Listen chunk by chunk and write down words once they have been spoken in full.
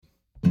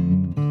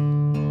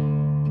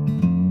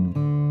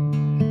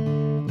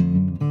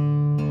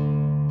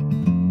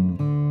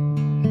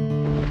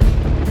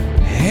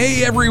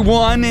Hey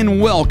everyone,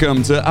 and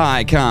welcome to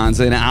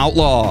Icons and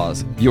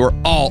Outlaws, your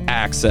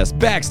all-access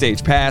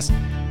backstage pass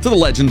to the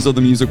legends of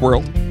the music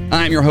world.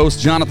 I'm your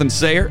host, Jonathan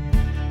Sayer.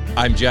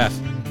 I'm Jeff.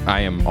 I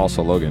am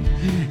also Logan.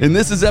 And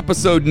this is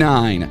episode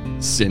 9,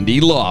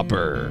 Cyndi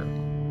Lauper.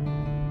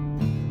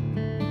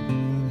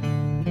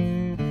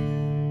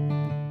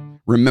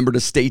 Remember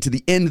to stay to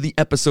the end of the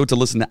episode to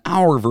listen to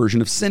our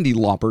version of Cyndi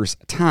Lauper's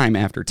Time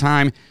After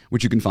Time,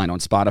 which you can find on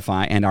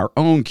Spotify, and our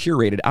own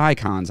curated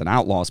Icons and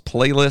Outlaws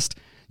playlist.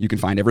 You can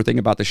find everything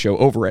about the show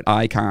over at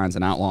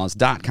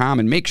iconsandoutlaws.com,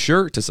 and make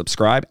sure to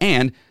subscribe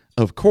and,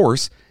 of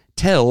course,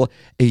 tell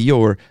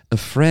your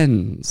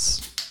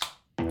friends.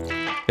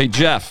 Hey,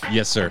 Jeff.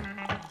 Yes, sir.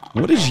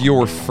 What is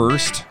your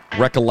first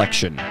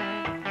recollection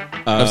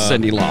of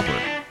Cyndi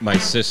Lauper? My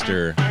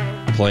sister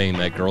playing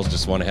that Girls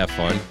Just Want to Have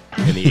Fun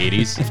in the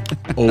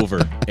 80s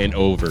over and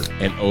over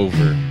and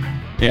over.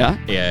 Yeah?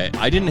 Yeah,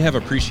 I didn't have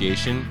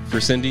appreciation for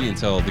Cyndi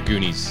until the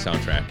Goonies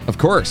soundtrack. Of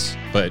course.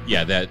 But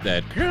yeah,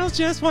 that Girls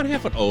Just Want to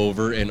Have Fun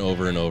over and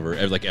over and over,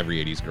 like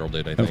every 80s girl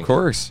did, I think. Of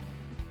course.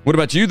 What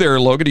about you there,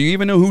 Logan? Do you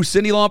even know who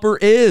Cyndi Lauper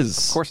is?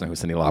 Of course I know who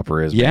Cyndi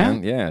Lauper is, Yeah?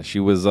 man. Yeah, she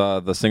was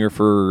the singer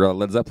for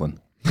Led Zeppelin.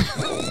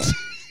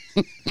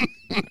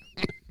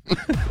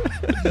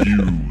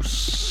 You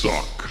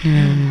suck.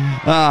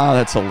 Ah,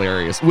 that's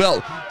hilarious.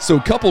 Well, so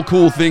a couple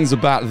cool things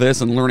about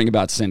this and learning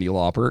about Cyndi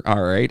Lauper.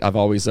 All right, I've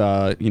always,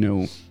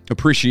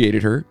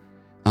 appreciated her.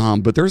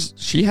 But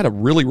she had a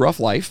really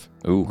rough life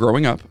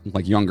growing up,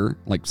 like younger,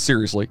 like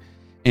seriously.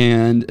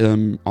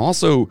 And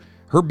also,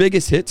 her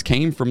biggest hits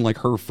came from like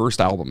her first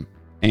album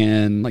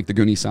and like the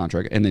Goonies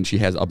soundtrack. And then she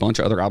has a bunch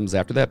of other albums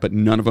after that, but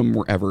none of them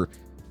were ever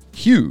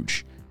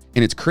huge.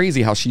 And it's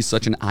crazy how she's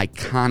such an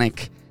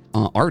iconic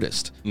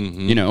artist,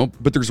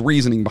 but there's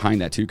reasoning behind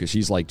that too, because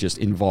she's like just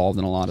involved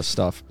in a lot of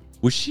stuff.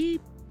 Was she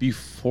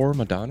before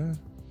Madonna,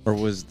 or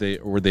were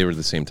they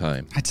the same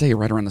time? I'd say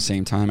right around the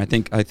same time. I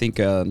think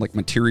like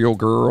Material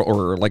Girl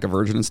or Like a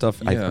Virgin and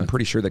stuff. Yeah. I'm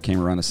pretty sure that came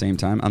around the same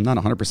time. I'm not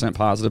 100%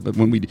 positive, but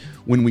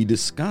when we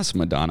discuss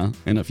Madonna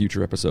in a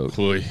future episode,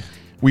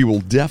 we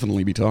will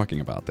definitely be talking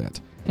about that.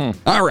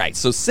 All right,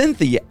 so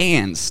Cynthia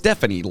Ann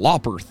Stephanie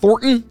Lauper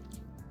Thornton,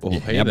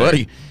 Hey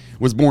buddy,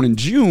 was born in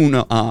June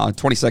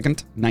 22nd,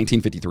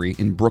 1953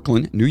 in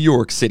Brooklyn, New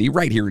York City,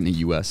 right here in the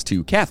U.S.,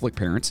 to Catholic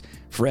parents,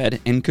 Fred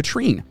and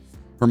Katrine.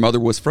 Her mother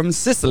was from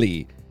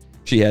Sicily.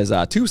 She has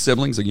 2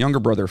 siblings, a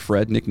younger brother,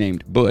 Fred,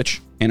 nicknamed Butch,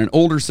 and an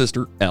older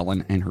sister,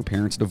 Ellen, and her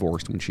parents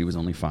divorced when she was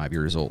only 5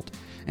 years old.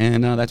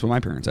 And that's when my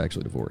parents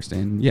actually divorced.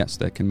 And yes,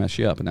 that can mess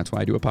you up, and that's why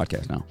I do a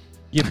podcast now.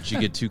 Yeah, but you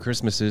get 2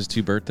 Christmases,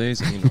 2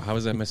 birthdays. I mean, how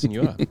is that messing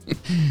you up?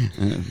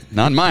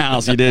 Not in my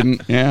house, you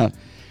didn't. Yeah.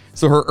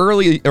 So her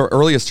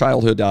earliest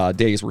childhood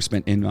days were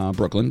spent in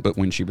Brooklyn, but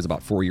when she was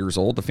about 4 years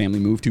old, the family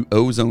moved to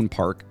Ozone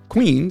Park,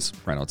 Queens,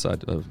 right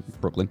outside of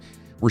Brooklyn,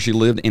 where she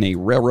lived in a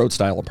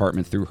railroad-style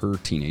apartment through her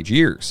teenage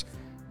years.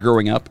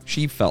 Growing up,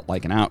 she felt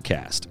like an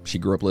outcast. She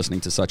grew up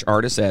listening to such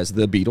artists as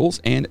the Beatles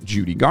and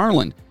Judy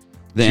Garland.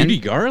 Judy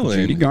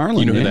Garland? Judy Garland.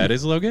 You know who that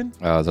is, Logan?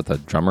 Is that the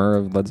drummer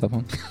of Led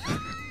Zeppelin?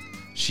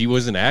 She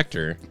was an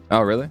actor.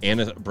 Oh, really?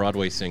 And a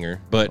Broadway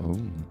singer, but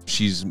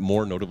she's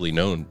more notably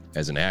known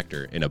as an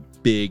actor in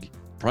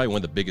probably one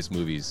of the biggest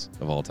movies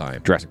of all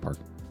time. Jurassic Park.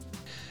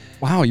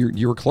 Wow,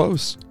 you were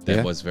close.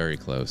 That was very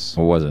close.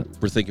 What was it?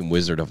 We're thinking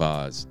Wizard of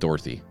Oz,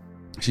 Dorothy.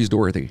 She's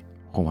Dorothy.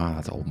 Oh, wow,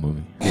 that's an old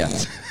movie. Yeah.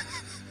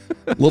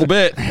 A little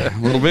bit. A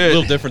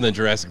little different than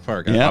Jurassic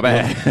Park. Huh?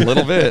 Yeah, a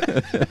little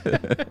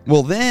bit.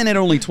 Well, then at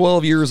only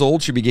 12 years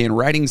old, she began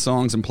writing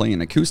songs and playing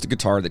an acoustic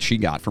guitar that she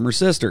got from her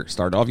sister.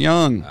 Started off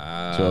young,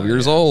 12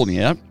 years old,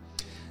 yep.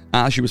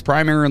 She was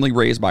primarily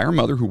raised by her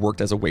mother, who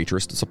worked as a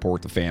waitress to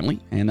support the family.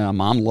 And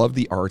Mom loved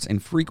the arts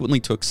and frequently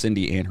took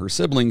Cyndi and her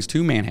siblings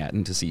to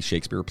Manhattan to see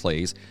Shakespeare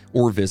plays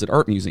or visit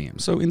art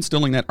museums. So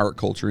instilling that art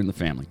culture in the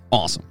family.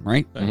 Awesome,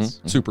 right? Nice.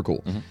 Super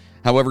cool.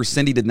 However,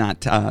 Cyndi did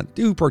not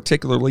do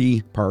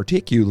particularly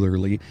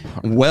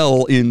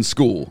well in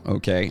school,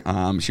 okay?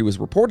 She was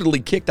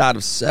reportedly kicked out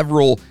of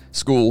several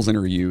schools in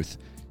her youth,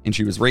 and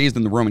she was raised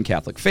in the Roman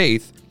Catholic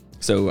faith.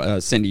 So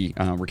Cyndi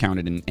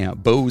recounted in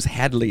Bose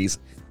Hadley's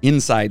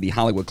Inside the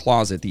Hollywood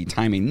Closet, the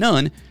time a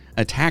nun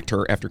attacked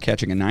her after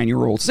catching a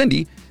 9-year-old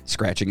Cyndi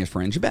scratching a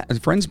friend's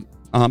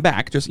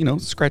back, just,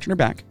 scratching her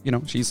back.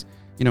 She's,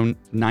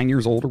 9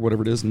 years old or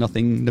whatever it is,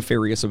 nothing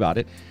nefarious about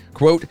it.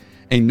 Quote,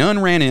 "A nun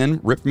ran in,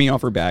 ripped me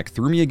off her back,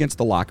 threw me against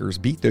the lockers,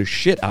 beat the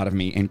shit out of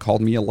me, and called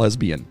me a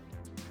lesbian."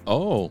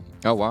 Oh,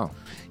 wow.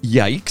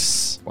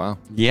 Yikes. Wow.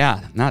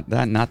 Yeah, not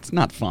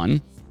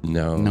fun.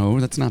 No,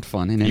 that's not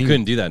fun. You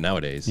couldn't do that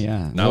nowadays.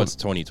 Yeah. Now it's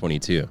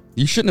 2022.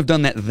 You shouldn't have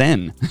done that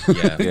then.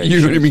 Yeah.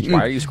 You know what I mean?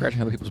 Why are you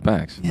scratching other people's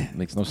backs? Yeah. It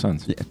makes no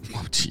sense. Yeah.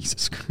 Oh,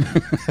 Jesus.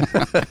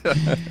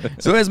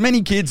 So as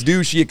many kids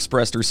do, she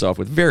expressed herself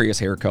with various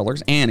hair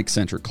colors and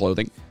eccentric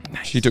clothing.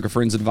 Nice. She took a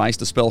friend's advice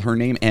to spell her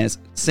name as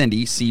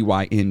Cyndi,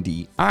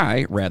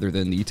 C-Y-N-D-I, rather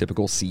than the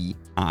typical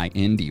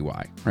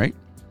C-I-N-D-Y, right?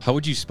 How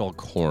would you spell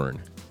corn,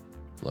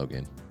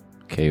 Logan?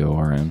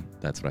 Korn.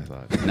 That's what I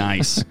thought.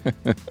 Nice.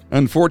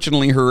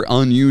 Unfortunately, her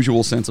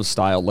unusual sense of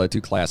style led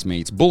to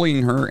classmates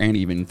bullying her and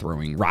even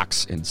throwing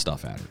rocks and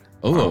stuff at her.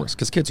 Oh. Of course,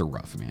 because kids are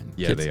rough, man.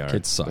 Yeah, kids, they are.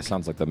 Kids suck. That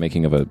sounds like the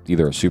making of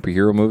either a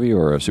superhero movie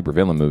or a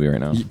supervillain movie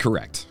right now.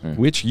 Correct.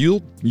 Which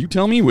you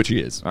tell me which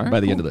is All right, by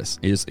the cool. end of this.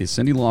 Is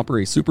Cyndi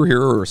Lauper a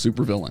superhero or a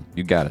supervillain?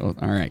 You got it. Oh,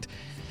 all right.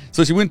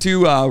 So she went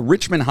to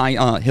Richmond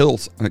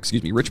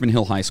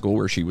Hill High School,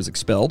 where she was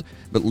expelled,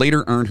 but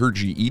later earned her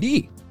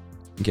GED.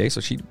 Okay,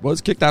 so she was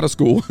kicked out of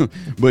school,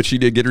 but she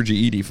did get her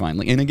GED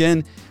finally. And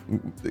again,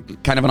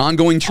 kind of an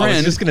ongoing trend. I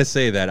was just gonna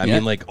say that. I Yeah.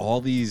 mean, like all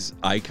these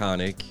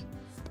iconic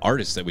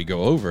artists that we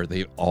go over,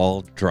 they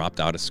all dropped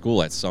out of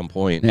school at some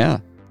point. Yeah.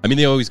 I mean,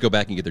 they always go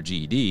back and get their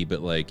GED,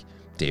 but like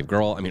Dave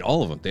Grohl, I mean,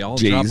 all of them, they all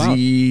drop out.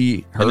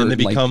 Jay-Z, And then they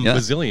become yeah.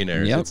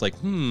 bazillionaires. Yep. It's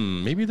like,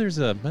 maybe there's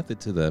a method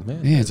to the Yeah,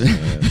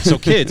 madness. So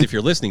kids, if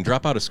you're listening,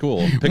 drop out of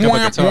school, pick up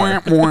a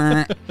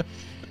guitar.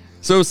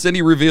 So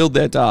Cyndi revealed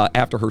that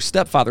after her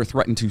stepfather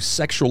threatened to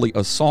sexually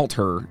assault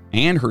her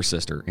and her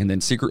sister and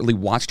then secretly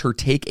watched her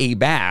take a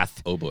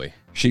bath, Oh boy.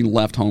 she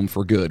left home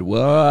for good.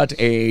 What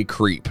a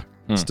creep.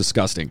 It's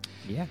disgusting.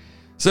 Yeah.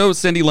 So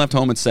Cyndi left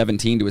home at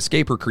 17 to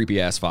escape her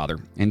creepy-ass father,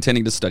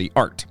 intending to study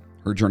art.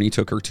 Her journey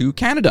took her to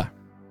Canada.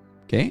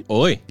 Okay?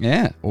 Oi.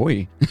 Yeah.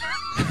 Oi.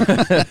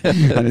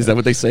 Is that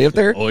what they say up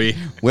there? Oi.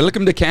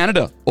 Welcome to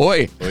Canada.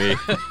 Oi. Oi.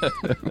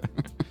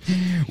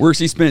 Where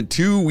she spent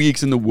 2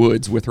 weeks in the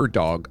woods with her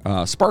dog,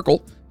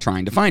 Sparkle,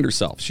 trying to find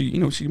herself. She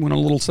went on a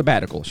little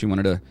sabbatical. She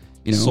wanted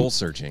to, Soul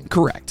searching.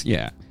 Correct,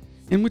 yeah.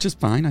 And which is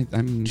fine.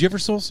 I mean, Did you ever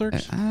soul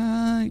search?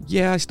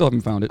 yeah, I still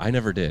haven't found it. I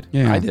never did.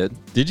 Yeah. I did.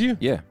 Did you?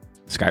 Yeah.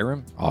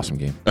 Skyrim, awesome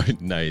game.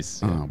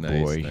 Nice. Oh,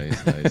 nice, boy.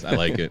 nice. I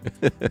like it.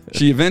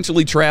 She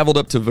eventually traveled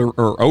up to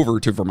over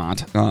to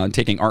Vermont,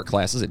 taking art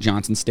classes at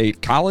Johnson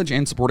State College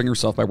and supporting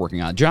herself by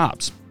working odd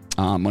jobs.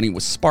 Money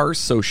was sparse,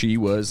 so she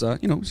was,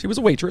 she was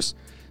a waitress,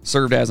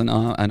 served as an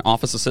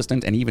office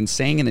assistant, and even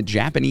sang in a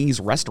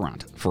Japanese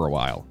restaurant for a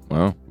while.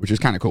 Wow. Which is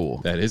kind of cool.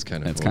 That is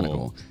kind of That's kind of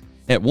cool.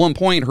 At one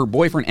point, her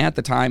boyfriend at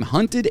the time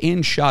hunted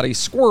and shot a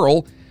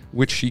squirrel,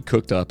 which she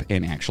cooked up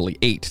and actually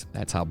ate.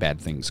 That's how bad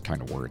things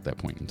kind of were at that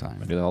point in time.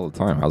 I do that all the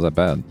time. How's that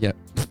bad? Yeah.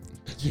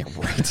 Yeah,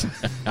 right.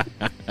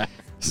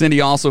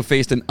 Cyndi also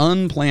faced an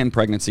unplanned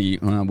pregnancy,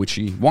 which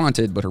she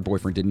wanted, but her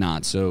boyfriend did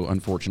not. So,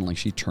 unfortunately,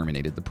 she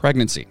terminated the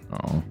pregnancy.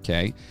 Oh.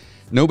 Okay.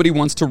 Nobody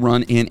wants to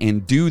run in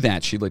and do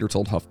that, she later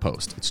told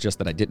HuffPost. It's just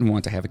that I didn't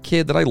want to have a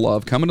kid that I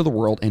love come into the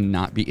world and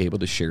not be able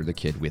to share the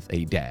kid with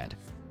a dad.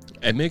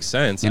 It makes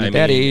sense. And at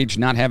that age,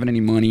 not having any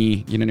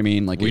money, you know what I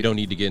mean? Like we don't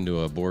need to get into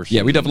abortion.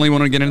 Yeah, we definitely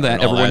want to get into that.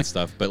 and all Everyone that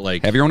stuff. But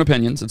like, have your own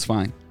opinions. It's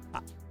fine.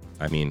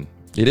 I mean,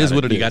 It is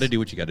what it is. You got to do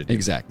what you got to do.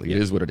 Exactly. It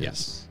is what it is.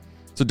 Yes.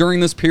 So during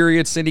this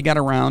period, Cyndi got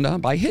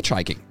around by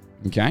hitchhiking.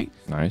 Okay.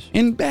 Nice.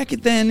 And back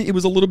then, it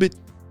was a little bit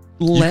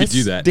less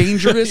do that.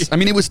 dangerous. I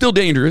mean, it was still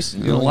dangerous.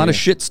 You know, a lot of yeah.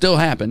 shit still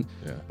happened,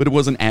 Yeah. but it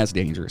wasn't as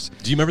dangerous.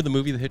 Do you remember the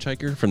movie The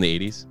Hitchhiker from the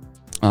 80s?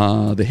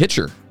 The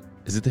Hitcher.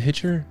 Is it The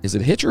Hitcher? Is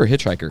it a hitcher or a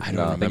hitchhiker? I don't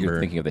No, I think you're remember.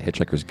 thinking of the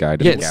Hitchhiker's Guide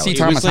to Yeah, the it's Galaxy. C.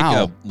 Thomas it was like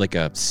Howell. like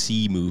a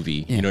C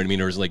movie. Yeah. You know what I mean?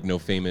 There was like no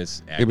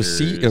famous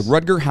actors. It was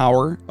Rutger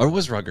Hauer. Or it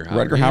was Rutger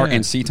Hauer. Rutger Hauer yeah.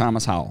 and C.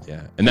 Thomas Howell.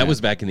 Yeah. And that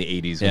was back in the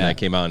 80s when Yeah. that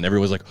came out, and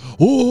everyone was like,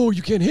 oh,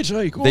 you can't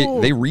hitchhike.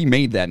 Oh. They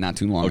remade that not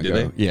too long did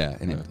ago. they? Yeah,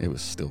 and it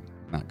was still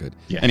not good.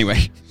 Yeah.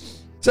 Anyway,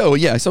 so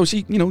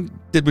she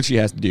did what she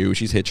has to do.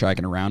 She's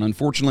hitchhiking around.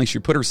 Unfortunately, she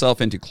put herself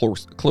into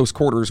close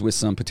quarters with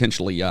some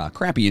potentially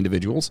crappy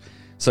individuals,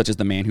 such as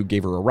the man who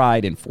gave her a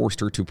ride and forced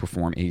her to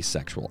perform a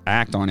sexual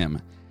act on him.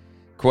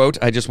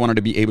 Quote, I just wanted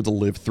to be able to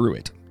live through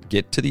it,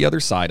 get to the other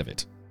side of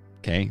it.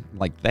 Okay?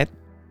 Like that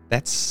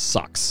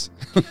sucks.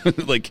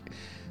 Like,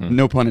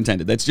 no pun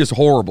intended. That's just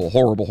horrible,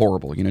 horrible,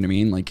 horrible. You know what I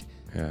mean? Like,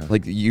 Yeah.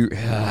 like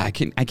I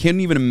can't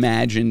even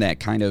imagine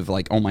that kind of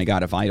like, oh my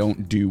God, if I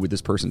don't do what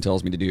this person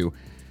tells me to do,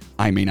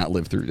 I may not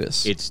live through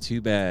this. It's too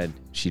bad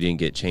she didn't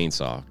get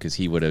Chainsaw, because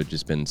he would have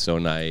just been so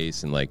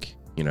nice and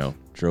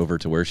drove her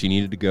to where she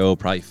needed to go,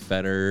 probably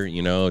fed her,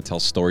 tell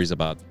stories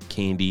about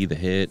Candy, the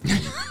hit.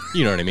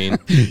 You know what I mean?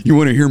 You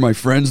want to hear my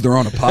friends? They're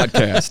on a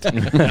podcast.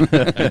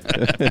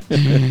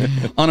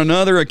 On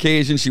another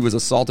occasion, she was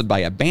assaulted by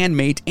a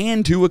bandmate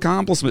and two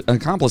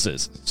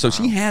accomplices. So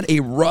she had a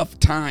rough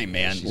time,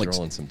 man. She's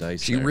rolling some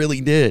dice She there.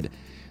 really did.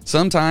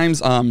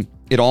 Sometimes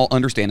it all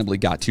understandably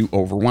got too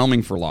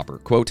overwhelming for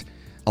Lauper. Quote,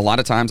 a lot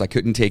of times I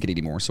couldn't take it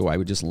anymore, so I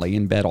would just lay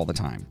in bed all the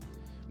time.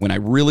 When I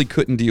really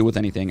couldn't deal with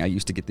anything, I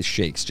used to get the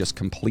shakes, just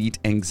complete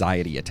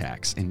anxiety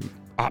attacks. And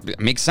it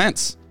makes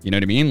sense. You know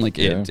what I mean? Like,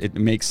 Yeah. it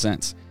makes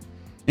sense.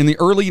 In the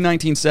early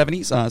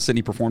 1970s,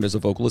 Cyndi performed as a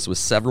vocalist with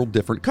several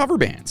different cover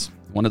bands.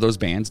 One of those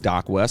bands,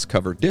 Doc West,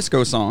 covered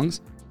disco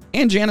songs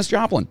and Janis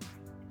Joplin.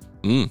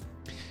 And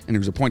there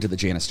was a point to the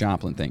Janis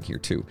Joplin thing here,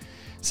 too.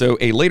 So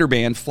a later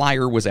band,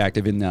 Flyer, was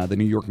active in the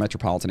New York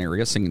metropolitan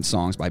area, singing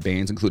songs by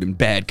bands including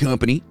Bad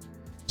Company,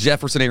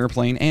 Jefferson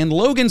Airplane, and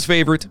Logan's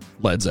favorite,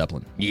 Led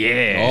Zeppelin.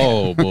 Yeah.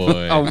 Oh,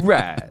 boy. All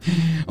right.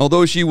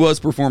 Although she was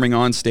performing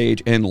on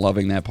stage and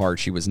loving that part,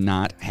 she was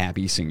not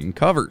happy singing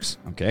covers.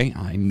 Okay?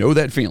 I know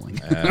that feeling.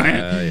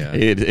 Yeah.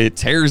 It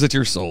tears at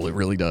your soul. It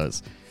really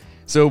does.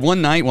 So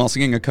one night while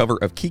singing a cover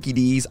of Kiki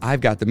D's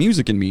I've Got the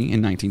Music in Me in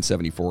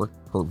 1974,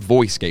 her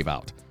voice gave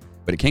out.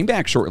 But it came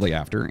back shortly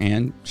after,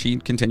 and she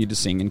continued to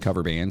sing in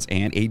cover bands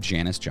and a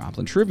Janis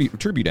Joplin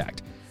tribute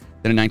act.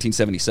 Then in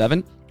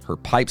 1977, her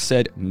pipes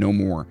said no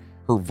more.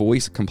 Her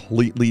voice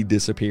completely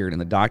disappeared, and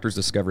the doctors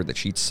discovered that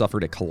she'd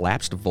suffered a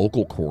collapsed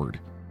vocal cord.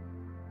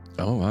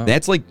 Oh, wow.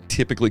 That's like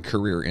typically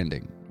career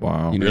ending.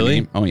 Wow. You know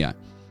Really? what I mean? Oh, yeah.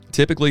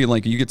 Typically,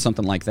 like, you get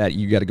something like that,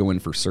 you got to go in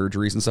for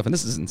surgeries and stuff. And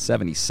this is in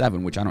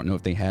 77, which I don't know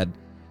if they had,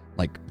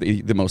 like,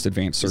 the most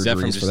advanced surgeries Is that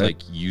from for just that.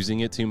 like using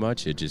it too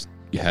much? It just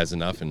has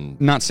enough and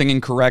Not singing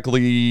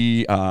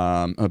correctly,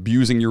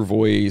 abusing your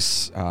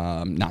voice,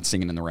 not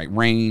singing in the right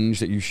range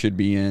that you should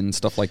be in,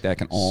 stuff like that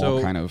can all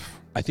So- kind of...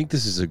 I think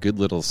this is a good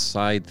little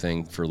side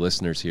thing for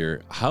listeners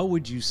here. How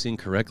would you sing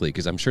correctly?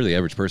 Because I'm sure the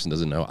average person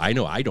doesn't know. I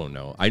know I don't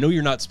know. I know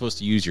you're not supposed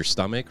to use your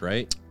stomach,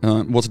 right?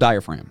 well, it's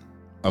diaphragm.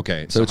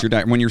 Okay. So it's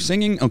your when you're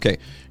singing, okay,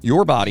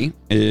 your body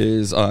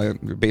is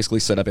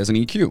basically set up as an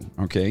EQ,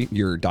 okay?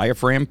 Your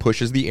diaphragm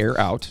pushes the air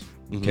out,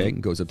 okay,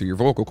 and goes up through your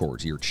vocal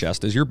cords. Your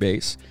chest is your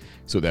bass,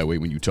 so that way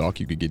when you talk,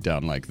 you could get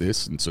down like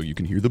this, and so you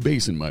can hear the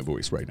bass in my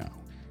voice right now.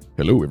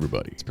 Hello,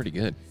 everybody. It's pretty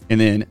good.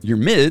 And then your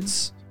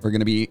mids are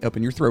going to be up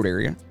in your throat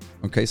area.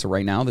 Okay, so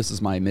right now this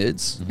is my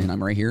mids, and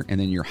I'm right here. And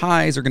then your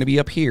highs are going to be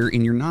up here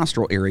in your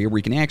nostril area where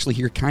you can actually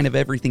hear kind of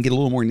everything get a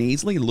little more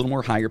nasally, a little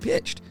more higher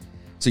pitched.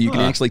 So you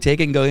can actually take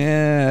it and go,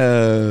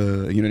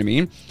 yeah, you know what I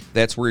mean?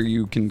 That's where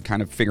you can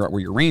kind of figure out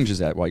where your range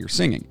is at while you're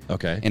singing.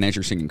 Okay. And as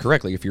you're singing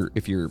correctly, if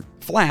you're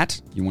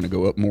flat, you want to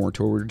go up more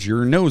towards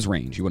your nose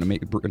range. You want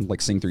to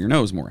like sing through your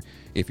nose more.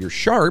 If you're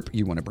sharp,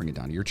 you want to bring it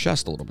down to your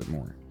chest a little bit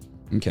more.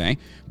 Okay.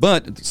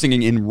 But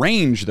singing in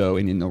range, though,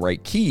 and in the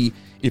right key,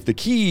 if the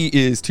key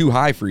is too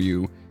high for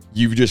you,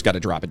 you've just got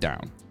to drop it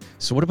down.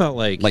 So what about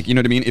like Like, you know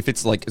what I mean? If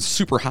it's like a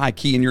super high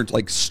key and you're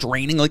like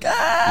straining, like,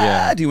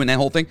 doing that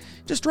whole thing,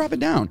 just drop it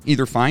down.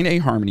 Either find a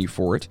harmony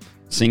for it,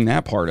 sing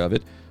that part of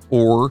it,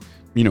 or,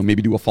 you know,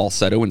 maybe do a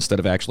falsetto instead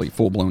of actually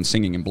full-blown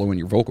singing and blowing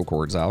your vocal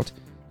cords out,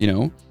 you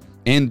know?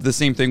 And the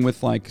same thing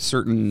with like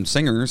certain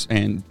singers,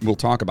 and we'll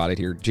talk about it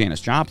here.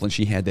 Janis Joplin,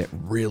 she had that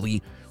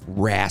really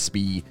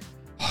raspy,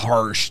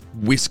 harsh,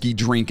 whiskey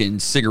drinking,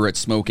 cigarette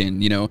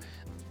smoking, you know,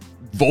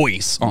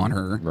 voice on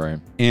her. Right.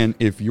 And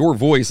if your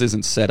voice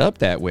isn't set up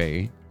that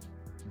way,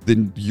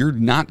 then you're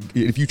not,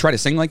 if you try to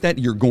sing like that,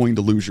 you're going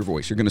to lose your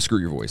voice. You're going to screw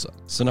your voice up.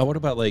 So now what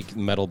about like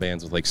metal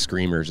bands with like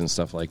screamers and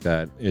stuff like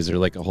that? Is there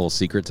like a whole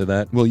secret to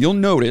that? Well, you'll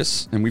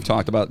notice, and we've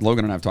talked about,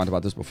 Logan and I have talked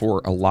about this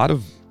before, a lot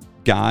of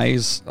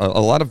guys,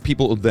 a lot of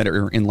people that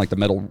are in like the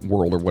metal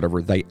world or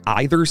whatever, they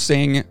either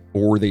sing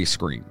or they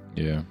scream.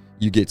 Yeah.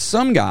 You get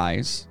some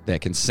guys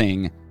that can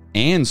sing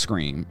and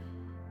scream,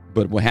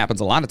 but what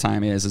happens a lot of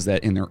time is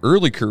that in their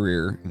early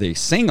career, they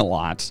sing a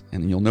lot,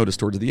 and you'll notice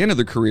towards the end of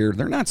their career,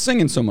 they're not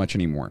singing so much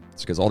anymore.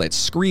 It's because all that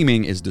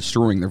screaming is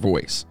destroying their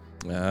voice.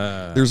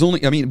 There's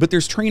only, I mean, but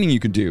there's training you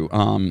can do.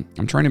 I'm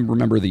trying to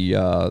remember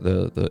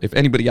the if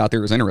anybody out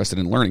there is interested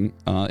in learning,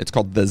 it's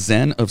called the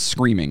Zen of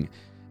Screaming,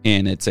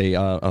 and it's a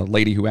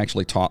lady who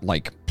actually taught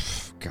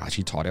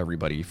she taught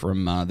everybody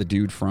from the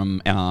dude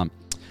from All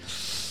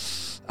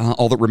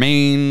That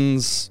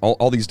Remains,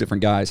 all these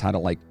different guys how to,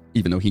 like,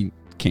 even though he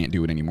can't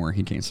do it anymore,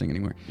 he can't sing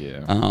anymore.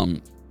 Yeah.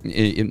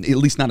 At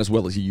least not as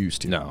well as he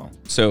used to. No.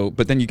 So,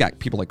 but then you got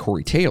people like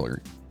Corey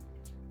Taylor,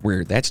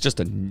 where that's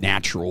just a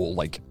natural,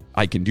 like,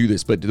 I can do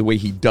this, but the way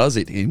he does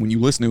it, and when you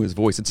listen to his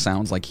voice, it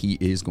sounds like he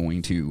is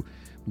going to,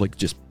 like,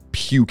 just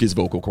puke his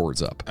vocal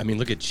cords up. I mean,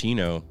 look at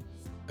Chino.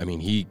 I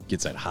mean, he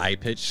gets that high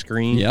pitched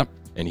scream. Yep.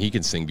 And he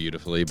can sing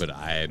beautifully, but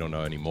I don't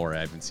know anymore. I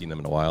haven't seen him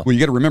in a while. Well, you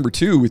got to remember,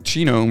 too, with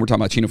Chino, and we're talking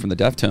about Chino from the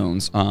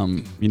Deftones,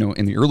 you know,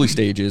 in the early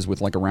stages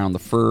with, like, Around the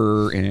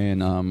Fur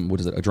and,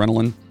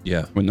 Adrenaline?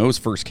 Yeah. When those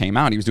first came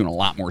out, he was doing a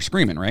lot more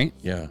screaming, right?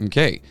 Yeah.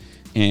 Okay.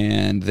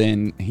 And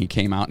then he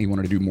came out and he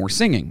wanted to do more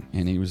singing.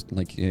 And he was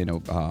like, you know,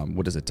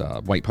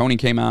 White Pony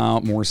came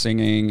out, more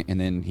singing. And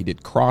then he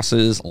did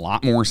Crosses, a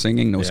lot more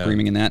singing, no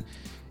screaming in that.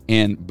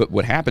 But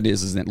what happened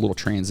is that little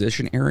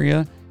transition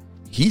area,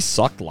 he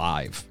sucked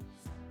live.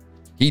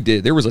 He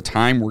did. There was a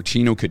time where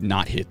Chino could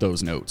not hit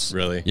those notes.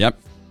 Really? Yep.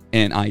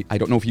 And I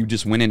don't know if he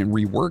just went in and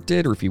reworked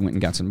it, or if he went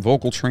and got some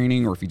vocal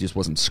training, or if he just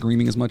wasn't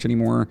screaming as much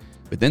anymore.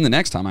 But then the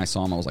next time I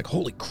saw him, I was like,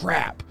 holy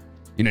crap.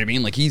 You know what I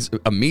mean? Like, he's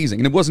amazing.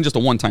 And it wasn't just a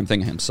one-time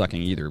thing of him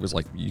sucking either. It was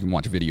like, you can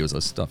watch videos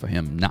of stuff of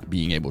him not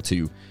being able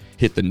to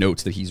hit the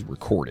notes that he's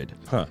recorded.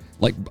 Huh.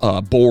 Like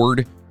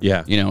Bored.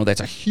 Yeah. You know,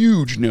 that's a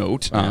huge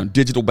note.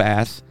 Digital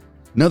Bath.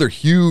 Another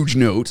huge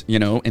note, you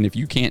know. And if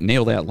you can't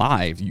nail that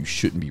live, you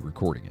shouldn't be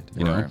recording it,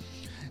 you know?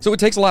 So it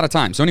takes a lot of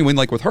time. So anyway,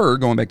 like with her,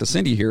 going back to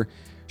Cyndi here,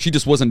 she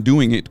just wasn't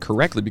doing it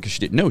correctly because she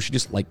didn't know. She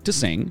just liked to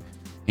sing.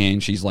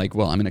 And she's like,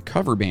 well, I'm in a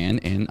cover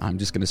band, and I'm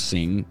just going to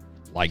sing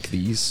like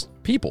these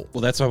people.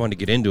 Well, that's why I wanted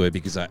to get into it,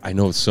 because I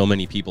know so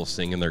many people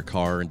sing in their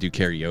car and do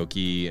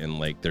karaoke, and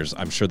like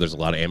I'm sure there's a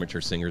lot of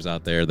amateur singers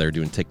out there that are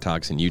doing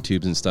TikToks and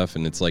YouTubes and stuff,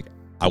 and it's like,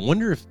 I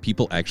wonder if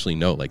people actually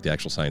know, like, the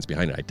actual science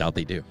behind it. I doubt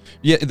they do.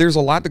 Yeah, there's a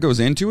lot that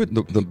goes into it.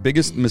 The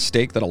biggest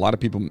mistake that a lot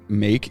of people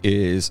make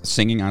is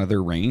singing out of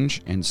their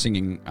range and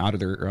singing out of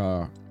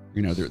their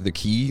you know, the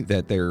key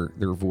that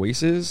their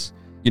voice is.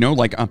 You know,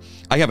 like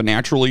I have a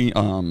naturally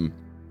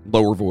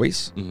lower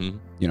voice,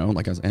 you know,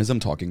 like as I'm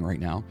talking right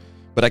now.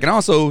 But I can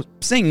also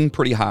sing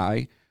pretty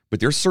high. But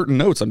there's certain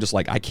notes I'm just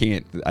like, I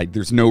can't.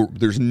 There's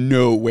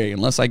no way,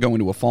 unless I go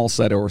into a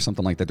falsetto or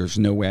something like that, there's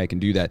no way I can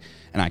do that.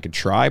 And I could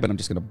try, but I'm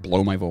just going to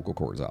blow my vocal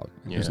cords out.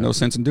 Yeah. There's no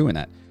sense in doing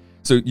that.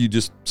 So you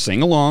just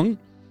sing along,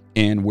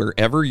 and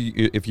wherever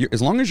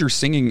as long as you're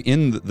singing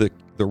in the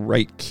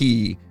right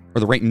key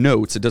or the right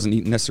notes, it doesn't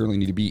necessarily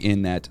need to be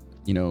in that,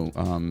 you know,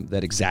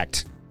 that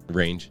exact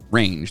range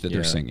that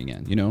they're singing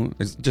in. You know,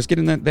 just get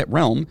in that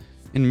realm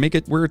and make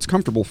it where it's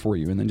comfortable for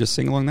you, and then just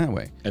sing along that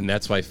way. And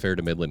that's why Fair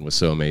to Midland was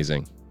so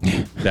amazing.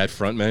 That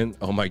frontman,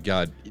 oh my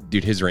God,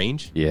 dude, his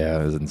range.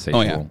 Yeah, it was insatiable.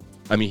 Oh, yeah.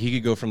 I mean, he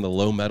could go from the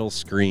low metal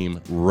scream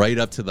right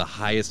up to the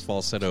highest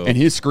falsetto. And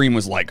his scream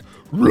was like,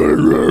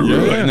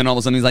 and then all of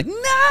a sudden he's like, nah.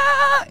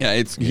 Yeah,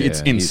 it's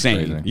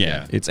insane.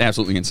 Yeah, it's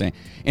absolutely insane.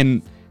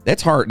 And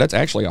that's hard. That's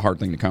actually a hard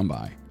thing to come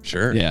by.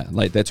 Sure. Yeah,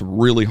 like that's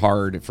really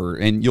hard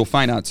and you'll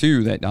find out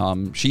too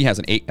that she has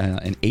an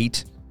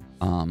eight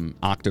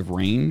octave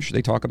range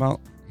they talk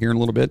about here in a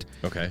little bit.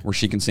 Okay. Where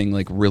she can sing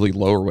like really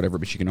low or whatever,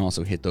 but she can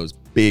also hit those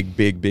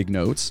big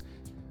notes.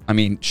 I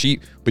mean, she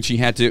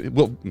had to.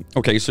 Well,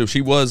 okay, so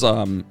she was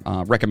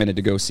recommended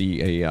to go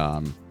see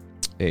a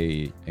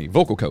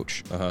vocal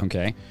coach.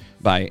 Okay,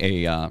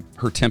 by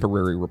her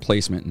temporary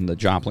replacement in the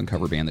Joplin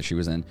cover band that she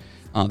was in.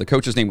 The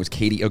coach's name was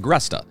Katie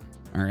Agresta.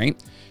 All right,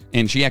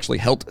 and she actually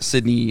helped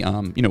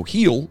Cyndi,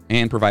 heal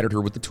and provided her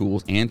with the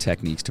tools and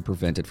techniques to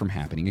prevent it from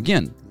happening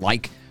again,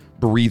 like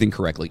breathing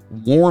correctly,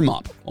 warm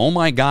up. Oh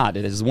my God,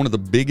 it is one of the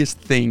biggest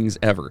things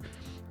ever.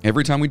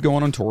 Every time we'd go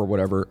on tour or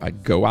whatever,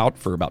 I'd go out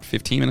for about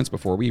 15 minutes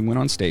before we went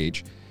on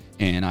stage,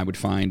 and I would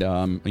find,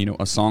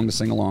 a song to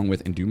sing along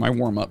with and do my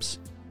warm-ups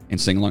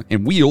and sing along.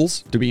 And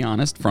Wheels, to be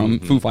honest, from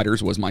Foo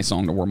Fighters was my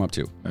song to warm up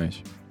to.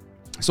 Nice.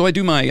 So I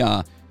do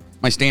my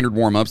my standard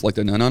warm-ups, like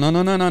the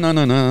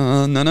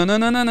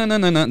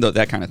na-na-na-na-na-na-na-na-na-na-na-na-na-na-na,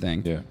 that kind of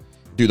thing. Yeah.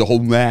 Do the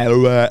whole, you know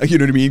what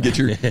I mean?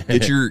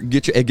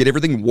 Get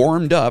everything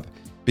warmed up,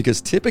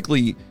 because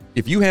typically,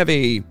 if you have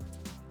the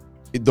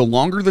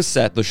longer the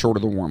set, the shorter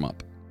the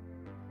warm-up.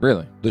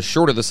 Really? The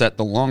shorter the set,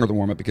 the longer the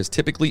warm-up, because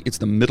typically it's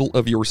the middle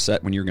of your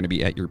set when you're going to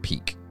be at your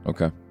peak.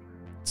 Okay.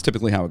 It's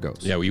typically how it goes.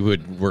 Yeah, we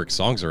would work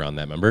songs around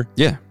that, remember?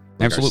 Yeah,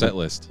 like absolutely. Our set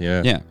list,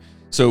 yeah. Yeah.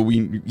 So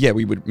we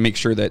would make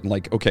sure that,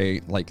 like, okay,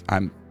 like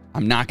I'm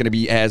not going to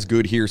be as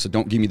good here, so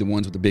don't give me the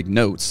ones with the big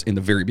notes in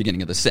the very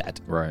beginning of the set.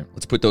 Right.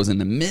 Let's put those in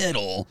the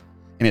middle,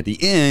 and at the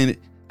end,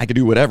 I could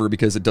do whatever,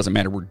 because it doesn't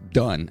matter. We're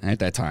done at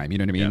that time. You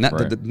know what I mean? Yeah,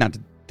 not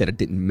that it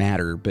didn't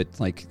matter, but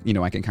like, you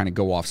know, I can kind of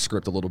go off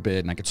script a little bit,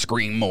 and I could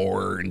scream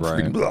more and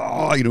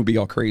freaking, be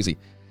all crazy.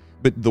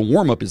 But the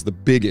warm up is the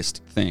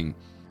biggest thing.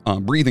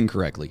 Breathing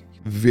correctly,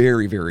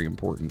 very, very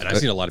important. And I've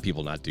seen a lot of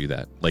people not do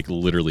that. Like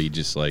literally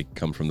just like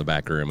come from the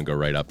back room and go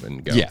right up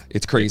and go. Yeah,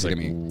 it's crazy to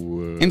me.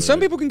 What? And some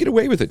people can get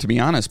away with it, to be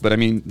honest. But I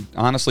mean,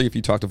 honestly, if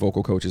you talk to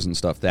vocal coaches and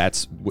stuff,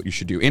 that's what you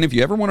should do. And if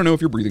you ever want to know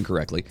if you're breathing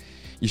correctly,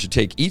 you should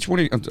take each one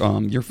of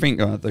your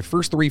the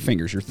first three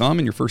fingers, your thumb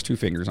and your first two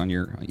fingers on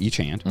your each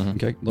hand.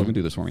 Okay, Logan,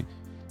 do this for me.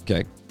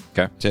 Okay.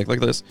 Take like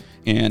this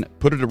and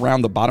put it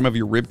around the bottom of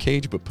your rib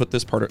cage, but put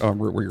this part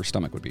where your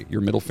stomach would be.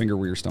 Your middle finger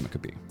where your stomach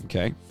could be.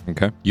 Okay.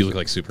 You look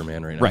like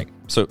Superman right now. Right.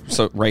 So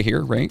right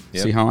here, right?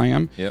 Yep. See how I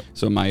am? Yep.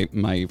 So my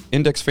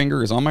index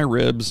finger is on my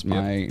ribs.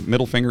 My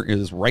middle finger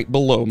is right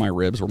below my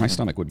ribs where my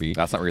stomach would be.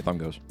 That's not where your thumb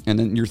goes. And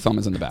then your thumb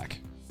is in the back,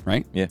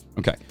 right? Yeah.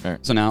 Okay. All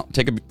right. So now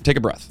take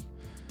a breath.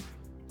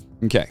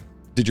 Okay.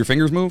 Did your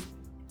fingers move?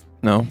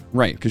 No.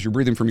 Right, because you're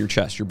breathing from your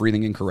chest. You're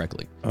breathing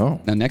incorrectly. Oh.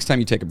 Now, next time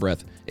you take a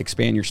breath,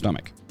 expand your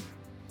stomach.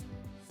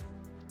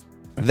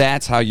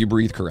 That's how you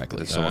breathe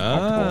correctly. It's so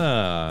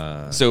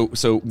uncomfortable.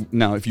 So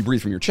now if you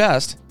breathe from your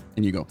chest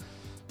and you go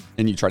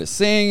and you try to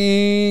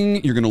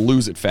sing, you're going to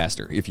lose it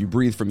faster. If you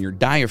breathe from your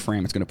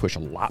diaphragm, it's going to push a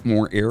lot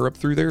more air up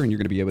through there, and you're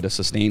going to be able to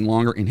sustain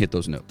longer and hit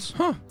those notes.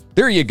 Huh.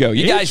 There you go.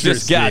 You guys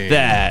just got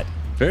that.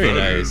 Very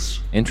nice.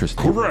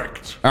 Interesting.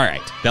 Correct. All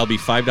right. That'll be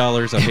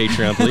 $5 on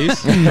Patreon,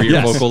 please, for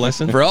your vocal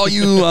lesson. For all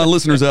you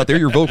listeners out there,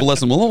 your vocal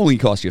lesson will only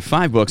cost you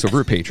 $5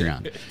 over at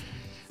Patreon.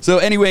 So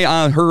anyway,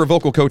 her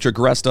vocal coach,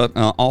 Agresta,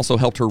 also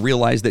helped her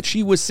realize that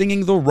she was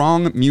singing the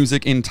wrong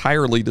music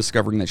entirely,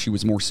 discovering that she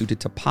was more suited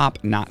to pop,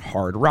 not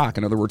hard rock.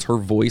 In other words, her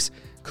voice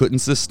couldn't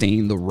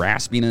sustain the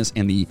raspiness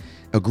and the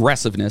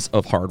aggressiveness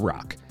of hard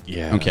rock.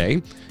 Yeah.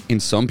 Okay?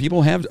 And some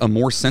people have a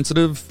more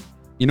sensitive,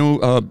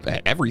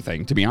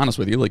 everything, to be honest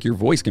with you. Like, your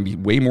voice can be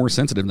way more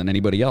sensitive than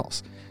anybody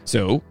else.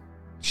 So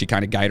she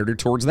kind of guided her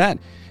towards that.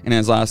 And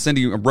as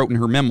Cyndi wrote in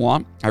her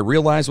memoir, I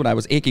realized what I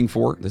was aching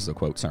for. This is a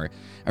quote, sorry.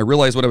 I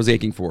realized what I was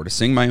aching for, to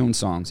sing my own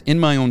songs, in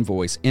my own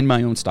voice, in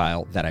my own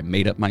style, that I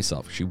made up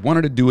myself. She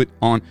wanted to do it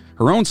on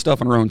her own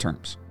stuff on her own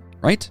terms.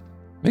 Right?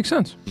 Makes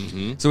sense.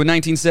 Mm-hmm. So in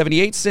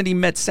 1978, Cyndi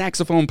met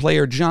saxophone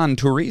player John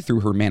Turry through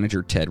her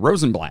manager Ted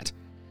Rosenblatt.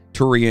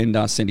 Turry and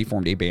Cyndi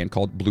formed a band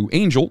called Blue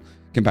Angel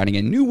combining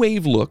a new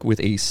wave look with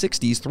a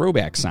 60s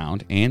throwback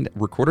sound, and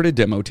recorded a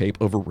demo tape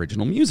of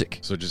original music.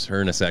 So just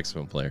her and a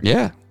saxophone player.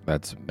 Yeah.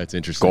 That's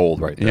interesting.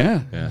 gold right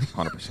there. Yeah.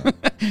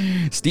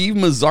 100%. Steve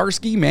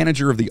Mazarski,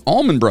 manager of the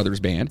Allman Brothers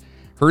Band,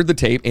 heard the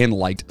tape and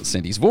liked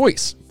Cyndi's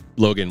voice.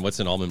 Logan, what's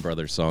an Allman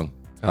Brothers song?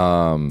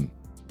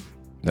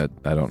 That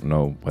I don't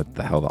know what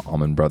the hell the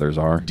Allman Brothers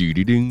are.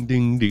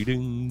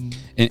 Ding-ding-ding-ding-ding.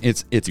 And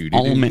it's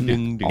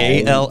Allman,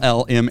 Allman,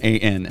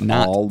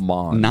 not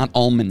Allman. not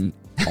Allman.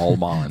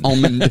 Allman.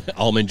 Almond.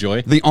 Almond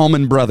Joy. The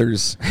Allman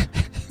Brothers.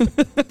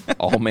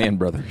 Allman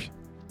Brothers.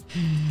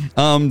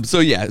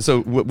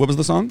 So what was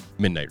the song?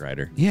 Midnight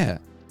Rider. Yeah.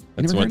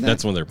 That's one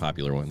of their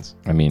popular ones.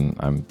 I mean,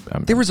 I'm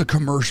There was a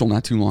commercial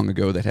not too long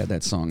ago that had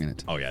that song in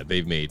it. Oh yeah,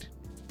 they've made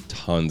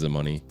tons of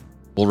money.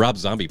 Well, Rob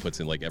Zombie puts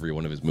in like every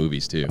one of his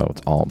movies too. Oh,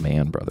 it's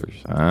Allman Brothers.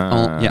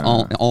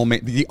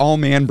 The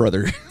Allman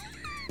Brother.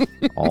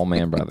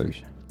 Allman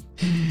Brothers.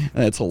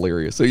 That's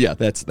hilarious. So yeah,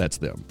 that's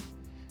them.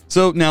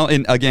 So now,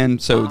 and again,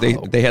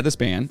 they had this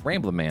band.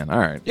 Ramblin' Man. All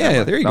right.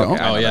 Yeah, there you go. Okay, I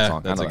know Oh, that yeah,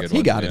 song. that's I a know good that He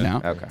one. got it Yeah.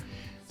 now. Okay.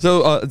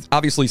 So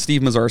obviously,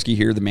 Steve Mazarski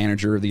here, the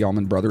manager of the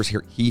Allman Brothers,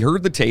 he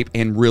heard the tape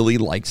and really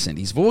liked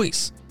Cyndi's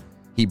voice.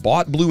 He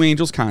bought Blue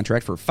Angel's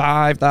contract for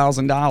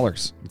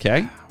 $5,000.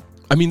 Okay.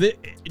 I mean,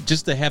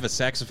 just to have a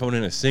saxophone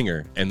and a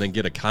singer and then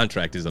get a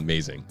contract is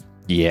amazing.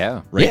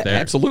 Yeah. Right yeah, there.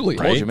 absolutely.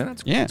 Told Right? you, man.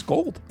 It's Yeah.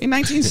 gold. In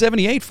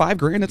 1978,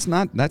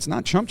 $5,000. That's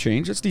not chump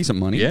change. It's decent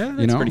money. Yeah,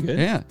 that's pretty good.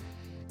 Yeah.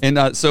 And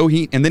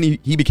then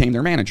he became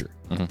their manager.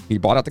 Mm-hmm. He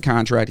bought out the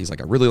contract. He's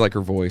like, I really like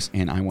her voice,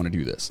 and I want to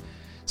do this.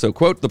 So,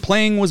 quote, the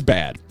playing was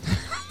bad.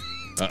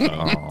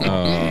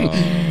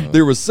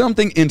 There was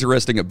something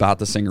interesting about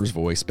the singer's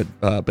voice, but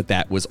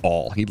that was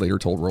all. He later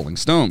told Rolling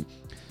Stone.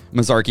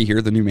 Mazarski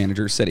here, the new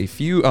manager, said a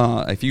few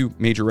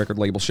major record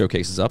label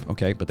showcases up,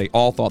 okay, but they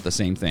all thought the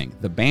same thing.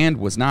 The band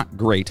was not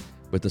great,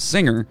 but the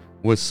singer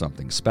was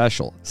something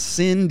special.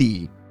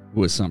 Cyndi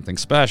was something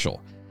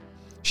special.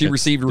 She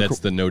received... That's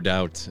the No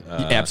Doubt.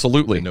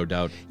 Absolutely. The No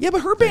Doubt. Yeah,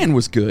 but her band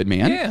was good,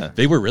 man. Yeah.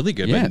 They were really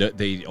good, Yeah. but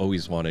they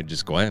always wanted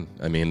just Gwen.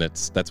 I mean,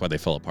 that's why they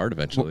fell apart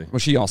eventually. Well,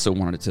 she also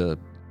wanted to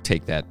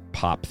take that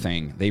pop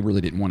thing. They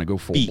really didn't want to go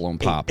full-blown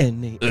pop.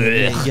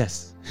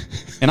 Yes.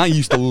 And I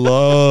used to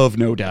love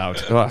No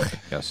Doubt. Ugh.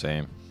 Yeah,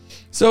 same.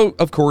 So,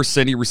 of course,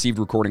 Cyndi received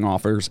recording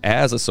offers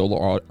as a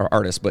solo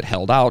artist, but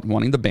held out,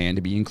 wanting the band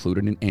to be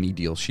included in any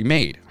deal she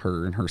made,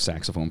 her and her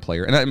saxophone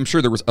player. And I'm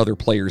sure there was other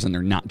players in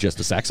there, not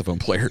just a saxophone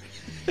player.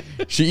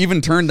 She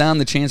even turned down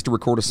the chance to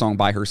record a song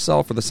by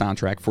herself for the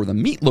soundtrack for the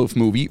Meatloaf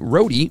movie,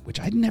 Roadie, which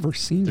I'd never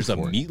seen There's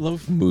before. a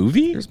Meatloaf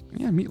movie?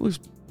 Meatloaf's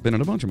been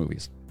in a bunch of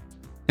movies.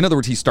 In other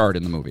words, he starred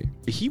in the movie.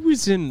 He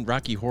was in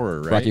Rocky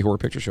Horror, right? Rocky Horror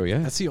Picture Show, yeah.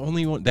 That's the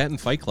only one. That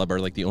and Fight Club are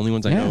like the only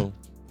ones I Yeah. know.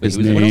 His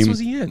What else name- was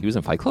he in? He was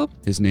in Fight Club?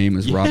 His name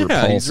is Robert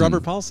Yeah, Paulson. he's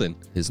Robert Paulson.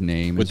 His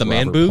name With is the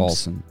man Robert boobs?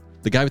 Paulson.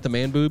 The guy with the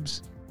man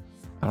boobs?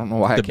 I don't know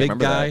why I The can't big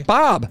remember guy? that.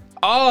 Bob.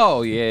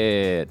 Oh,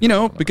 yeah. You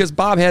know, because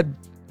Bob had...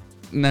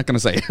 Not going to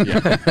say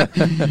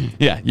it.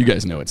 Yeah, you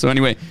guys know it. So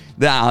anyway,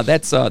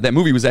 that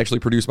movie was actually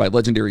produced by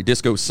legendary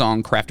disco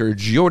song crafter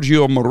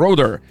Giorgio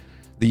Moroder,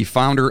 the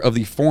founder of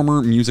the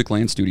former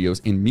Musicland Studios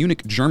in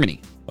Munich,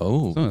 Germany.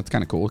 Oh. So that's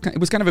kind of cool. It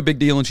was kind of a big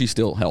deal, and she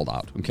still held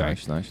out. Okay.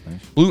 Nice.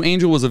 Blue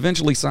Angel was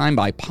eventually signed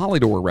by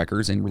Polydor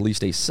Records and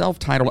released a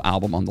self-titled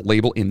album on the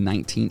label in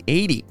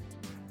 1980.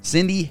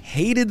 Cyndi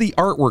hated the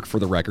artwork for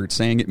the record,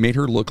 saying it made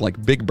her look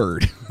like Big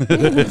Bird.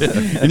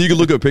 And you can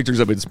look up pictures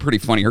of it. It's pretty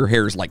funny. Her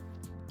hair is like,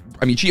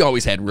 I mean, she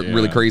always had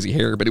really crazy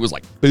hair, but it was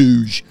like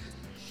booge.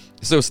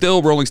 So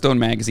still, Rolling Stone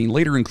magazine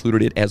later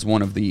included it as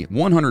one of the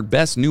 100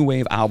 best new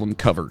wave album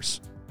covers.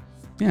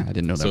 Yeah, I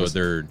didn't know that So was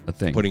they're a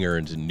thing. putting her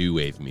into new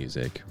wave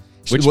music. Well,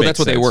 Which that's makes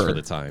what they sense were for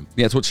the time.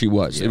 Yeah, that's what she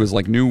was. Yeah. It was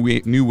like new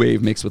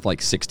wave mixed with like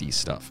 60s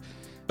stuff.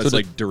 It's So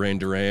like Duran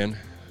Duran.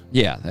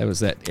 yeah, that was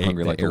that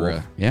Hungry Like the era.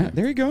 Wolf. Yeah,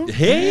 there you go.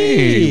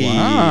 Hey!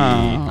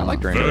 Wow. I like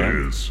Duran That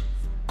Duran. is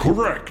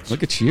correct.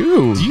 Look at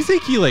you. Do you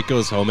think he like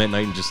goes home at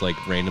night and just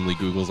like randomly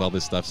Googles all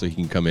this stuff so he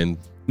can come in?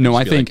 No,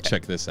 just I be think like,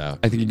 check this out.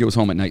 I think he goes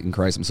home at night and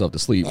cries himself to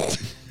sleep.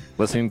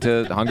 Listening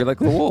to Hungry Like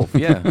the Wolf.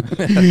 Yeah.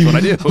 That's what I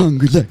do.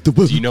 Hungry like the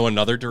wolf. Do you know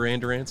another Duran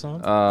Duran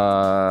song?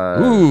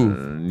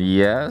 Ooh.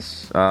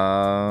 Yes.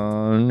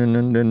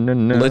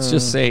 No. Let's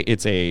just say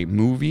it's a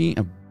movie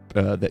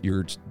that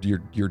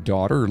your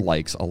daughter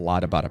likes a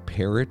lot about a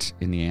parrot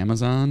in the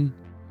Amazon.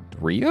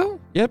 Rio?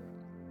 Yep.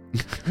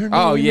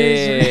 Oh,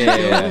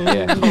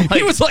 yeah.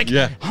 He was like,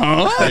 Yeah.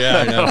 huh? Yeah,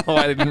 I know. Oh,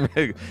 I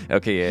didn't.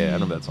 Okay, yeah, I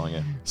know that song.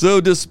 Yeah.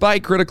 So,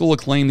 despite critical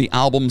acclaim, the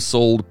album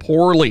sold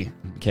poorly.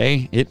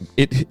 Okay,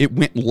 it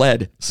went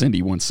lead.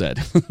 Cyndi once said,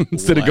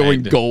 instead of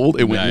going Lead.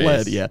 gold, it went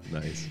Nice. lead. Yeah.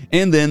 Nice.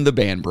 And then the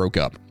band broke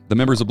up. The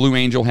members of Blue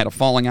Angel had a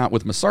falling out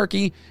with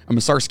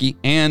Mazarski,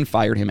 and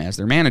fired him as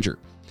their manager.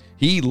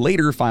 He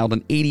later filed an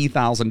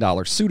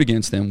 $80,000 suit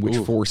against them, which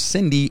forced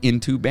Cyndi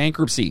into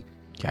bankruptcy.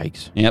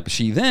 Yikes. Yep.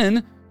 She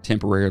then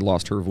temporarily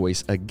lost her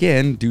voice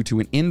again due to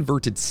an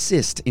inverted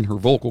cyst in her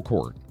vocal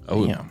cord.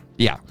 Oh, yeah.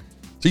 Yeah.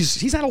 So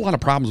she's had a lot of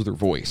problems with her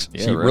voice.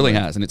 Yeah, she really really.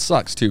 has. And it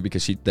sucks, too,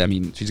 because she's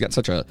got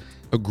such a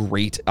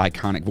great,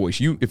 iconic voice.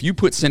 If you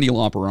put Cyndi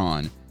Lauper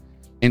on,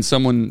 and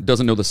someone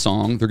doesn't know the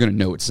song, they're going to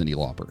know it's Cyndi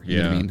Lauper. You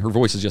know what I mean? Her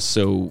voice is just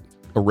so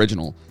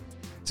original.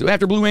 So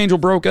after Blue Angel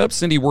broke up,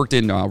 Cyndi worked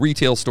in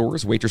retail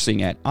stores,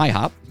 waitressing at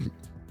IHOP.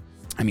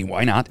 I mean,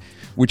 why not?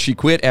 Which she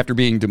quit after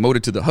being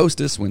demoted to the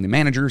hostess when the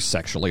manager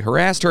sexually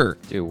harassed her.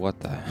 Dude, what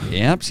the?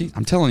 Yep,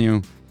 I'm telling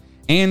you.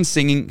 And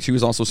singing. She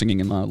was also singing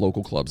in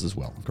local clubs as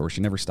well. Of course,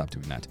 she never stopped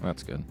doing that.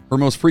 That's good. Her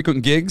most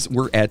frequent gigs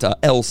were at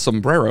El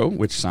Sombrero,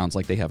 which sounds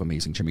like they have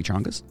amazing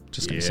chimichangas.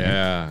 Just gonna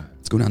say.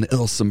 Let's go down to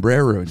El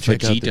Sombrero and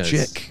check out the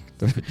chick.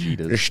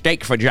 The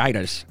steak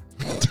fajitas.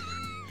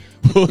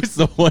 What was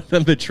the one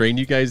on the train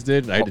you guys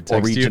did? I had to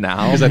text you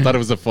because I thought it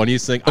was the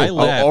funniest thing. I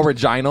laughed.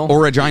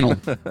 Original.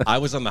 I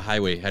was on the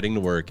highway heading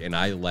to work, and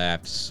I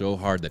laughed so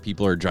hard that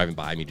people are driving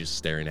by me just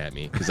staring at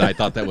me because I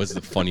thought that was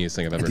the funniest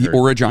thing I've ever heard. The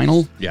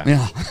original?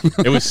 Yeah.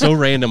 It was so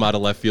random out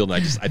of left field,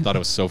 and I thought it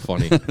was so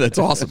funny. That's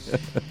awesome.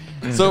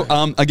 So,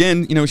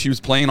 again, she was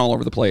playing all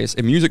over the place,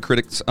 and music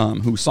critics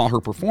who saw her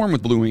perform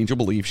with Blue Angel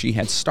believe she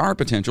had star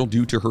potential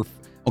due to her...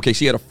 Okay,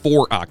 she had a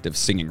 4-octave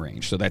singing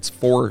range, so that's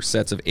 4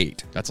 sets of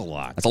 8. That's a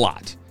lot. That's a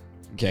lot.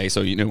 Okay, so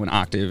an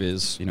octave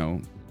is,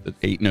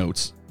 8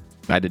 notes.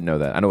 I didn't know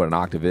that. I know what an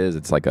octave is.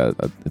 It's like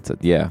but so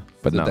no.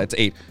 That's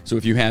 8. So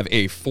if you have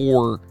a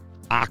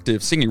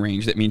 4-octave singing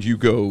range, that means you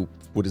go,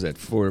 what is that,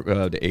 4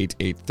 to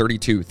 8,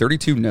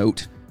 32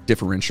 note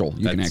differential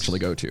you can actually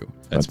go to.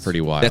 That's pretty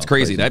wild. That's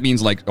crazy. That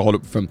means like all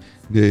from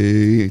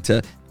day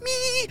to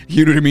me.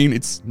 You know what I mean?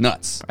 It's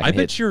nuts. I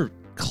bet you're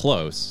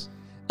close.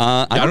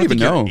 I don't even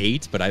know. You're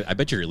 8, but I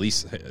bet you're at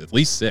least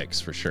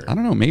 6 for sure. I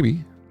don't know,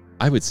 maybe.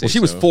 I would say she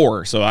was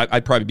 4, so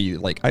I'd probably be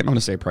like, I'm going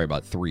to say probably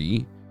about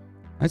 3.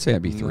 I'd say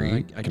I'd be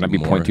 3. Can I be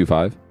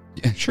 0.25?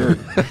 Yeah, sure.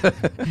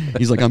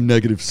 He's like, I'm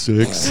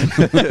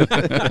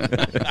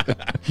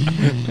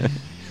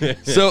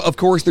 -6. So, of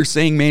course, they're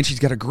saying, man, she's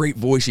got a great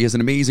voice. She has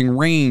an amazing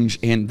range,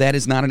 and that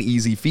is not an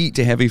easy feat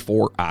to have a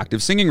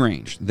 4-octave singing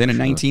range. Then in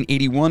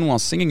 1981, while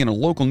singing in a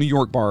local New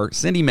York bar,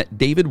 Cyndi met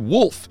David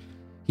Wolf.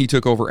 He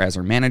took over as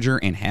her manager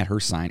and had her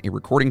sign a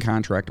recording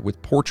contract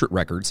with Portrait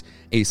Records,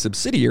 a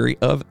subsidiary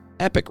of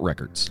Epic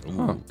Records.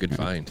 Ooh, good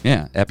find.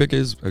 Yeah, Epic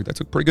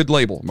that's a pretty good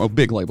label, a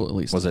big label at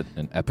least. Was it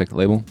an Epic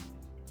label?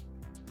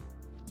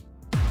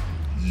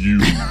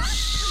 You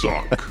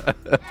suck.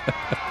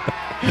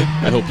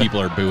 I hope people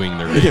are booing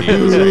their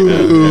videos right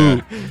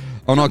now. Yeah.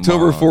 On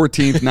October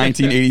 14th,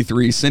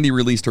 1983, Cyndi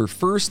released her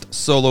first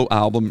solo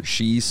album,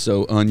 She's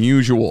So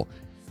Unusual.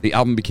 The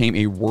album became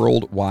a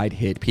worldwide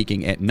hit,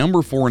 peaking at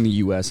number 4 in the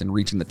U.S. and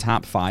reaching the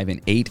top 5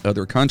 in 8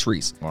 other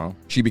countries. Wow.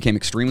 She became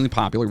extremely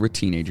popular with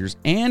teenagers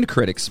and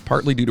critics,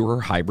 partly due to her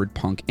hybrid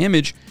punk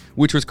image,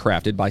 which was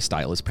crafted by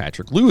stylist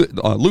Patrick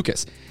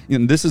Lucas.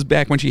 And this is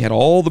back when she had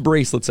all the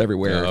bracelets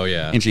everywhere. Oh,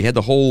 yeah. And she had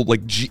the whole, like,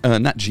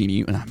 not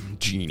genie.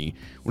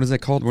 What is that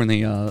called when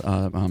they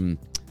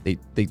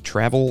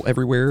travel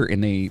everywhere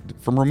and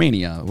from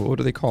Romania? What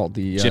are they called?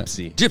 The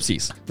Gypsy.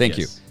 Gypsies. Thank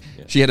you.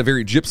 Yeah. She had a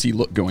very gypsy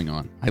look going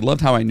on. I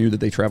loved how I knew that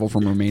they traveled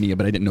from Romania,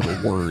 but I didn't know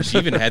the words. She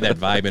even had that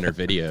vibe in her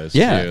videos,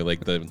 too.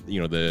 Like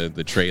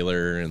the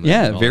trailer and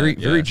very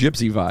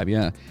gypsy vibe,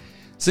 yeah.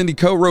 Cyndi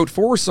co-wrote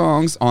 4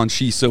 songs on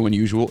She's So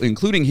Unusual,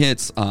 including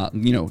hits,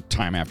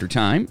 Time After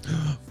Time,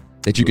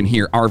 that you can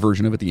hear our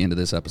version of at the end of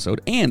this episode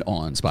and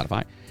on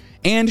Spotify,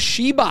 and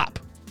She Bop.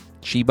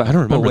 She Bop. I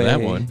don't remember away. that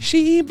one.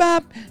 She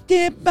bop,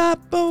 dip bop,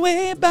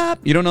 away bop.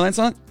 You don't know that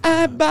song?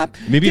 I bop.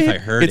 Maybe dip. if I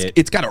heard it.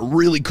 It's got a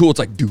really cool. It's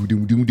like doom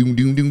doom doom doom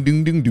doom doom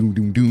doom doom doom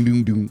doom doom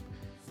doom doom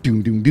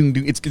doom doom doom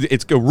doom. It's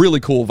a really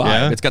cool vibe.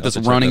 Yeah? It's got this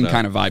I'll have to check running that out.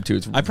 kind of vibe to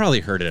it. I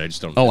probably heard it. I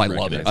just don't. Oh, I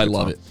love it. I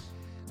love it.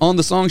 On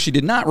the songs she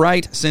did not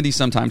write, Cyndi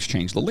sometimes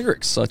changed the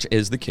lyrics, such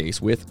as the case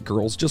with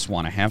 "Girls Just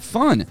Want to Have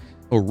Fun,"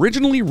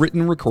 originally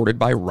written and recorded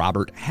by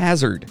Robert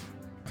Hazard,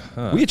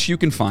 which you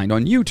can find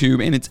on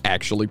YouTube, and it's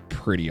actually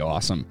pretty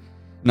awesome.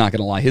 Not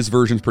gonna lie, his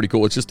version's pretty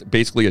cool. It's just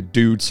basically a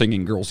dude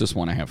singing "Girls Just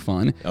Want to Have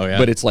Fun." Oh yeah,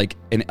 but it's like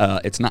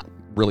it's not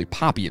really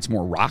poppy. It's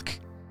more rock.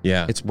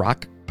 Yeah, it's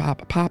rock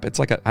pop. It's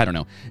like I don't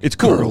know. It's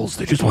cool. Girls,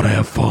 they just want to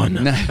have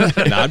fun.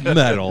 Not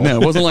metal. No,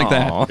 it wasn't like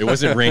that. It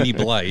wasn't Randy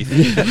Blythe.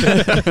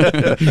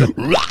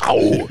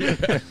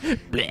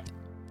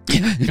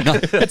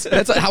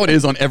 That's how it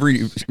is on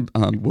every.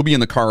 We'll be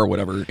in the car or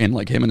whatever, and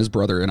like him and his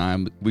brother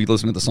and we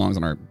listen to the songs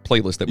on our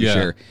playlist that we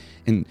share,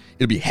 and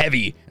it'll be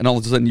heavy, and all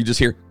of a sudden you just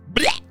hear.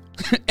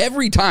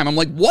 Every time I'm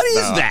like, what is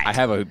that? I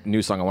have a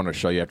new song I wanted to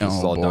show you after this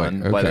is all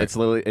done. Okay. But it's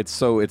literally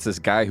it's this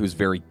guy who's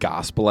very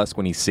gospel-esque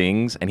when he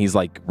sings, and he's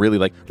like really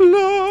like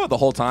la, the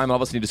whole time. All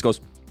of a sudden he just goes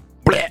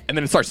bleh, and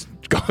then it starts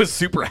going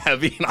super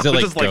heavy. And is it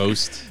like just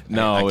Ghost?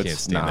 No, I it's can't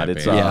stand not. that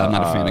It's band. I'm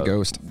not a fan of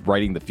Ghost.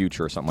 Writing the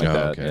Future or something like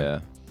that. Okay. Yeah.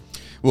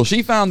 Well,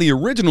 she found the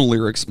original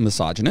lyrics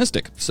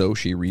misogynistic, so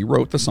she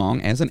rewrote the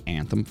song as an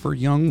anthem for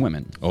young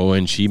women. Oh,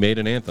 and she made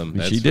an anthem.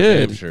 That's She for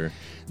did. damn sure.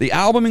 The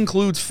album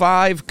includes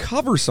 5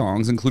 cover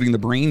songs, including the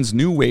Brains'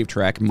 new wave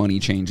track, Money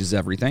Changes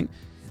Everything,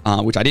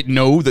 which I didn't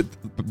know that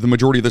the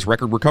majority of this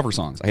record were cover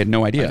songs. I had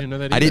no idea. I didn't know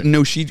that I either. didn't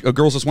know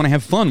Girls Just Want to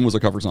Have Fun was a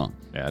cover song.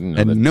 Yeah, I didn't know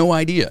had that. no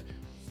idea.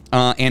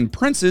 And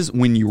Prince's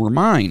When You Were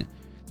Mine.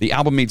 The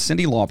album made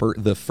Cyndi Lauper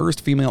the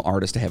first female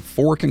artist to have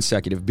 4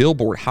 consecutive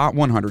Billboard Hot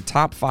 100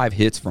 top 5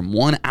 hits from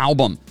one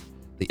album.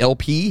 The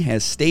LP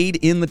has stayed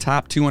in the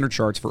top 200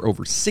 charts for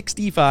over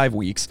 65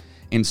 weeks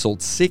and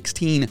sold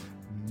 16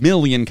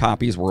 million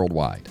copies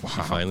worldwide.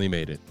 She finally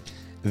made it.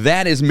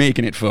 That is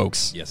making it,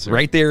 folks. Yes, sir.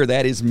 Right there,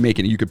 that is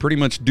making it. You could pretty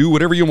much do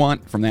whatever you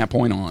want from that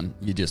point on.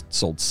 You just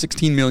sold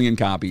 16 million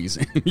copies.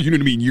 You know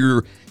what I mean?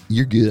 You're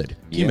good.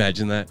 Can you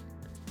imagine that?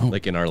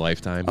 Like in our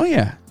lifetime? Oh,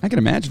 yeah. I can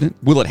imagine it.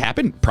 Will it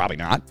happen? Probably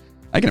not.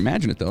 I can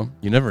imagine it, though.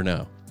 You never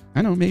know.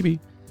 I know, maybe.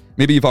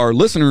 Maybe if our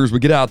listeners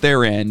would get out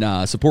there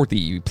and support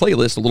the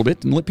playlist a little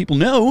bit and let people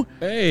know.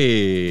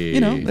 Hey. You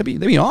know, that'd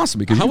be awesome.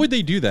 Because How would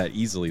they do that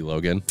easily,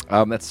 Logan?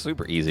 That's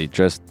super easy.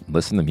 Just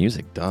listen to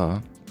music, duh.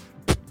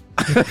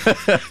 But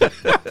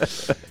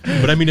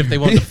I mean, if they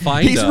want to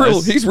find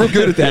us. He's real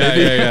good at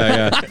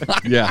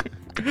that. Yeah.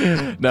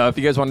 No, if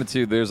you guys wanted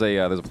to, there's a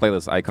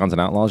playlist, Icons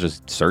and Outlaws.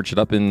 Just search it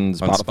up in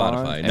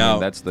Spotify. And Now,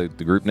 that's the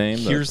group name.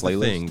 Here's the the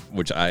playlist. thing,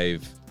 which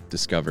I've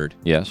discovered.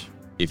 Yes.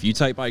 If you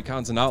type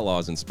Icons and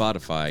Outlaws in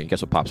Spotify,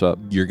 Guess what pops up?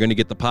 you're going to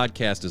get the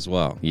podcast as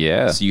well.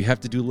 Yeah. So you have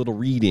to do a little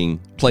reading.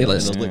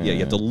 Playlist. You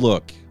have to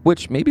look.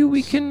 Which maybe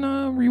we can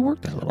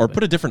rework that a little Or bit.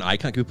 put a different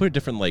icon. Can we put a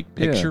different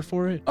picture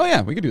for it? Oh,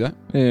 yeah, we could do that.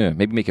 Yeah,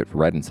 maybe make it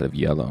red instead of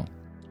yellow.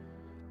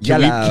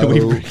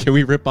 Can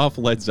we rip off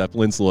Led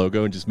Zeppelin's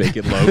logo and just make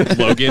it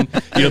Logan?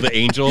 You know, the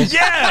angel?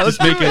 Yeah, Just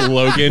make it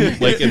Logan,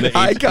 like in the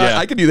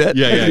I could do that.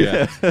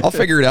 Yeah. I'll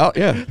figure it out.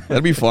 Yeah,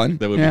 that'd be fun.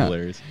 That would be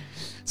hilarious.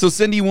 So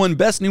Cyndi won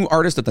Best New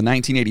Artist at the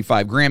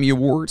 1985 Grammy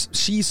Awards.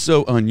 She's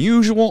So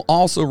Unusual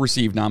also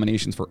received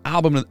nominations for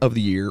Album of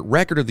the Year,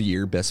 Record of the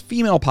Year, Best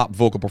Female Pop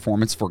Vocal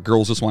Performance for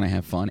Girls Just Want to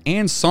Have Fun,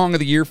 and Song of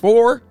the Year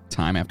for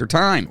Time After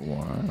Time.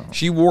 Wow.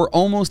 She wore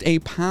almost a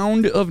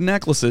pound of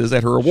necklaces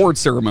at her award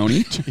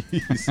ceremony.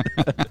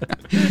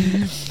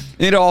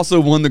 It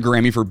also won the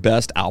Grammy for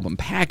Best Album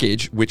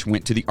Package, which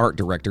went to the art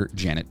director,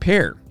 Janet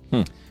Pear.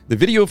 The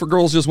video for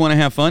Girls Just Want to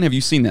Have Fun, have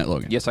you seen that,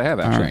 Logan? Yes, I have,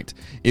 actually. All right.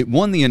 It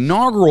won the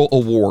inaugural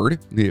award,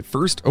 the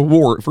first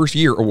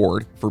year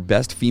award for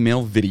Best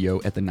Female Video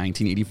at the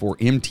 1984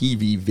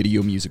 MTV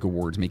Video Music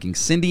Awards, making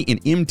Cyndi an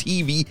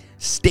MTV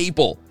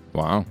staple.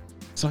 Wow.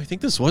 So I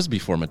think this was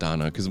before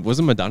Madonna, because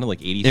wasn't Madonna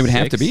like 86? It would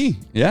have to be.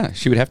 Yeah,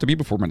 she would have to be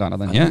before Madonna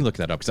then. Let me look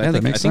that up, because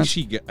that makes sense.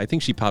 I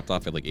think she popped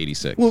off at like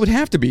 86. Well, it would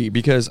have to be,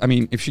 because, I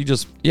mean, if she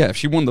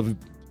won the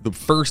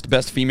first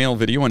Best Female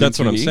Video on That's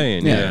MTV. what I'm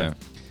saying, yeah.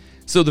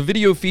 So the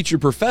video featured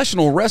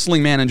professional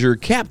wrestling manager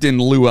Captain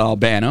Lou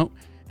Albano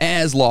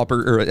as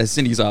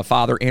Cyndi's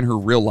father, and her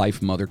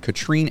real-life mother,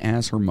 Katrine,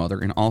 as her mother,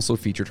 and also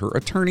featured her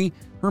attorney,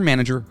 her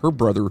manager, her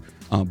brother,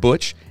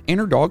 Butch, and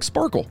her dog,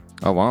 Sparkle.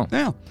 Oh, wow.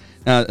 Yeah.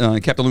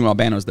 Captain Lou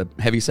Albano is the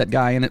heavy-set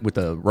guy in it with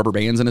the rubber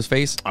bands in his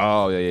face.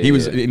 Oh, yeah. He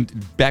was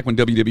back when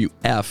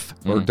WWF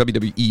or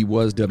WWE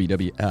was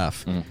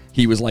WWF.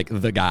 He was like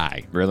the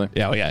guy. Really?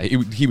 Yeah.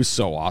 He was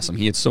so awesome.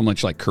 He had so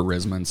much like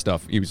charisma and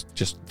stuff. He was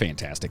just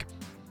fantastic.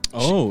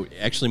 Oh,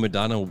 actually,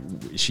 Madonna,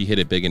 she hit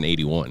it big in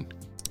 81.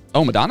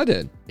 Oh, Madonna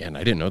did. Yeah, and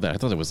I didn't know that. I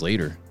thought it was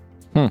later.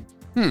 For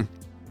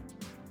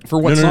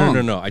what No,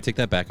 song? no. I take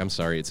that back. I'm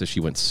sorry. It says she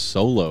went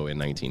solo in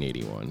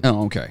 1981.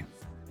 Oh, okay.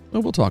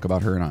 Well, we'll talk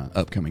about her in an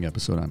upcoming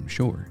episode, I'm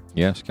sure.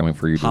 Yes, coming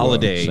for you to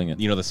Holiday. sing it.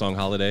 You know the song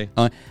Holiday?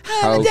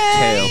 Hotel,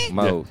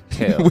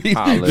 motel,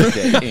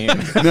 holiday inn.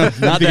 No, not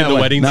Thinking the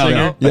wedding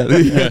singer?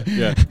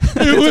 Yeah.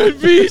 It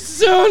would be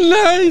so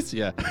nice.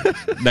 Yeah.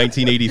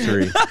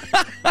 1983.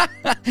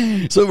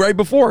 So right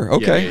before.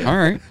 Okay. Yeah. All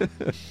right.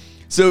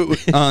 So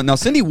now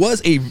Cyndi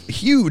was a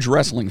huge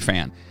wrestling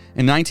fan.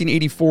 In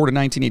 1984 to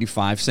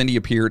 1985, Cyndi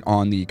appeared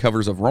on the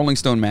covers of Rolling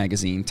Stone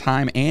magazine,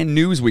 Time, and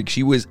Newsweek.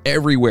 She was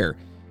everywhere.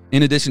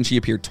 In addition, she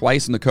appeared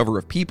twice on the cover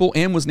of People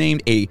and was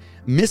named a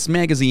Miss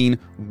Magazine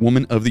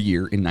Woman of the Year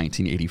in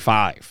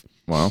 1985.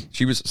 Wow.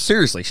 She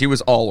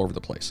was all over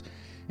the place.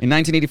 In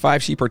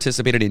 1985, she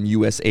participated in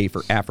USA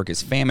for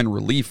Africa's Famine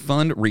Relief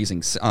Fund,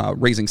 raising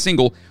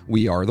single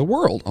We Are the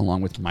World, along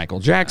with Michael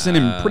Jackson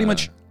and pretty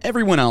much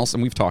everyone else.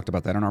 And we've talked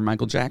about that on our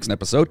Michael Jackson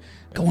episode.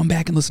 Go on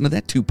back and listen to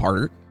that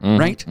two-parter,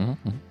 right?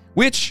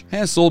 Which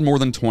has sold more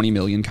than 20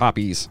 million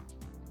copies.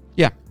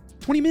 Yeah,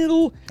 20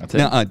 mil. That's it.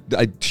 Now,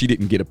 she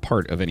didn't get a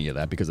part of any of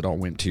that because it all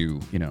went to,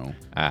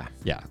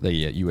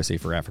 the USA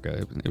for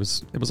Africa. It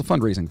was a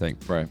fundraising thing.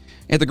 Right.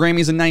 At the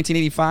Grammys in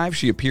 1985,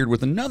 she appeared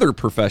with another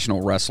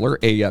professional wrestler,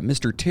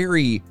 Mr.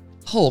 Terry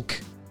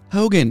Hulk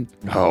Hogan.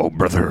 Oh,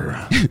 brother.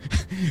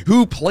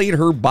 Who played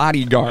her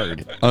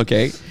bodyguard.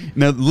 Okay.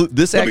 Now,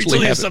 this actually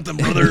happened. something,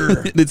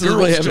 brother. This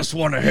really happened. just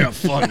want to have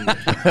fun.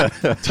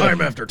 Time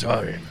after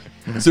time.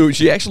 So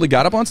she actually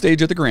got up on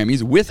stage at the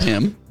Grammys with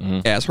him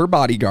as her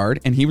bodyguard,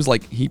 and he was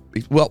like, the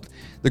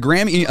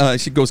Grammy,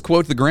 she goes,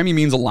 quote, "The Grammy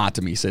means a lot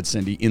to me," said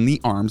Cyndi, in the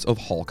arms of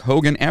Hulk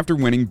Hogan after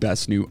winning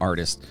Best New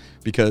Artist,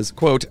 because,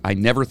 quote, "I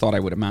never thought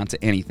I would amount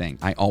to anything.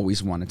 I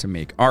always wanted to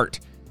make art."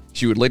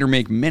 She would later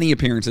make many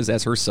appearances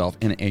as herself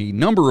in a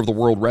number of the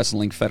World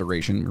Wrestling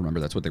Federation, remember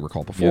that's what they were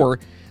called before,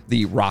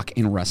 the Rock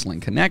and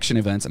Wrestling Connection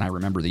events, and I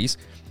remember these,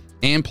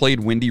 and played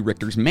Wendy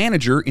Richter's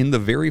manager in the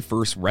very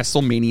first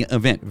WrestleMania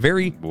event.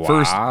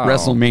 First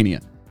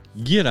WrestleMania.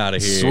 Get out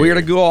of here. Swear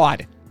to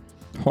God.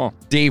 Huh.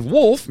 Dave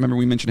Wolf, remember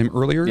we mentioned him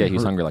earlier? Yeah,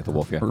 he's hungry like the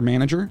wolf, yeah. Her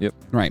manager? Yep.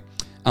 Right.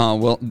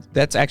 Well,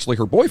 that's actually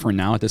her boyfriend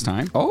now at this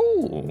time.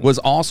 Oh. Was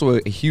also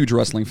a huge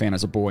wrestling fan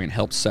as a boy and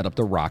helped set up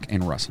the Rock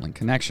and Wrestling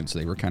connection. So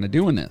they were kind of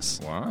doing this.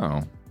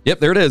 Wow. Yep,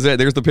 there it is.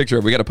 There's the picture.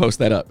 We got to post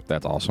that up.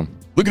 That's awesome.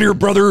 Look at here,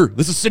 brother.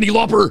 This is Cyndi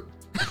Lauper.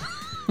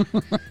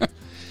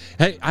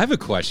 Hey, I have a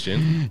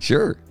question.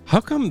 Sure.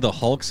 How come the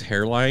Hulk's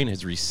hairline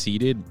has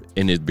receded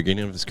in the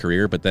beginning of his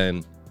career, but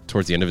then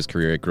towards the end of his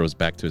career, it grows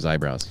back to his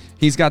eyebrows?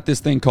 He's got this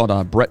thing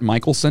called Brett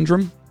Michaels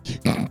syndrome.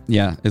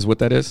 Yeah, is what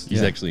that is.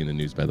 He's Yeah. actually in the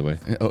news, by the way.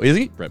 Oh, is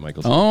he? Brett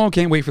Michaels. Oh,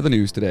 can't wait for the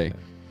news today.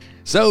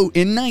 So,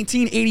 in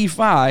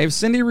 1985,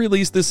 Cyndi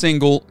released the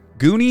single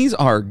 "Goonies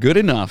Are Good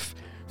Enough"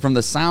 from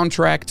the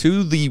soundtrack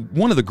to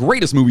one of the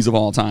greatest movies of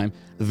all time,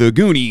 The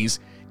Goonies,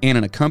 and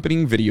an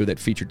accompanying video that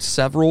featured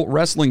several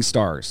wrestling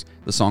stars.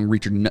 The song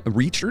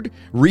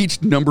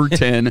reached number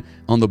 10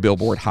 on the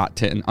Billboard Hot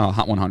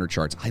 100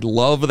 charts. I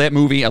love that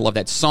movie. I love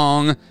that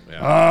song.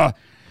 Yeah.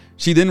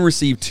 She then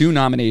received 2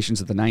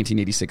 nominations at the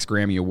 1986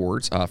 Grammy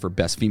Awards for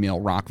Best Female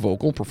Rock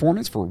Vocal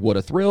Performance for What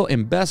a Thrill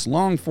and Best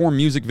Long-Form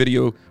Music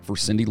Video for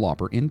Cyndi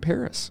Lauper in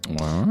Paris.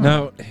 Wow.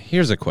 Now,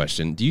 here's a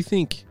question. Do you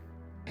think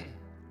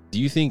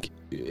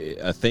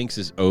a thanks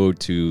is owed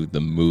to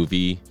the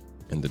movie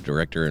and the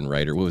director and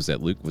writer? What was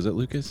that, Luke? Was it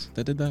Lucas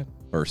that did that?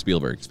 Or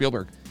Spielberg?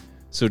 Spielberg.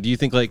 So do you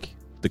think, like,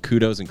 the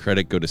kudos and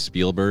credit go to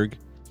Spielberg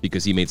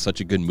because he made such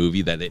a good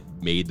movie that it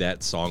made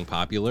that song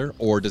popular?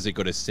 Or does it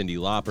go to Cyndi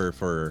Lauper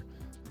for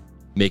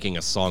making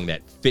a song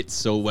that fits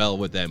so well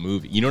with that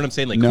movie? You know what I'm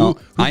saying? Like, No,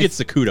 who gets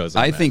the kudos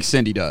on I that? think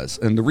Cyndi does.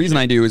 And the reason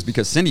I do is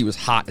because Cyndi was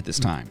hot at this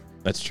time.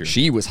 That's true.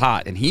 She was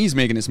hot, and he's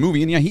making this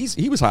movie, and yeah,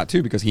 he was hot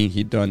too because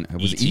he'd done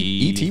was E.T.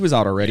 E.T. was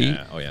out already.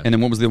 Yeah. Oh, yeah. And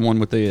then what was the one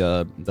with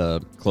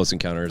the Close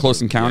Encounters.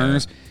 Close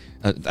Encounters?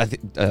 I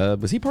think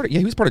was he part of? Yeah,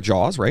 he was part of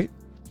Jaws, right?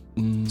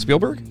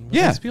 Spielberg. Was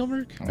Yeah, that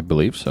Spielberg? I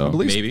believe so.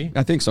 Maybe.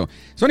 I think so.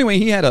 So anyway,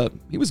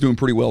 he was doing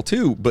pretty well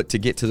too. But to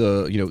get to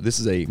this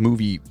is a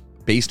movie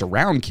based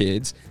around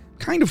kids,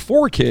 kind of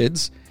for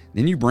kids.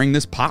 Then you bring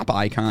this pop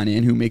icon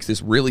in who makes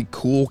this really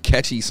cool,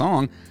 catchy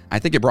song. I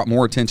think it brought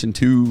more attention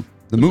to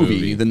the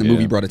movie than the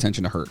movie brought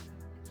attention to her.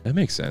 That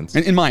makes sense.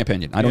 In my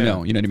opinion. I don't Yeah.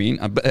 know. You know what I mean?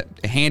 But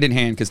hand in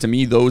hand, because to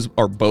me, those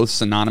are both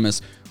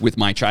synonymous with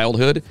my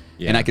childhood.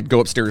 Yeah. And I could go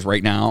upstairs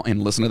right now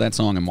and listen to that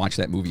song and watch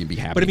that movie and be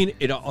happy. But I mean,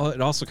 it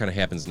also kind of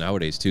happens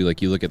nowadays too.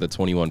 Like you look at the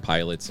 21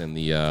 Pilots and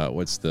the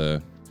what's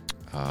the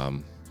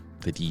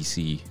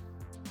DC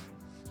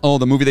oh,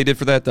 the movie they did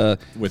for that?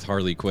 with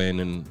Harley Quinn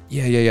and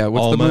Yeah.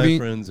 What's all the my movie?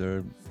 friends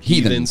are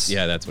Heathens.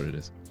 Yeah, that's what it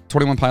is.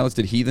 21 Pilots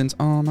did Heathens.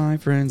 All my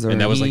friends are And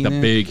that was like the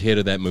heathens. big hit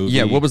of that movie.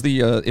 Yeah, what was the,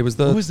 it was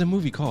what was the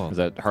movie called? Was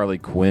that Harley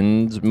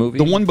Quinn's movie?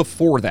 the one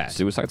before that.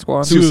 Suicide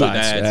Squad? Suicide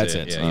That's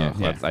Squad. it. Oh, Yeah.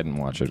 that's- I didn't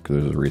watch it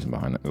because there's a reason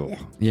behind it. Ugh.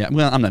 Yeah,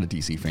 well, I'm not a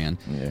DC fan.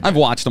 Yeah. I've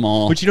watched them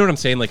all. But you know what I'm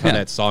saying? Like how Yeah.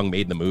 that song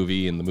made the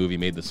movie and the movie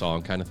made the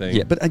song kind of thing.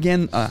 Yeah, but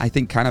again, I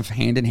think kind of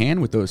hand in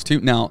hand with those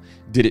two. Now,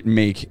 did it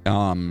make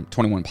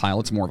 21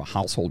 Pilots more of a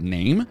household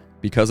name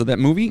because of that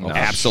movie? Oh,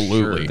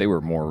 Absolutely. sure.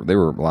 They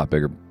were a lot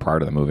bigger prior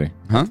to the movie.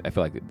 Huh? I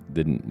feel like it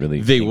didn't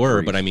really. They were,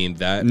 increase. but I mean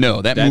that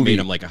that movie made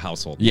them like a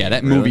household. Yeah, name.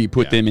 that Really? movie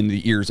put Yeah. them in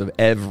the ears of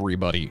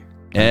everybody.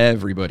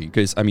 Everybody.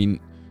 Because, I mean,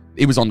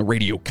 it was on the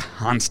radio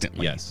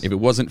constantly. Yes. If it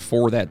wasn't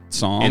for that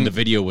song. And the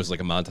video was like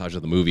a montage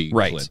of the movie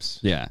right. clips.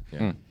 Yeah.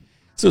 Yeah.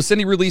 So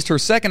Cyndi released her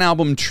second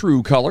album,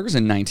 True Colors,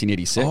 in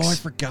 1986. Oh, I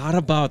forgot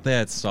about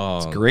that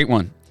song. Great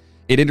one.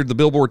 It entered the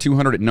Billboard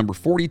 200 at number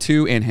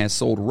 42 and has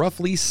sold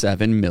roughly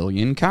 7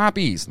 million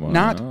copies. Wow.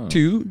 Not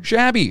too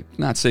shabby.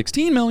 Not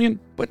 16 million,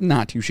 but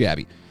not too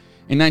shabby.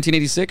 In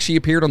 1986, she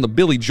appeared on the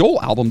Billy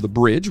Joel album The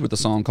Bridge with a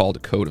song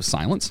called Code of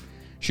Silence.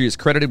 She is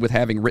credited with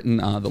having written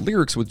the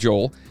lyrics with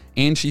Joel,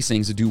 and she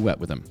sings a duet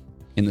with him.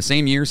 In the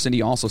same year,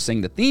 Cyndi also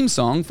sang the theme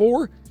song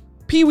for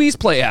Pee-wee's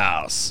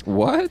Playhouse.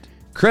 What?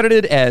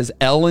 Credited as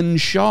Ellen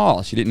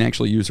Shaw. She didn't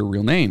actually use her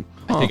real name.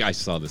 I think I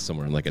saw this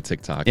somewhere in like a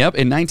TikTok. Yep,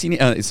 in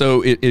 19...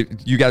 so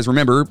you guys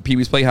remember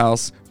Pee-wee's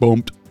Playhouse,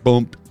 bumped,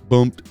 bump,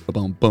 bump.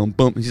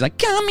 She's like,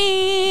 come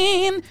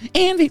in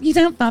and you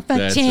don't pop a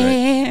That's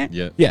chair. right.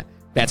 Yeah. Yeah,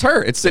 that's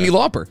her. It's Cyndi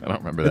Lauper. I don't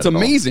remember that. It's at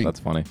all. amazing. That's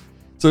funny.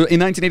 So in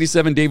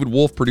 1987, David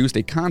Wolf produced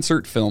a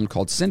concert film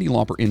called Cyndi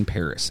Lauper in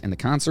Paris, and the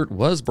concert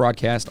was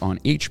broadcast on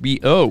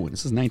HBO.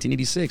 This is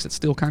 1986. It's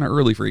still kind of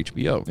early for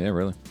HBO. Yeah,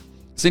 really.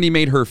 Cyndi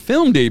made her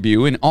film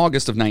debut in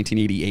August of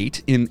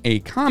 1988 in a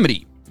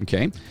comedy.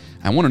 Okay,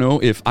 I want to know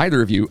if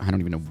either of you, I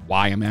don't even know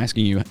why I'm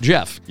asking you,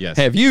 Jeff, Yes.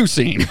 have you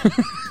seen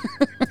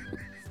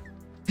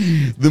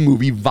the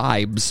movie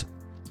Vibes?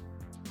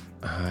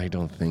 I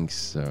don't think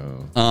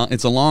so.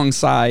 It's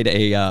alongside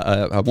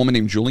a woman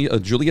named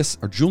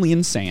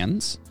Julian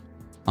Sands,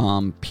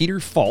 Peter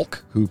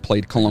Falk, who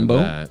played Columbo.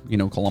 that. You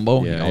know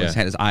Columbo. Yeah, he always yeah.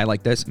 had his eye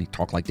like this, and he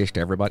talked like this to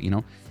everybody. You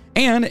know,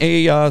 and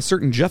a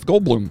certain Jeff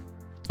Goldblum.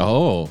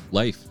 Oh,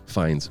 Life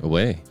Finds a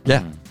Way.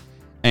 Yeah.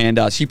 And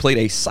she played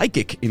a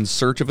psychic in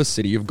search of a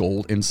city of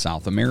gold in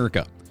South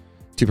America.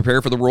 To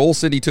prepare for the role,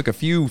 Cyndi took a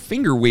few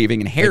finger waving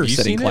and hair Have you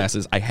setting seen it?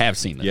 classes. I have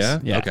seen this.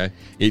 Yeah? Okay.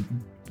 It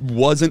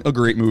wasn't a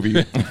great movie.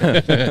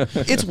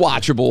 It's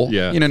watchable.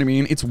 Yeah. You know what I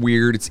mean? It's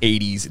weird. It's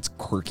 80s. It's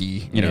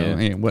quirky. You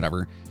know,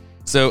 whatever.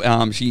 So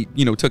she,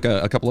 took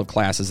a couple of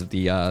classes at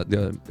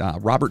the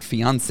Robert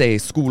Fiance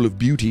School of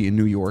Beauty in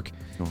New York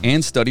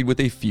and studied with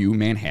a few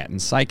Manhattan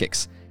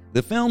psychics.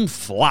 The film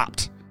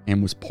flopped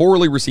and was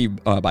poorly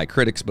received by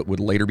critics, but would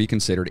later be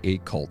considered a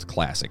cult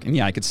classic. And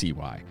yeah, I could see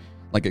why.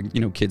 Like,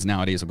 kids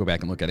nowadays will go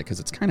back and look at it because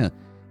it's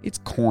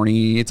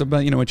corny. It's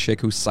about, a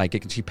chick who's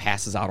psychic and she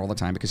passes out all the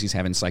time because she's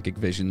having psychic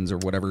visions or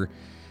whatever.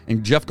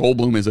 And Jeff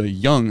Goldblum is a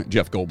young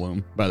Jeff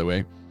Goldblum, by the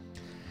way.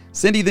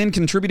 Cyndi then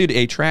contributed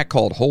a track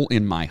called Hole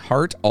in My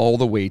Heart all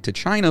the way to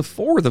China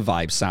for the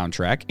Vibe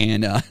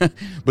soundtrack,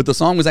 but the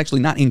song was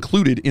actually not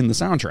included in the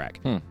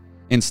soundtrack.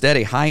 Instead,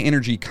 a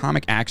high-energy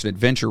comic action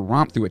adventure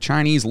romp through a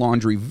Chinese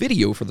laundry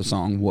video for the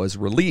song was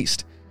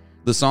released.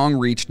 The song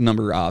reached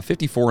number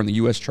 54 in the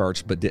U.S.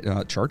 charts, but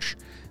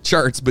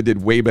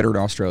did way better in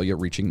Australia,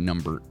 reaching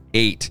number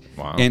 8.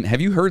 Wow. And have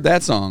you heard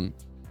that song?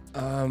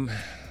 How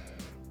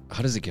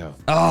does it go?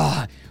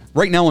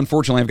 Right now,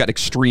 unfortunately, I've got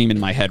Extreme in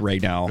my head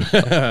right now.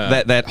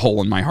 that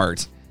hole in my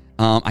heart.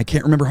 I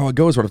can't remember how it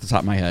goes right off the top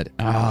of my head.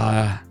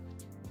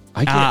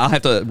 I'll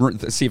have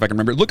to see if I can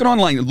remember. Look it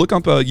online. Look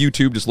up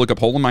YouTube. Just look up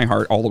 "Hole in My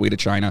Heart" all the way to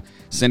China.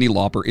 Cyndi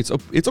Lauper.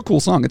 It's a cool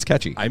song. It's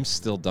catchy. I'm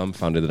still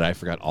dumbfounded that I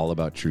forgot all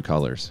about True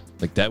Colors.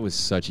 Like, that was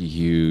such a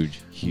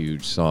huge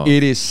song.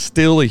 It is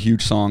still a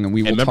huge song, and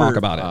we will talk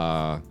about it.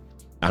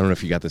 I don't know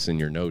if you got this in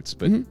your notes,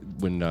 but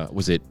when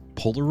was it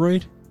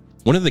Polaroid?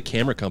 One of the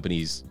camera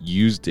companies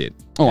used it.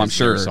 Oh, I'm as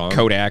their sure song.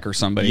 Kodak or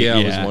somebody. Yeah,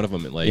 it was one of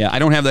them. I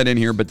don't have that in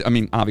here, but I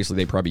mean, obviously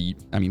they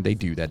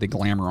do that. They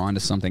glamour onto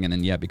something, and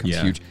then it becomes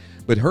huge.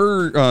 But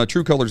her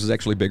True Colors is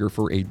actually bigger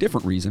for a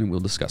different reason, and we'll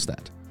discuss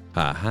that.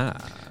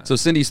 So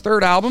Cyndi's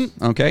third album,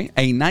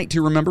 A Night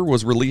to Remember,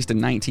 was released in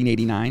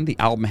 1989. The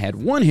album had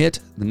one hit,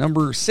 the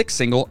number 6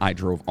 single, I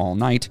Drove All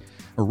Night,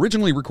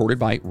 originally recorded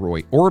by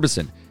Roy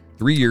Orbison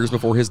 3 years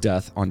before his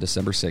death on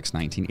December 6,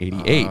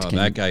 1988.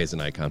 That guy is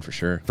an icon for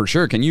sure. For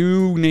sure. Can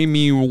you name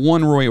me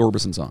one Roy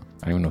Orbison song?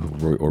 I don't even know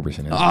who Roy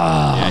Orbison is.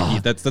 Yeah,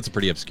 that's a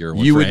pretty obscure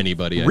one for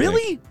anybody.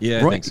 Really? I think.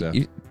 Yeah, I think so.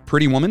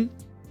 Pretty Woman?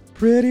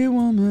 Pretty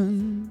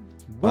Woman.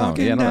 Wow,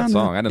 yeah, I know that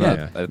song. I don't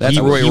know. Yeah. That's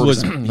Roy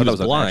Orbison. He was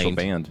blind. an actual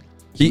band.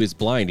 He was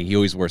blind, and he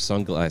always wore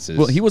sunglasses.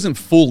 Well, he wasn't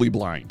fully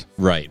blind.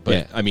 Right,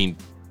 but I mean...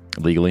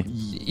 Legally?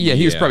 Yeah,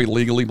 he was probably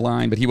legally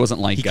blind, but he wasn't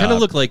like... He kind of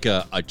looked like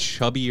a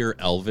chubbier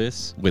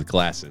Elvis with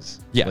glasses.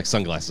 Yeah. Like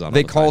sunglasses on.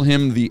 They called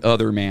him the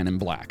other man in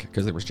black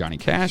because there was Johnny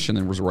Cash and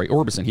there was Roy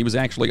Orbison. He was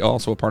actually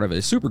also a part of a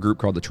supergroup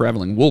called the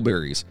Traveling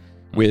Wilburys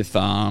with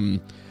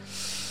one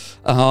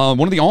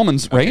of the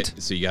Almonds, right? Okay,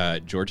 so you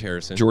got George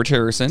Harrison.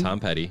 Tom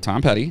Petty.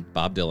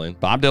 Bob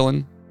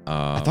Dylan.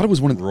 I thought it was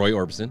one of... Roy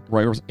Orbison.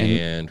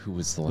 And who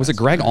was the last Was it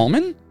Greg guy?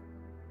 Allman?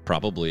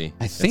 Probably.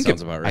 I think that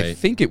sounds about right. I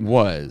think it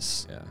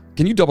was. Yeah.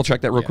 Can you double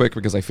check that real quick?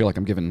 Because I feel like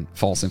I'm giving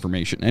false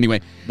information.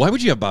 Anyway. Why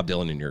would you have Bob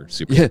Dylan in your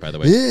super group, by the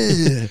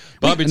way?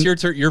 Bob, it's your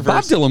verse.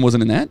 Bob Dylan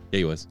wasn't in that. Yeah,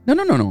 he was. No.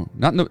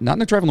 Not in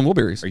the Traveling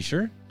Wilburys. Are you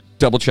sure?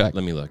 Double check.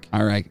 Let me look.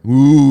 All right.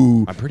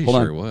 Ooh. I'm pretty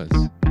sure it was.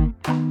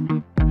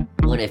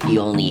 What if you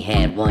only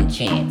had one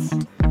chance?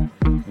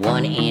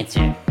 One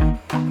answer.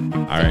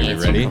 All right, you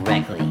ready?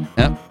 Correctly.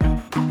 Yep.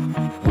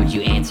 Would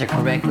you answer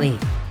correctly?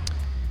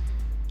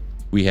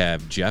 We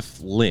have Jeff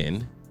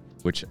Lynne,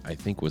 which I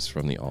think was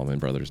from the Allman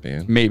Brothers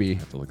Band. Maybe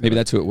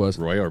that's who it was.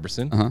 Roy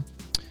Orbison. Uh-huh.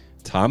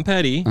 Tom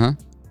Petty. Uh-huh.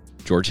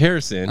 George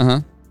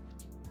Harrison.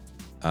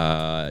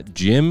 Uh-huh.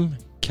 Jim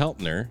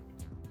Keltner,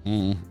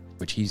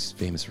 which he's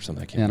famous for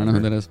something I can't remember. I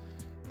don't know who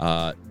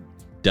that is.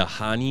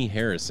 Dahani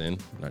Harrison.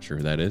 I'm not sure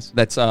who that is.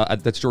 That's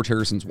George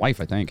Harrison's wife,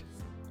 I think.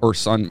 Or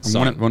son.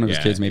 One of his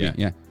kids, maybe.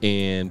 Yeah.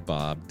 And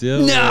Bob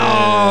Dylan.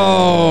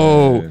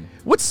 No!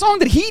 What song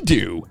did he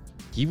do?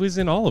 He was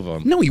in all of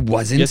them. No, he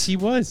wasn't. Yes, he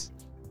was.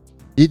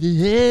 Which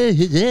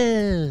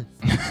is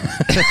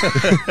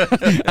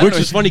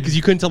funny because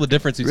you couldn't tell the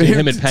difference between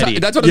him and Petty.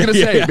 That's what I was going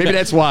to say. Maybe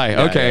that's why.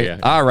 Yeah, okay. yeah.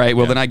 All right.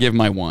 Well, then I give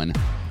my one.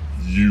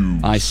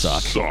 I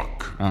suck. All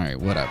right.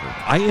 Whatever.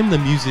 I am the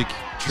music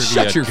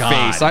trivia Shut your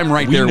god. face. I'm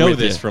right there We know with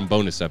this you. from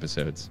bonus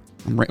episodes.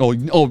 I'm right.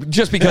 Oh,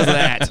 just because of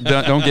that.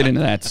 Don't get into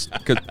that.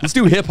 Let's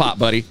do hip hop,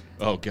 buddy.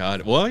 Oh,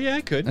 God. Well, yeah,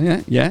 I could.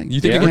 Yeah.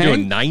 You think you We're can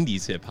doing hang?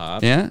 90s hip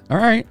hop. Yeah. All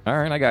right.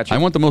 I got you. I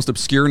want the most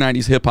obscure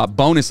 90s hip hop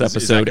bonus Is that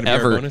episode gonna be our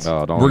ever. bonus?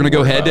 Oh, don't We're going to go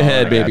worry head to about it.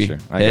 head, I baby. got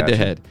you. Head to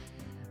head.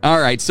 All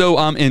right. So,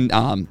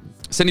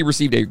 Cyndi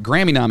received a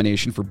Grammy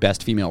nomination for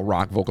Best Female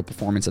Rock Vocal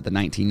Performance at the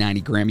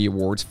 1990 Grammy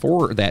Awards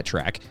for that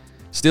track.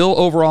 Still,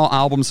 overall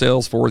album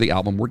sales for the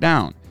album were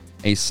down.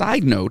 A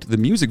side note, the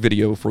music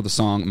video for the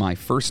song My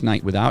First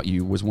Night Without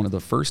You was one of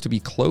the first to be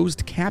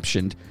closed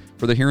captioned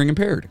for the hearing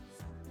impaired.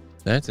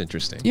 That's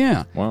interesting.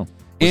 Yeah. Wow.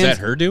 Was that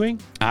her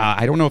doing?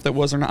 I don't know if that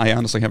was or not. I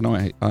honestly have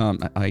no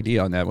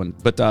idea on that one.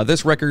 But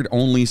this record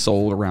only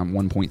sold around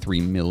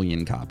 1.3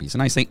 million copies.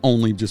 And I say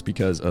only just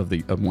because of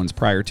ones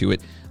prior to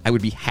it. I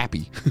would be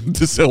happy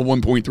to sell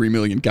 1.3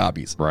 million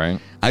copies. Right.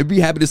 I'd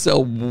be happy to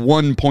sell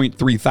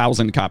 1.3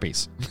 thousand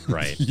copies.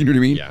 Right. You know what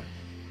I mean? Yeah.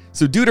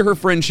 So due to her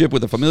friendship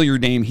with a familiar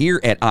name here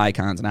at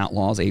Icons and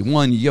Outlaws, a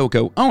one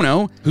Yoko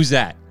Ono. Who's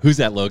that? Who's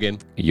that, Logan?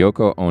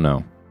 Yoko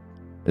Ono.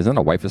 Isn't that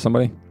a wife of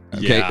somebody?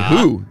 Okay, Yeah.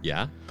 who?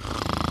 Yeah.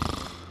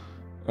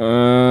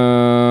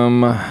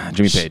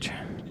 Jimmy Page.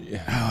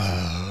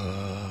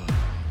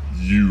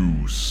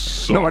 You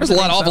suck. No, There's an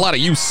awful lot of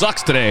you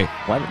sucks today.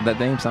 Why that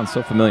name sounds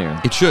so familiar?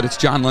 It should. It's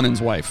John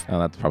Lennon's wife. Oh,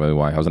 that's probably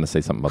why. I was going to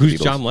say something about Who's the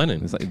Beatles. John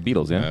Lennon? It's like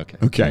Beatles, yeah.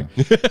 Okay.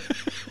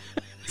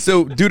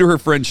 So, due to her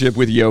friendship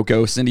with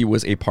Yoko, Cyndi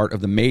was a part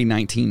of the May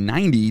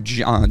 1990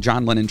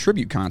 John Lennon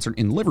tribute concert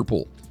in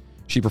Liverpool.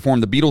 She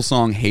performed the Beatles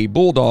song Hey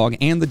Bulldog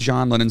and the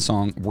John Lennon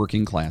song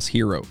Working Class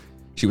Hero.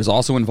 She was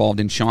also involved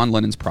in Sean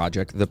Lennon's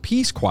project, The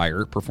Peace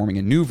Choir, performing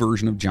a new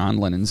version of John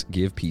Lennon's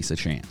Give Peace a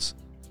Chance.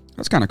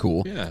 That's kind of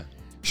cool. Yeah.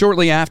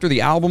 Shortly after, the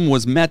album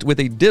was met with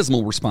a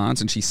dismal response,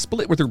 and she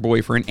split with her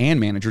boyfriend and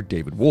manager,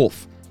 David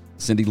Wolff.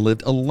 Cyndi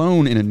lived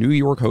alone in a New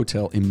York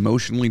hotel,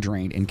 emotionally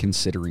drained and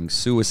considering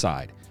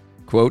suicide.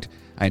 Quote,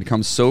 I had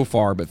come so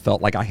far but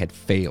felt like I had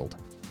failed.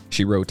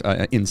 She wrote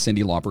in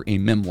Cyndi Lauper a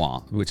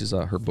memoir, which is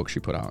her book she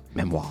put out.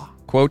 Memoir.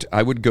 Quote,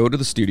 I would go to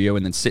the studio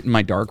and then sit in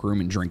my dark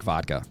room and drink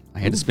vodka. I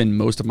had to spend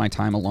most of my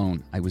time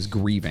alone. I was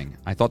grieving.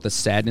 I thought the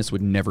sadness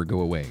would never go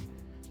away.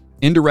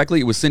 Indirectly,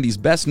 it was Cyndi's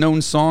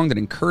best-known song that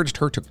encouraged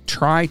her to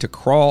try to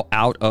crawl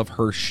out of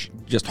her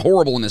just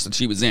horribleness that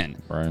she was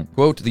in. Right.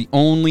 Quote, the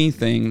only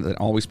thing that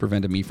always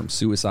prevented me from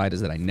suicide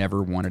is that I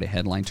never wanted a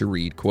headline to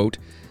read, quote,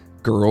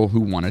 girl who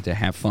wanted to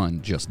have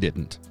fun just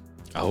didn't.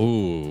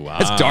 Oh, wow.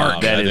 That's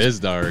dark. That is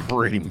dark.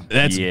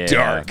 That's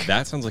dark.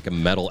 That sounds like a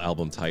metal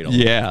album title.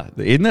 Yeah,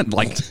 isn't that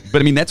like?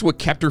 But I mean, that's what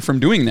kept her from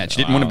doing that. She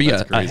didn't want to be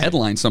that's a crazy.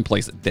 headline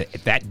someplace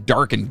that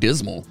dark and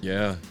dismal.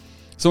 Yeah.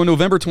 So on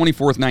November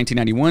 24th,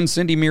 1991,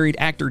 Cyndi married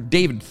actor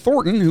David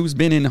Thornton, who's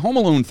been in Home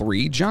Alone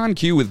 3, John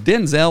Q with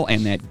Denzel,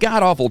 and that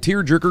god-awful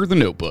tearjerker, The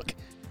Notebook.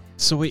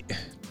 So wait,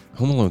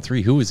 Home Alone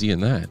 3, who was he in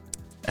that?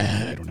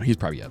 I don't know. He's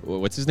probably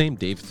What's his name?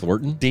 Dave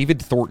Thornton?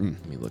 David Thornton.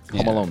 Let me look.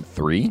 Home Alone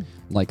 3?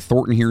 Like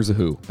Thornton Hears a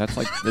Who. That's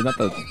like, isn't that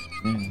the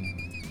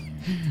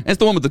That's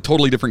the one with the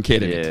totally different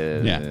kid in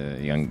it.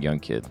 Yeah. young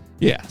kid?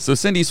 Yeah. So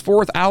Cyndi's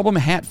fourth album,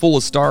 Hat Full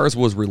of Stars,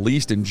 was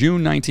released in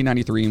June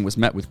 1993 and was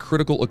met with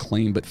critical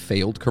acclaim but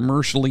failed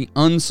commercially,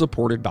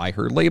 unsupported by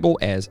her label,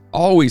 as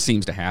always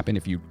seems to happen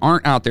if you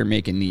aren't out there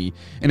making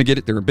and I get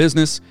it, they're a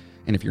business,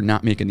 and if you're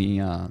not making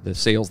the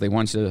sales they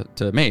want you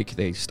to make,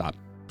 they stop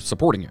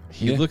supporting you.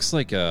 He looks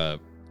like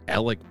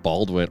Alec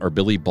Baldwin or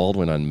Billy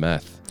Baldwin on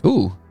meth.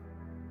 Ooh.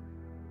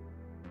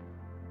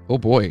 Oh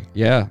boy,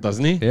 yeah.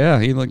 Doesn't he? Yeah,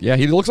 he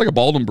looks like a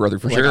Baldwin brother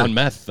for Like sure. on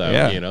meth, though.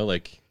 Yeah. You know,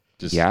 like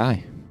just. Yeah.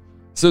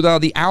 So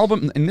the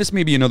album, and this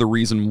may be another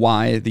reason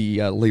why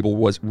the label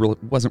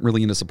wasn't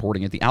really into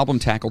supporting it. The album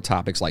tackled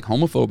topics like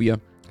homophobia,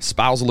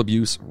 spousal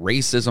abuse,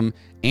 racism,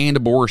 and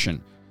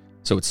abortion.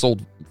 So it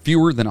sold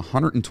fewer than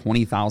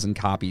 120,000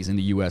 copies in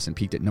the U.S. and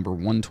peaked at number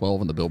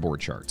 112 on the Billboard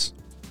charts.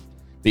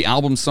 The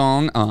album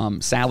song,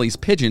 Sally's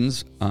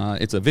Pigeons,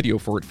 it's a video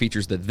for it,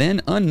 features the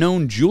then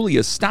unknown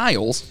Julia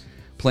Stiles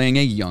playing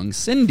a young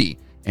Cyndi.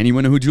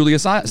 Anyone know who Julia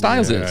Stiles Yeah,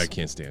 is? I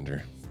can't stand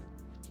her.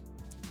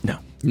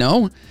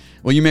 No?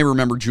 Well, you may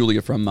remember Julia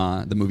from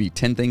the movie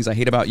 10 Things I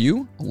Hate About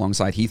You,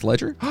 alongside Heath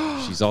Ledger.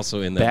 She's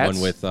also in that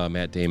one with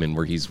Matt Damon,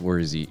 where where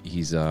is he?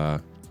 He's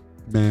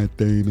Matt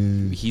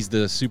Damon. he's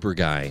the super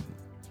guy.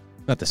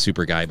 Not the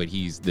super guy, but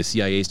he's the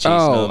CIA's chase.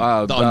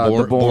 The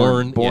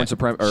Unborn. Born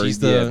Supreme- or,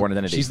 she's yeah, Born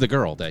Identity. She's the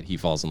girl that he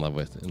falls in love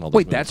with. In all those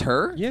Wait, movies. that's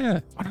her?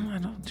 Yeah. I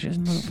don't know. She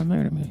doesn't look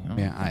familiar to me.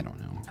 Yeah, I don't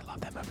know. I love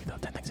that movie, though.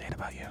 10 Things I Hate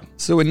About You.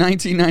 So in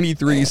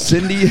 1993,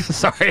 Cyndi...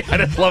 Sorry, I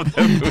just love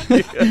that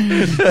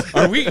movie.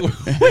 Are we?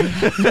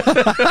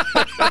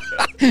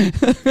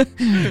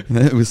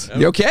 That was...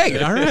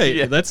 Okay. All right.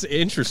 Yeah. That's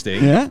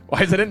interesting. Yeah?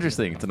 Why is that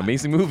interesting? It's an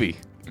amazing movie.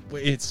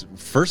 It's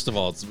first of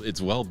all,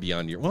 it's well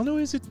beyond your. Well, no,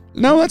 is it?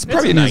 No, that's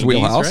probably in the his 90s,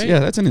 wheelhouse. right? Yeah,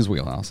 that's in his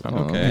wheelhouse.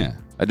 Okay. Yeah.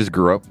 I just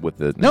grew up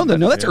with it. No,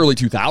 that's early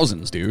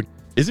 2000s, dude.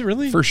 Is it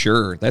really? For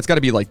sure. That's got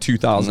to be like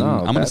 2000. No, I'm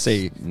going to that's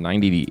say...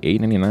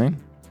 98, 99?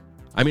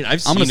 I mean, I've I'm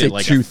seen going to say it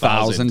like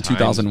 2000, 1,000 times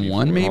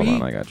 2001 before. maybe?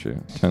 Hold on, I got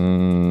you.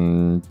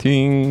 10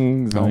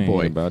 Things Oh, I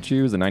boy. Hate About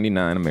You is a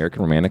 99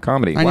 American romantic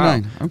comedy.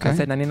 99, Wow. okay. I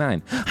said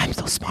 99. I'm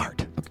so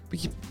smart.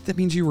 That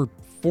means you were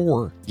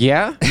 4.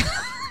 Yeah?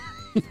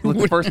 Look,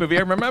 the first movie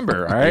I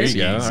remember, all There right?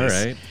 you go. All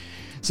Jesus. right.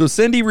 So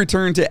Cyndi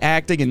returned to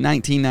acting in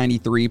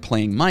 1993,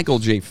 playing Michael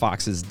J.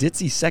 Fox's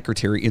ditzy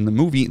secretary in the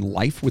movie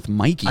Life with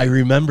Mikey. I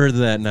remember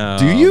that now.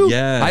 Do you?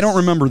 Yes. I don't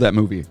remember that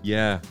movie.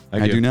 Yeah,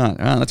 I do not.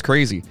 Oh, that's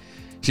crazy.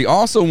 She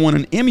also won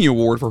an Emmy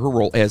Award for her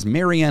role as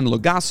Marianne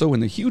Logasso in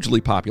the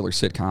hugely popular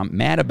sitcom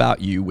Mad About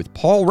You with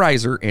Paul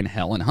Reiser and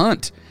Helen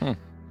Hunt. Do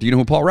you know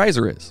who Paul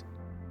Reiser is?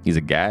 He's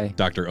a guy.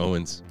 Dr.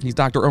 Owens. He's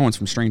Dr. Owens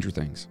from Stranger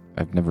Things.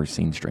 I've never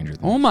seen Stranger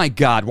Things. Oh my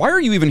God, why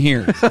are you even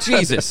here?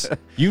 Jesus.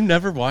 You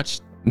never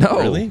watched? No.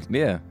 Really?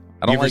 Yeah.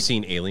 I You don't ever like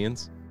seen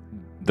Aliens?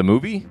 the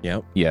movie?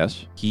 Yep.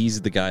 Yes.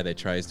 He's the guy that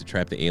tries to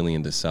trap the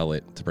alien to sell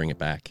it to bring it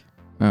back.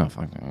 Oh,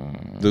 fuck.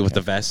 With the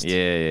vest.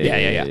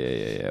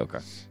 Yeah. Okay.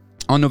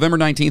 On November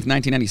 19th,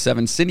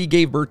 1997, Cyndi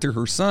gave birth to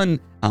her son,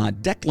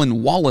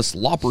 Declan Wallace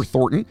Lauper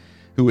Thornton.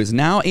 who is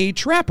now a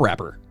trap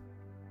rapper.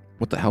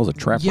 What the hell is a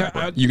trap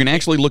rapper? You can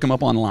actually look him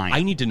up online.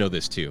 I need to know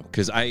this too,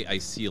 because I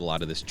see a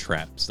lot of this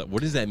trap stuff.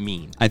 What does that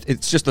mean?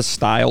 It's just a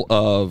style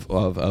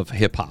of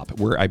hip hop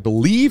where I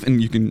believe,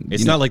 and you can.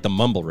 It's not like the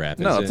mumble rap.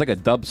 No, is it's it? like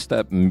a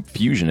dubstep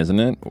fusion, isn't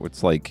it?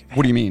 It's like.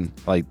 What do you mean?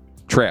 Like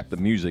trap, the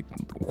music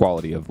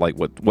quality of like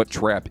what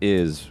trap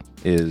is.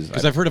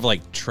 Because I've heard of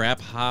like trap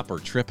hop or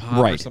trip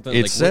hop Right. or something.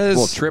 It like, says.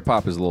 Well, trip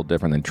hop is a little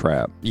different than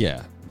trap.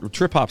 Yeah.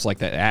 Trip hop's like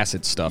that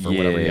acid stuff or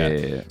whatever.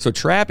 Yeah. So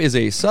trap is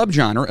a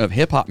subgenre of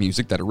hip hop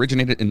music that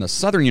originated in the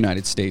southern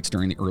United States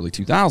during the early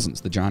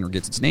 2000s. The genre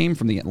gets its name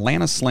from the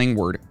Atlanta slang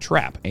word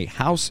trap, a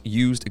house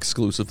used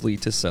exclusively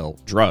to sell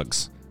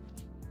drugs.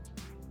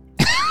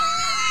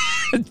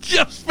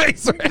 Jeff's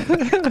face. I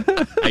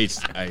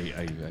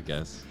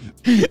guess.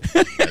 I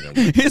don't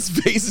know. His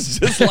face is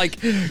just like,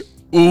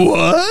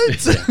 what?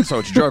 So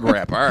it's drug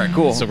rap. All right,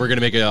 cool. So we're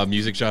gonna make a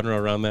music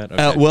genre around that.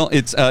 Okay. Well,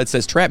 it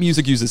says trap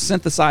music uses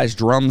synthesized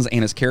drums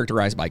and is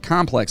characterized by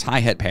complex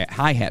hi-hat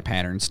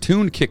patterns,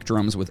 tuned kick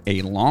drums with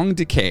a long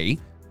decay.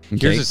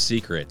 Okay? Here's a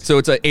secret. So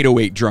it's an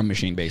 808 drum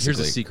machine, basically.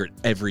 Here's a secret.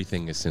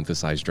 Everything is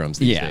synthesized drums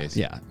these days.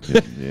 Yeah.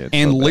 it's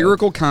And so bad.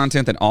 lyrical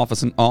content that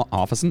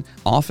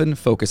often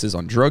focuses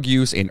on drug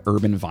use and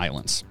urban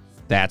violence.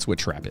 That's what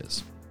trap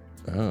is.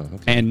 Oh,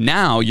 okay. And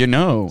now you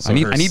know. So I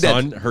need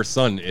her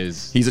son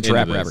is. He's a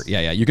trap into this. rapper.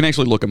 Yeah. You can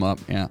actually look him up.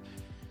 Yeah.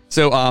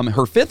 So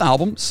her fifth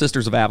album,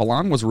 Sisters of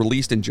Avalon, was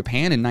released in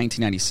Japan in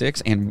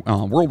 1996 and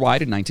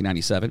worldwide in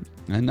 1997.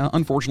 And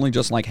unfortunately,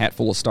 just like Hat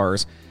Full of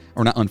Stars,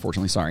 or not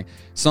unfortunately, sorry,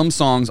 some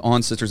songs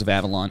on Sisters of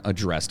Avalon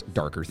addressed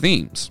darker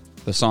themes.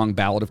 The song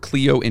Ballad of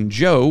Cleo and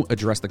Joe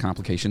addressed the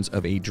complications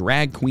of a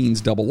drag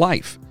queen's double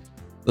life.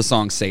 The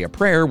song Say a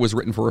Prayer was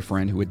written for a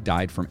friend who had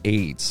died from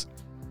AIDS.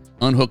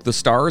 Unhook the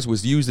Stars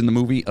was used in the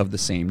movie of the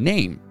same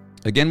name.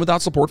 Again,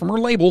 without support from her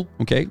label,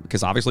 okay,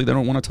 because obviously they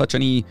don't want to touch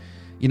any,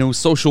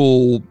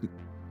 social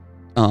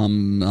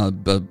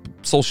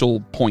social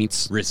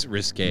points.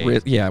 Risque.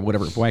 Yeah,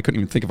 whatever. Boy, I couldn't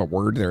even think of a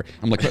word there.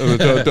 I'm like,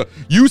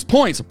 use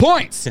points.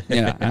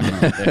 Yeah, I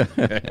don't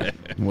know.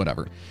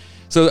 Whatever.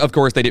 So, of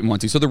course, they didn't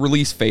want to. So the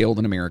release failed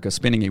in America,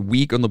 spending a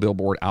week on the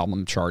Billboard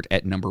album chart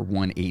at number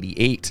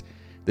 188.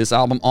 This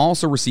album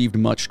also received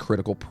much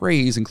critical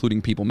praise,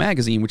 including People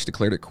magazine, which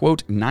declared it,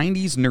 quote,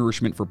 90s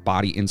nourishment for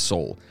body and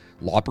soul.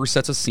 Lauper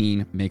sets a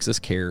scene, makes us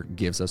care,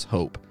 gives us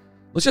hope.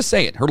 Let's just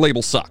say it. Her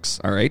label sucks,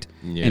 all right?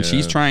 Yeah. And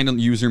she's trying to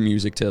use her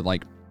music to,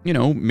 like,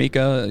 make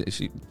a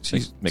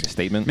Make a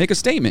statement. Make a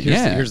statement,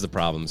 Here's the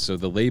problem. So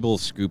the label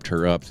scooped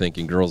her up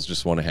thinking girls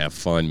just want to have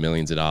fun,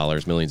 millions of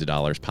dollars,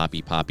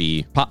 poppy,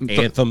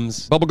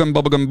 anthems.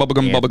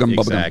 Bubblegum.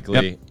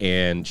 Exactly. Yep.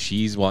 And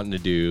she's wanting to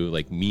do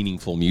like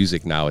meaningful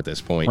music now at this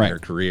point Right. in her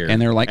career.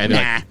 And they're like,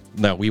 nah.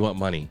 No, we want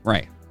money.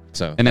 Right.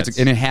 So And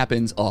it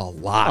happens a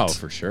lot. Oh,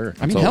 for sure.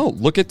 I mean, hell,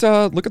 look at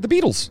the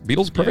Beatles.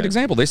 Beatles, perfect Yeah.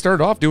 example. They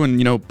started off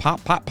doing, pop,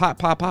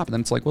 and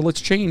then it's like, well, let's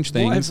change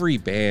things. Well, every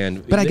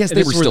band. But I guess and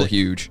they this were is where still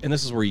huge. And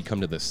this is where you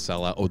come to the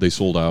sellout. Oh, they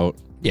sold out.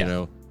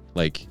 Yeah.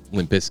 Like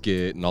Limp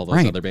Bizkit and all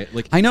those other bands.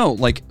 Like, I know,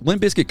 like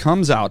Limp Bizkit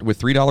comes out with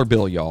 $3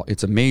 bill, y'all.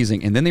 It's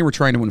amazing. And then they were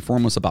trying to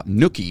inform us about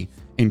Nookie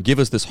and give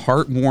us this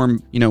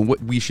heartwarm,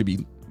 what we should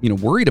be,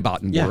 worried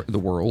about in the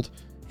world.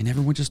 And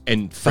everyone just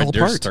and fell Fred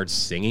Durst apart. starts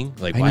singing.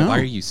 Like, I why know.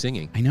 are you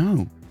singing? I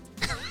know.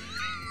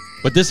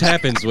 But this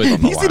happens with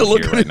Easy to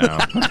look right now.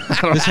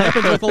 this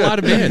happens with a lot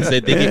of bands.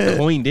 They get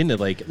coined into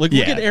look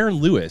Yeah. at Aaron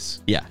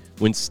Lewis. Yeah.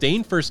 When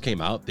Stain first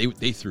came out,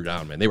 they threw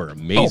down, man. They were Oh,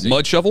 amazing.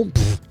 Mud Shovel?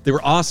 Pfft, They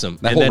were awesome.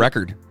 that And whole then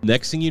record.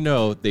 Next thing you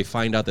know, they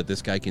find out that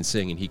this guy can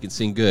sing and he can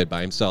sing good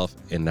by himself.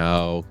 And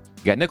now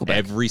You got Nickelback.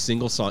 every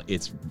single song,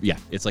 it's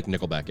like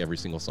Nickelback. Every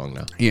single song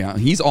now. Yeah,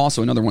 he's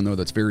also another one, though,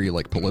 that's very,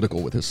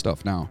 political with his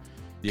stuff now.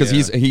 Because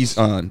Yeah. he's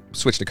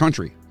switched to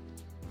country.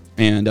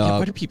 And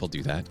Why do people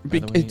do that? By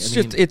the way? it's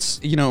I mean, it's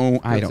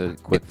I It's don't. a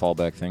quick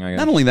fallback thing, I guess.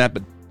 Not only that,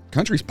 but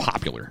country's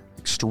popular,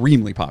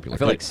 extremely popular. I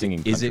feel like singing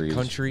country is it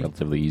country?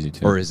 relatively easy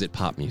too. or is it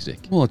pop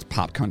music? Well, it's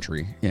pop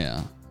country.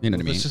 Yeah, you know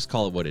what I mean. Let's just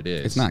call it what it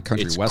is. It's not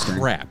country it's western.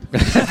 Crap.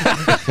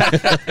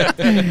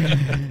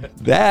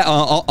 That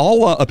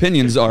all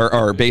opinions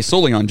are based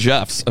solely on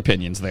Jeff's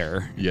opinions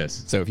there.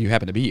 Yes. So if you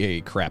happen to be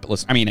a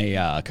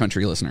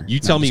country listener, You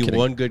No, tell I'm me just kidding.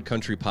 one good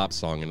country pop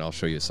song, and I'll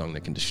show you a song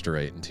that can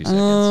destroy it in 2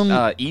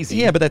 seconds. Easy.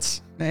 Yeah, but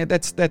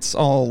that's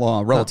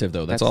all relative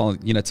though. That's all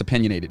it's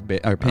opinionated,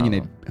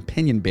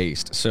 opinion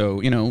based.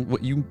 So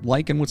what you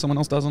like and what someone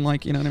else doesn't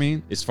like. You know what I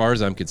mean? As far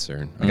as I'm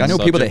concerned, Like, I know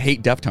people that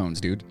hate Deftones,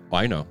 dude.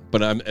 I know,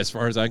 but as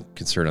far as I'm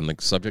concerned, on the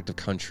subject of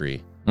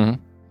country, Mhm.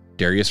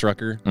 Darius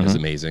Rucker is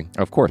amazing.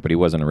 Of course, but he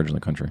wasn't originally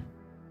country.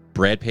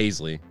 Brad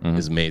Paisley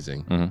is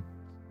amazing, Mhm.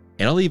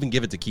 and I'll even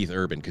give it to Keith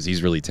Urban because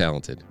he's really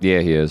talented. Yeah,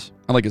 he is.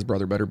 I like his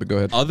brother better, but go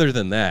ahead. Other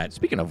than that,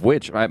 Speaking of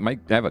which, I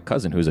have a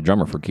cousin who's a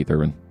drummer for Keith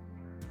Urban.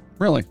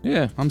 Really?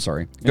 Yeah. I'm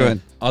sorry. Go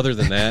ahead. Other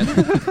than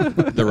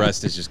that, the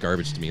rest is just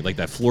garbage to me. Like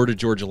that Florida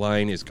Georgia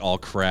line is all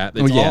crap.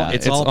 It's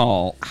It's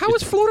all. How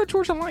is Florida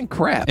Georgia Line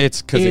crap?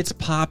 It's because it's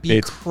poppy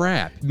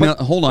crap. No,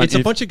 hold on. It's a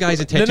bunch of guys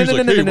in tattoos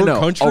we're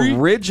country.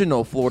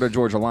 Original Florida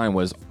Georgia Line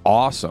was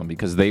awesome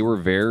because they were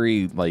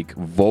very like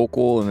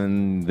vocal, and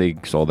then they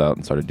sold out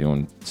and started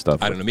doing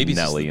stuff. I don't know. Maybe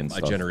Nelly it's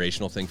and a stuff.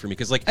 generational thing for me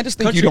because like I just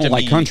think country you don't to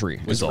like me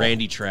country, Was is all.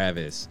 Randy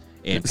Travis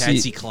and See,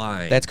 Patsy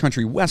Cline. That's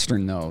country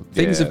western, though.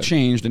 Things Yeah. have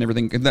changed and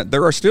everything. And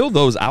there are still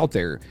those out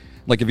there.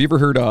 Like, have you ever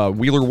heard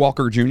Wheeler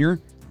Walker Jr.?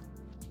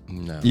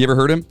 No. You ever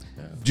heard him?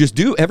 No. Just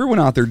everyone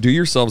out there, do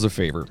yourselves a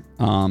favor.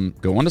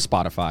 Go onto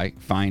Spotify,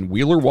 find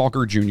Wheeler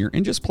Walker Jr.,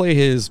 and just play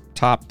his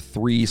top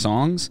 3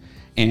 songs.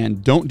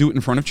 And don't do it in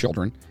front of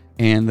children.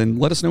 And then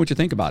let us know what you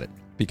think about it.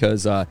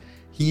 Because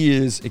he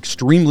is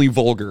extremely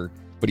vulgar,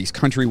 but he's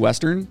country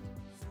western.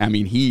 I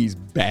mean, he's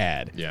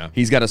bad. Yeah.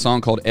 He's got a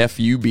song called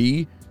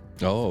FUB.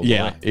 Oh,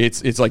 Yeah, boy.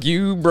 it's like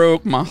you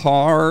broke my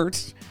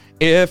heart,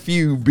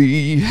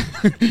 FUB.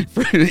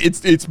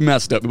 It's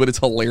messed up, but it's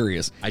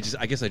hilarious. I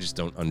guess I just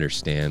don't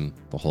understand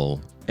the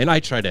whole. And I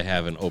try to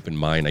have an open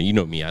mind. You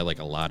know me, I like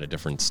a lot of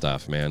different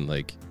stuff, man.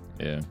 Like,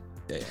 Yeah.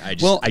 I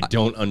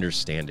don't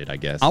understand it. I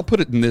guess I'll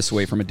put it in this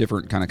way from a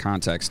different kind of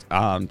context.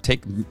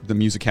 Take the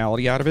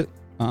musicality out of it.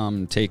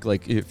 Take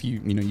like if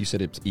you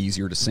said it's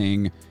easier to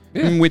sing,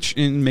 which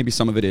maybe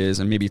some of it is,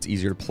 and maybe it's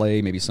easier to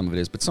play, maybe some of it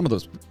is. But some of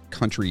those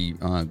country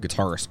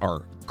guitarists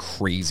are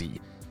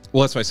crazy.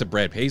 Well, that's why I said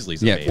Brad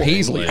Paisley's Yeah, amazing.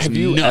 Paisley. Like, Have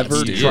you nuts,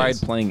 ever dude. tried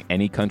playing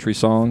any country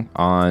song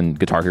on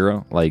Guitar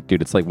Hero? Like,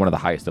 dude, it's like one of the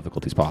highest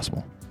difficulties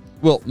possible.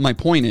 Well, my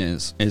point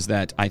is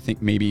that I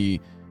think maybe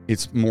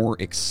it's more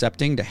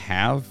accepting to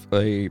have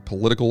a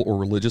political or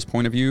religious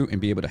point of view and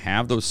be able to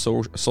have those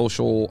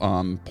social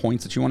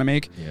points that you want to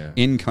make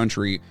in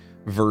country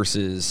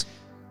versus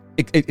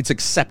it's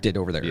accepted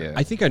over there. Yeah.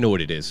 I think I know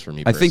what it is for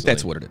me. I think personally.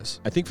 that's what it is.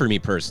 I think for me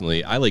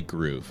personally, I like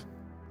groove.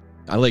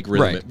 I like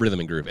rhythm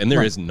and groove, and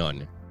there is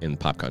none in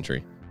pop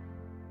country.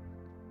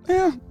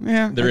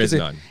 Yeah. There is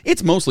none.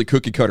 It's mostly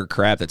cookie cutter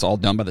crap that's all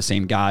done by the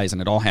same guys,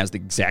 and it all has the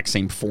exact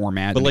same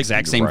format, and the like,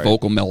 exact same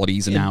vocal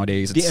melodies. And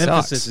nowadays, it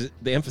sucks.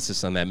 The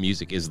emphasis on that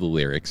music is the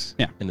lyrics,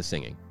 and the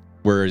singing.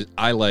 Whereas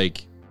I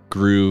like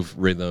groove,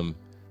 rhythm,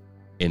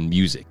 and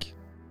music,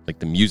 like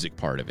the music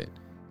part of it.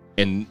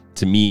 And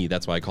to me,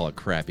 that's why I call it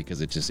crap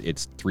because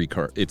it's three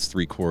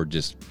chord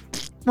just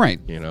right.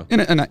 You know.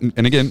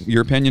 And again,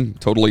 your opinion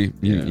totally.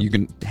 You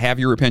can have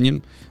your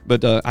opinion,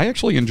 but I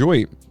actually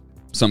enjoy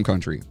some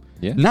country.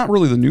 Yeah. Not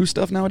really the new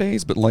stuff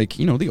nowadays, but like,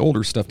 the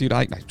older stuff, dude.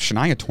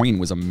 Shania Twain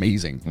was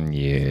amazing.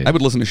 Yeah. I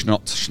would listen to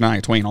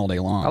Shania Twain all day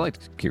long. I like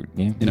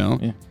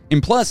Yeah.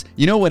 And plus,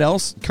 you know what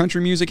else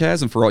country music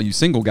has? And for all you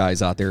single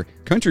guys out there,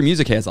 country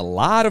music has a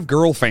lot of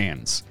girl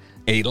fans.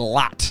 A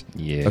lot.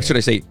 Yeah. Or should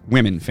I say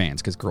women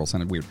fans? Because girl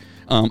sounded weird.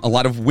 A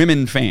lot of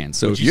women fans.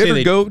 So Would if you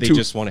ever go they to...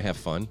 just want to have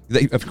fun?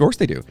 Of course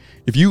they do.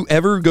 If you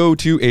ever go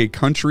to a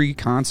country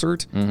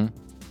concert, I'm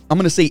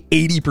going to say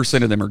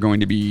 80% of them are going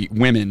to be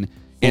women.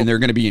 And they're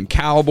going to be in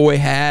cowboy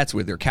hats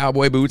with their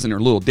cowboy boots and their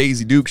little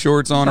Daisy Duke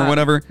shorts on or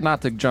whatever.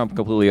 Not to jump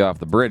completely off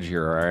the bridge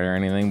here or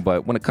anything,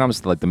 but when it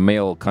comes to like the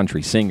male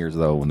country singers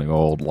though, when they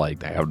all like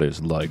they have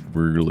this like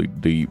really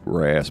deep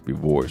raspy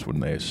voice when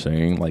they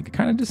sing, like it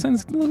kind of just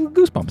sends little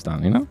goosebumps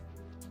down, you know?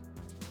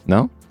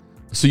 No?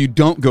 So you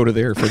don't go to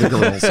there for the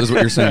girls, is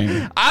what you're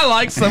saying. I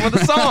like some of the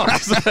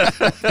songs.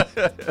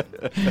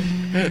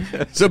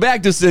 So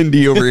back to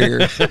Cyndi over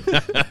here,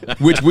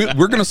 which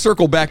we're going to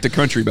circle back to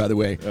country, by the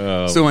way.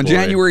 So on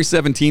January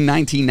 17,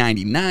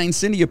 1999,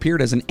 Cyndi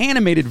appeared as an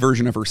animated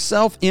version of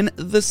herself in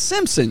The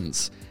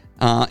Simpsons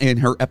in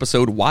her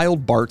episode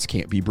Wild Barts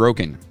Can't Be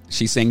Broken.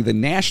 She sang the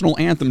national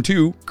anthem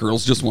too,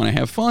 Girls Just Want to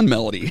Have Fun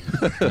melody.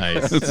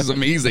 Nice. This is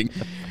amazing.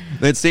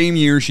 That same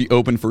year, she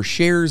opened for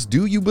Cher's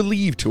Do You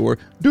Believe tour.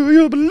 Do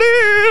you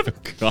believe?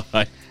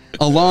 God.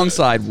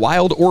 Alongside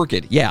Wild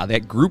Orchid. Yeah,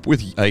 that group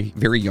with a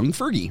very young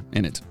Fergie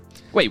in it.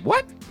 Wait,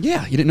 what?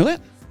 Yeah, you didn't know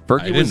that?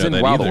 Fergie didn't was know in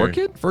that Wild either.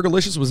 Orchid?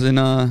 Fergalicious was in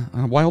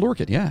Wild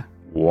Orchid, yeah.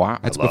 Wow.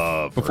 That's I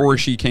love before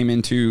she came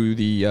into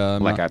the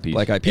Black Eyed Peas.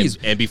 Black Eyed Peas.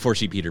 And before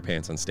she peed her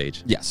pants on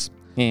stage. Yes.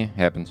 Yeah,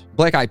 happens.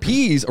 Black Eyed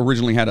Peas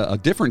originally had a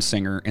different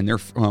singer, and their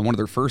one of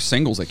their first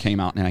singles that came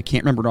out, and I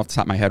can't remember it off the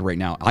top of my head right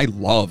now. I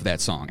love that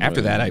song.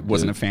 After that, I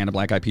wasn't a fan of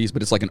Black Eyed Peas,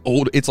 but it's like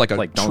it's like a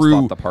Like Don't true,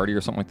 Stop the Party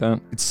or something like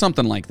that? it's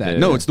something like that. Yeah.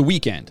 No, it's The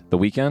Weeknd. The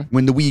Weeknd?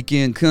 When the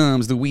weekend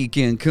comes, the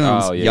weekend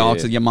comes. Oh, yeah, Y'all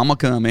yeah. till your mama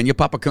come and your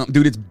papa come.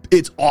 Dude,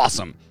 it's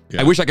awesome.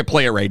 Yeah. I wish I could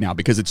play it right now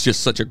because it's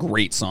just such a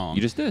great song.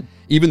 You just did.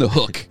 Even the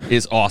hook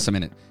is awesome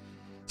in it.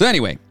 So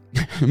anyway,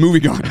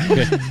 moving on.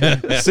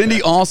 Cyndi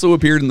also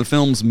appeared in the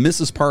films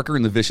Mrs. Parker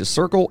and the Vicious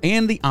Circle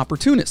and The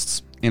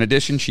Opportunists. In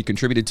addition, she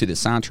contributed to the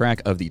soundtrack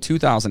of the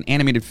 2000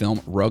 animated film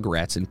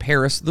Rugrats in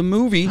Paris, the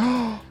movie,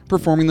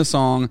 performing the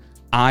song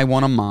I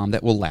Want a Mom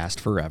That Will Last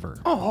Forever.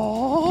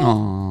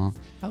 Aww.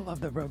 I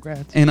love the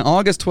Rugrats. And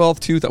August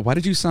 12th, why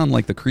did you sound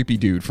like the creepy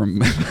dude from...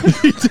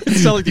 You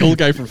sound like the old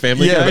guy from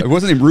Family Guy.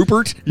 Wasn't he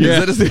Rupert?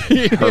 Yeah. Is that his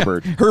name?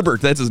 Herbert.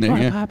 Herbert, that's his name,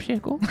 yeah.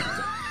 Popsicle.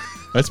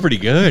 That's pretty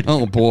good.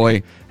 Oh,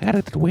 boy. Add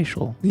it to the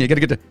whistle. You got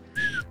to get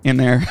in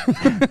there.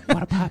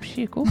 What a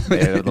popsicle.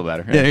 Yeah, a little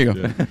better. Yeah, there you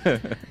go.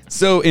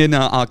 So in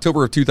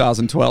October of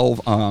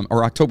 2012,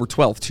 or October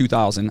 12th,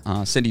 2000,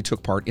 Cyndi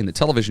took part in the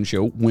television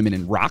show Women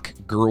in Rock,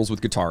 Girls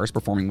with Guitars,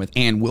 performing with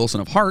Ann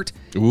Wilson of Heart,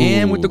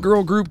 and with the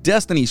girl group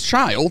Destiny's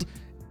Child,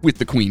 with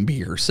the Queen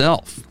Bee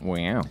herself.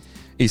 Wow.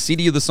 A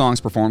CD of the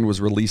songs performed was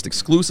released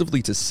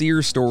exclusively to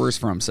Sears stores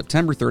from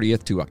September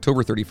 30th to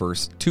October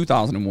 31st,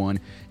 2001,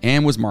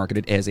 and was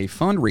marketed as a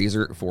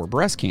fundraiser for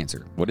breast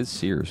cancer. What is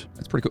Sears?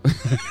 That's pretty cool.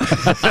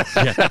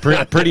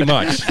 Yeah, pretty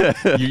much.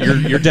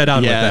 You're dead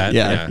on with that.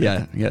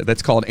 Yeah.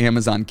 That's called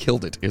Amazon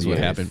Killed It, is what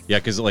happened. Yeah,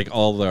 because like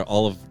all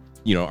of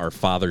our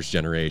father's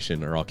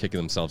generation are all kicking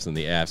themselves in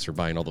the ass for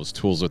buying all those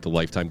tools with the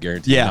lifetime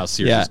guarantee. Yeah, Now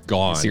Sears is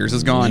gone. Sears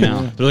is gone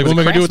now. They're like, what am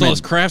I going to do with all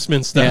this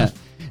Craftsman stuff? Yeah.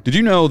 Did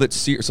you know that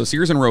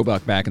Sears and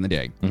Roebuck back in the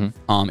day,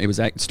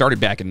 it started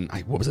back in,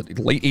 what was it,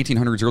 late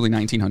 1800s, early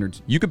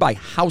 1900s. You could buy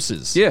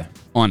houses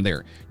on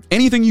there.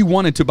 Anything you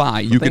wanted to buy,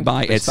 you could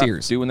buy at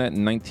Sears. Doing that in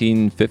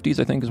 1950s,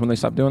 I think, is when they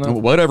stopped doing that.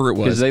 Whatever it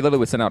was. Because they literally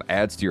would send out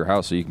ads to your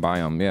house so you can buy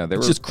them. Yeah, they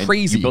were just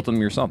crazy. You built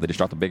them yourself. They just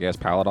dropped a big ass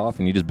pallet off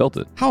and you just built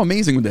it. How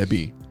amazing would that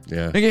be?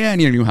 Yeah. Like, I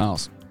need a new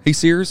house. Hey,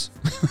 Sears,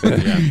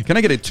 can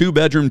I get a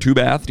 2-bedroom,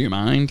 2-bath? Do you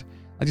mind?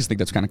 I just think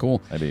that's kind of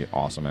cool. That'd be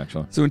awesome,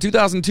 actually. So in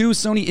 2002,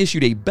 Sony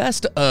issued a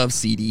best of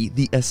CD,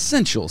 The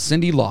Essential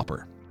Cyndi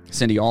Lauper.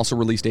 Cyndi also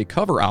released a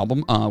cover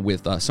album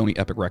with Sony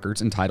Epic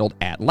Records entitled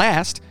At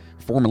Last,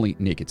 formerly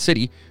Naked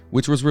City,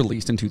 which was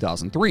released in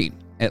 2003.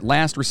 At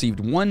Last received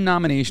 1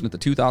 nomination at the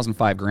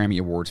 2005 Grammy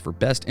Awards for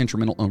Best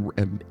Instrumental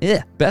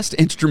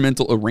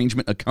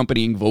Arrangement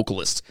Accompanying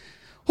Vocalist.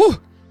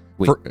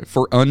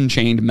 For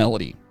Unchained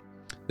Melody.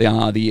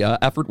 The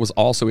effort was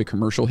also a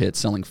commercial hit,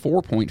 selling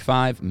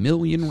 4.5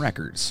 million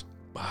records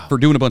for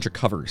doing a bunch of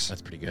covers.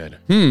 That's pretty good.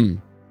 I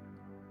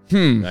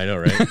know,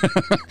 right?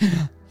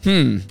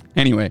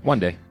 Anyway. One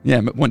day. Yeah,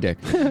 one day.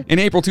 In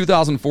April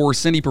 2004,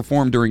 Cyndi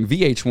performed during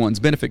VH1's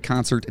benefit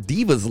concert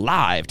Divas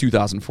Live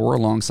 2004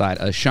 alongside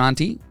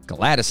Ashanti,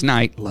 Gladys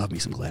Knight, love me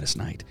some Gladys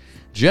Knight,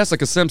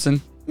 Jessica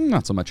Simpson,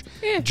 not so much,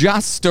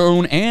 Joss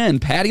Stone,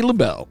 and Patti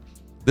LaBelle.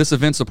 This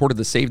event supported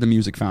the Save the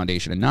Music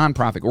Foundation, a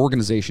nonprofit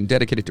organization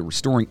dedicated to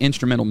restoring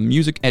instrumental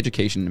music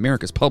education in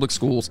America's public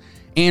schools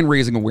and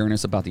raising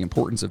awareness about the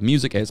importance of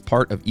music as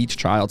part of each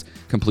child's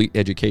complete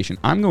education.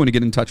 I'm going to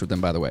get in touch with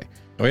them, by the way.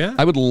 Oh, yeah?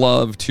 I would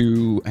love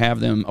to have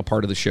them a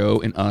part of the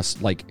show and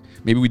us, like,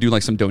 maybe we do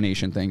like some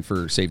donation thing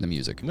for Save the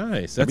Music.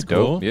 Nice. That's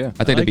cool. cool. Yeah.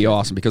 I think that'd be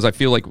awesome because I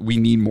feel like we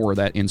need more of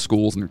that in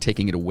schools and they're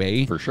taking it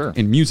away. For sure.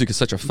 And music is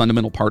such a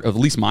fundamental part of at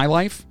least my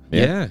life.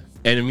 Yeah.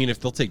 And I mean, if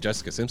they'll take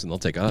Jessica Simpson, they'll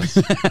take us,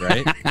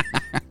 right?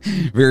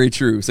 Very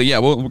true. So yeah,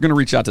 we're going to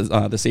reach out to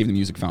the Save the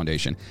Music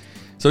Foundation.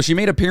 So she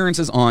made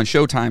appearances on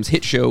Showtime's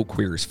hit show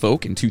Queer as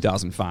Folk in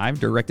 2005,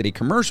 directed a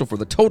commercial for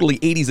the totally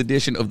 80s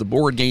edition of the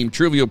board game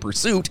Trivial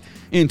Pursuit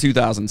in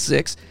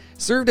 2006,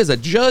 served as a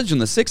judge on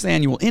the 6th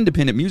Annual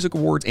Independent Music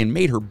Awards, and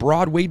made her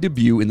Broadway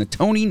debut in the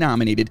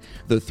Tony-nominated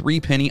The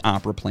Threepenny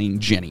Opera playing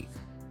Jenny.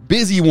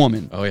 Busy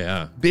woman. Oh,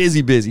 yeah.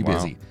 Busy.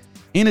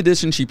 In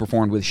addition, she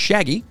performed with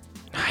Shaggy.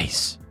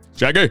 Nice.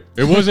 Shaggy.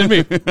 It wasn't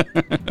me.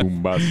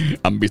 Bombastic.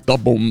 I'm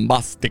Mr.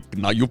 Bombastic.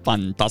 Now you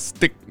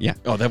fantastic. Yeah.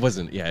 Oh, that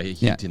wasn't. Yeah, he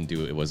didn't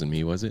do it. It wasn't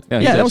me, was it?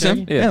 Yeah, that was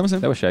him. Yeah, that was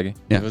him. That was Shaggy.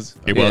 Yeah. It was.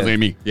 It wasn't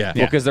me. Yeah.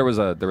 Well, because there was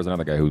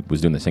another guy who was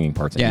doing the singing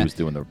parts, and he was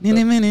doing the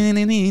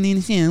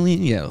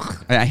Yeah.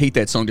 I hate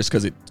that song just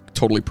because it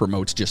totally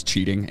promotes just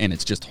cheating, and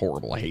it's just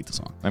horrible. I hate the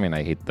song. I mean,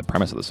 I hate the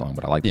premise of the song,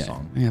 but I like the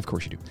song. Yeah, of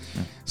course you do.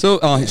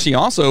 So she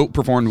also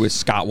performed with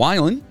Scott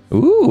Weiland.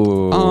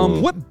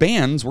 Ooh. What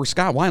bands were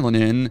Scott Weiland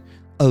in?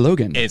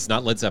 Logan. It's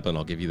not Led Zeppelin,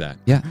 I'll give you that.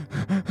 Yeah.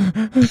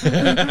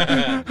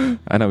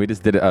 I know, we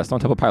just did Stone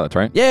Temple Pilots,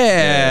 right?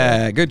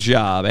 Yeah, good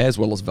job. As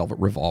well as Velvet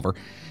Revolver.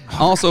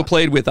 Also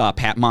played with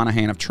Pat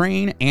Monahan of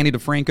Train, Annie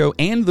DeFranco,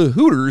 and the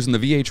Hooters in the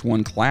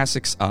VH1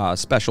 Classics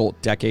special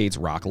Decades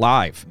Rock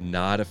Live.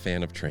 Not a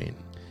fan of Train.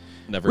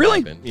 Never Really?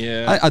 have been.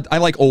 Yeah. I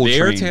like old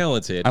They're Train.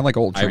 talented. I like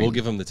old Train. I will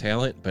give them the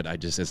talent, but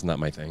it's not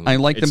my thing. I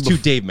like it's them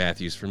too Dave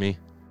Matthews for me.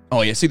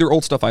 Oh, yeah. See, their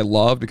old stuff I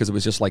loved because it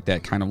was just like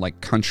that kind of like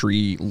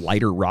country,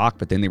 lighter rock.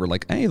 But then they were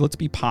like, hey, let's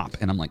be pop.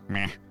 And I'm like,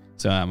 meh.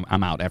 So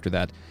I'm out after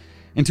that.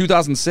 In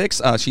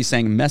 2006, she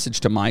sang Message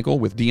to Michael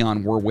with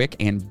Dionne Warwick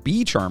and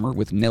Bee Charmer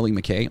with Nellie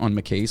McKay on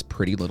McKay's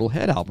Pretty Little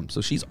Head album.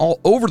 So she's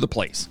all over the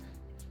place.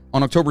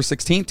 On October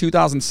 16,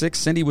 2006,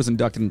 Cyndi was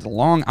inducted into the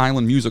Long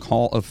Island Music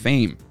Hall of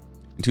Fame.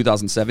 In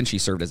 2007, she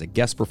served as a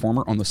guest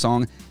performer on the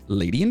song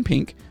Lady in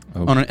Pink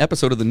on an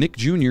episode of the Nick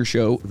Jr.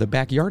 show The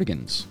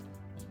Backyardigans.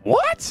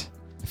 What?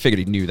 I figured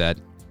he knew that.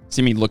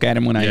 See me look at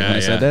him when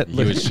I said that?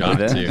 He was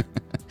shocked, too.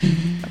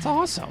 That's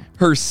awesome.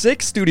 Her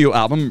sixth studio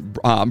album,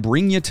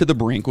 Bring You to the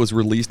Brink, was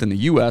released in the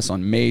U.S.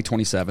 on May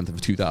 27th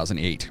of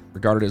 2008.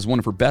 Regarded as one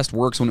of her best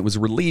works when it was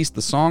released,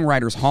 the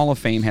Songwriters Hall of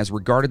Fame has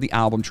regarded the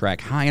album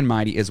track High and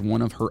Mighty as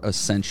one of her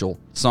essential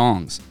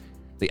songs.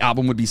 The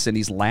album would be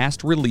Cyndi's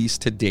last release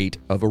to date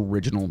of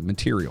original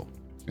material.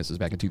 This is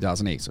back in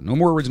 2008, so no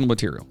more original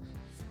material.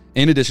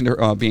 In addition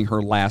to being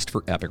her last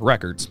for Epic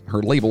Records,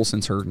 her label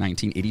since her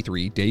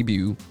 1983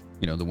 debut,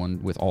 the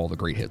one with all the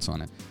great hits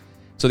on it.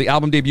 So the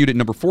album debuted at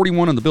number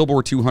 41 on the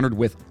Billboard 200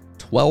 with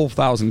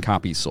 12,000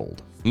 copies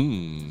sold.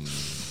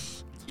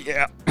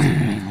 Yeah.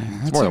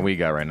 It's more than we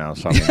got right now.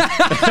 So it's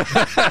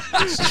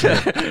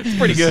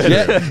pretty good.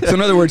 Yeah. So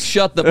in other words,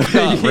 shut the fuck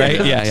up,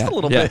 right? Yeah, just a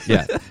little bit.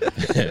 Yeah.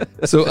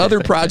 So other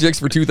projects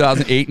for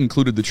 2008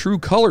 included the True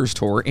Colors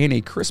Tour and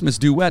a Christmas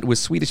duet with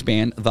Swedish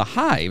band The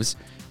Hives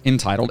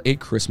entitled A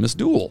Christmas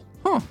Duel.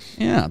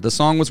 Yeah, the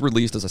song was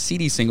released as a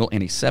CD single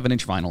and a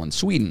 7-inch vinyl in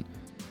Sweden.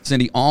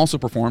 Cyndi also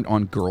performed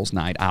on Girls'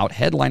 Night Out,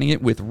 headlining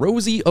it with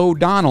Rosie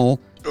O'Donnell.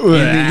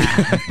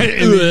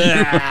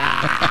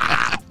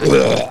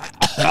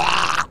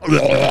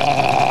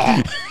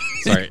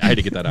 Sorry, I had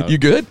to get that out. You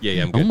good?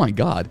 Yeah, I'm good. Oh my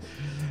God.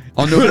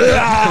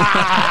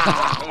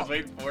 I was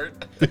waiting for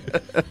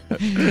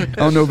it.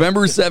 On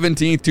November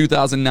 17th,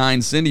 2009,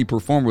 Cyndi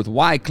performed with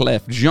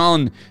Wyclef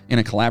Jean in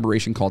a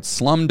collaboration called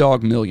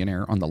Slumdog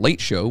Millionaire on The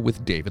Late Show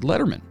with David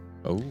Letterman.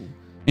 Oh.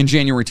 In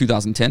January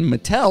 2010,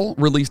 Mattel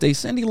released a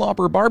Cyndi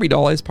Lauper Barbie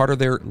doll as part of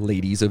their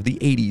Ladies of the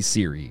 80s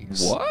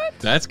series. What?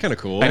 That's kind of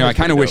cool. I know, I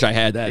kind of wish I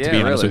had that, to Yeah,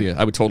 be honest with really. you.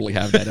 I would totally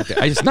have that up there.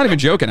 I'm not even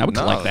joking. I would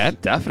No, collect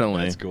that.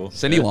 Definitely. That's cool.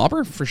 Cyndi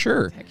Lauper, for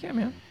sure. Heck yeah,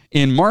 man.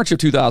 In March of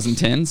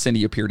 2010,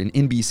 Cyndi appeared in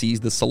NBC's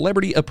The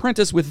Celebrity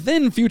Apprentice with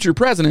then future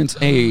president,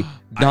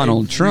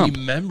 Donald Trump. I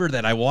remember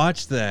that. I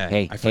watched that.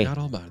 Hey, I forgot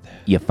all about that.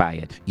 You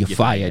fired. You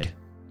fired.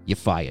 You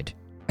fired.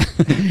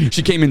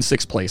 She came in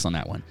 6th place on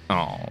that one.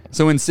 Oh.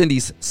 So in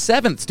Cyndi's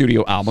 7th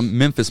studio album,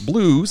 Memphis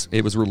Blues,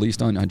 it was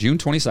released on June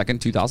 22nd,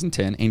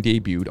 2010, and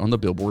debuted on the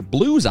Billboard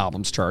Blues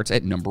Albums charts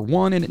at number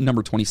 1 and at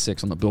number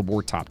 26 on the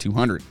Billboard Top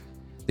 200.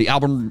 The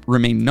album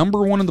remained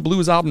number 1 on the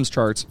Blues Albums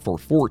charts for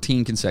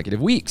 14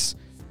 consecutive weeks.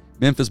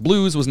 Memphis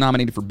Blues was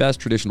nominated for Best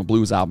Traditional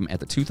Blues Album at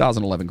the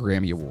 2011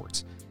 Grammy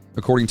Awards.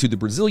 According to the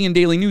Brazilian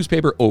daily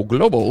newspaper O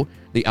Globo,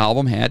 the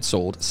album had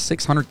sold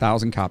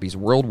 600,000 copies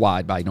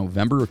worldwide by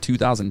November of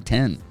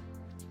 2010.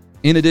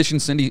 In addition,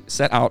 Cyndi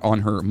set out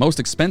on her most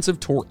expensive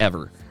tour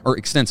ever, or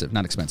extensive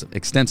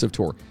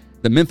tour,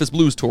 the Memphis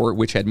Blues Tour,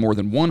 which had more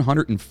than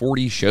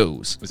 140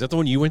 shows. Was that the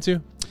one you went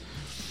to?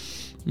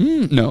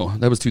 No,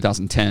 that was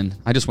 2010.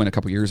 I just went a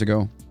couple years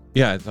ago.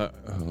 Yeah, I thought.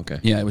 Oh, okay.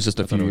 Yeah, it was just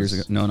a few thought it years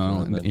was ago. No.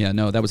 like that. Yeah,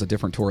 no, that was a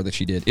different tour that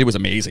she did. It was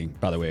amazing,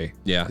 by the way.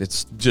 Yeah.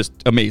 It's just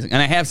amazing.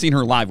 And I have seen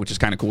her live, which is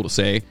kind of cool to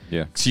say.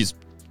 Yeah. She's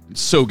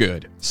so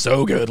good.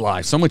 So good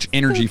live. So much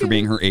energy for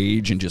being her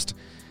age and just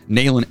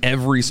nailing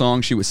every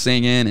song she was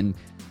singing, and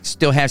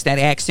still has that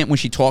accent when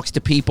she talks to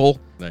people.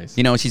 Nice.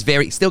 She's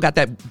still got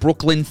that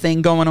Brooklyn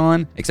thing going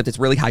on, except it's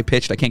really high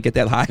pitched. I can't get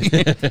that high.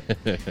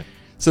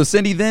 So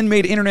Cyndi then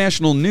made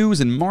international news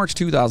in March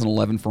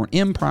 2011 for an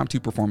impromptu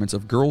performance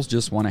of Girls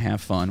Just Want to Have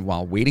Fun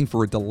while waiting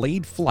for a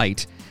delayed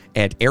flight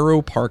at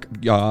Aero Park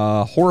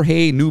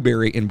Jorge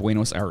Newbery in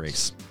Buenos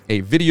Aires.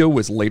 A video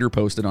was later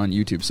posted on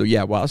YouTube. So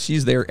yeah, while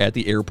she's there at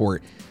the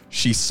airport,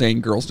 she's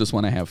saying Girls Just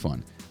Want to Have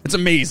Fun. It's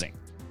amazing.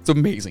 It's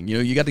amazing.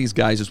 You got these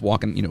guys just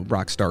walking,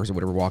 rock stars or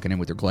whatever, walking in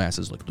with their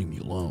glasses like, leave me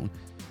alone.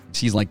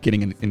 She's like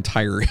getting an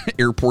entire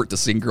airport to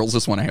sing Girls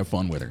Just Want to Have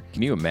Fun with her.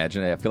 Can you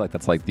imagine it? I feel like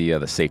that's like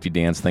the safety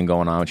dance thing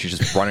going on. She's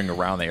just running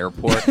around the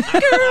airport.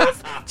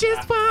 Girls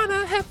just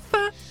wanna have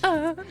fun.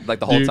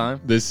 Like the whole Dude,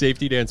 time. The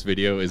safety dance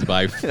video is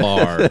by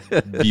far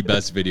the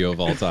best video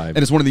of all time. And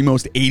it's one of the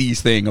most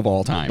 80s thing of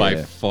all time.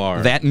 By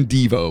far. That and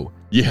Devo.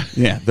 Yeah.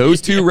 Yeah, those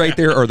two right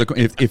there are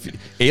if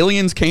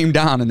aliens came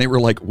down and they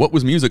were like, what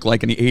was music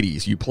like in the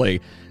 80s? You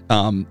play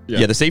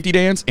the safety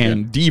dance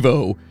and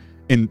Devo,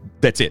 and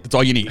that's it. That's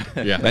all you need.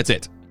 Yeah. That's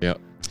it. Yeah.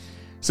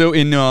 So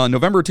in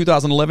November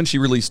 2011, she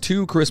released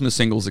 2 Christmas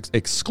singles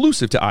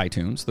exclusive to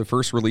iTunes. The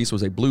first release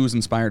was a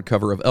blues-inspired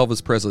cover of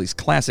Elvis Presley's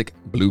classic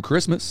Blue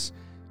Christmas.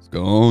 It's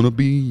gonna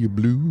be a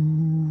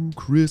blue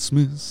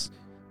Christmas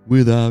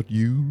without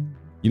you.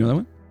 You know that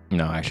one?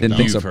 No, actually, Didn't no.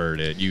 think so. You've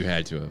heard it. You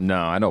had to have. No,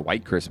 I know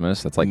White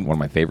Christmas. That's like one of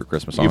my favorite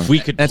Christmas songs. If we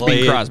could That's play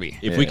Bing it- Crosby.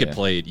 If Yeah, we could yeah.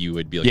 play it, you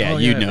would be like, Yeah, oh,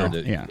 you'd I've know. heard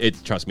it. Yeah.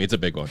 Trust me, it's a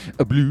big one.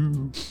 A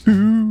blue.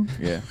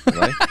 Yeah,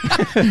 right?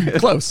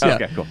 Close, yeah.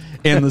 Okay, cool.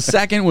 And the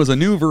second was a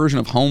new version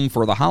of Home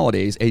for the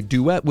Holidays, a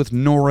duet with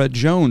Norah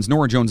Jones.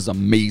 Norah Jones is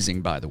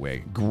amazing, by the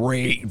way.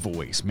 Great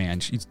voice,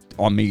 man. She's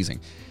amazing.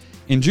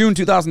 In June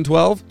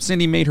 2012,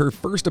 Cyndi made her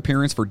first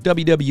appearance for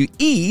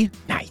WWE,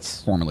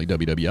 Nice. formerly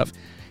WWF,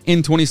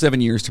 in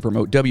 27 years to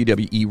promote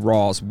WWE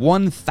Raw's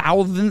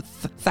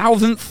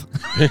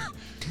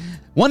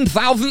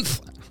 1,000th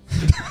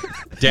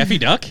Daffy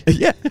Duck?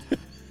 yeah.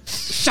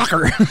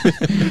 Shocker.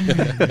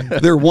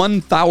 Their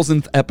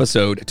 1,000th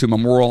episode to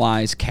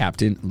memorialize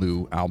Captain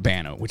Lou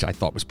Albano, which I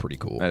thought was pretty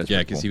cool. That is Yeah,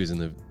 pretty because cool. he was in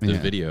the Yeah.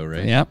 video,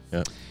 right? Yep.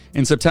 Yeah.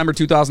 In September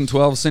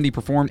 2012, Cyndi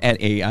performed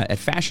at at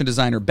fashion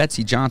designer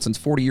Betsy Johnson's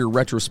 40-year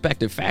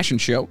retrospective fashion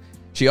show.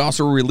 She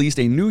also released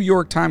a New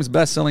York Times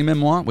best-selling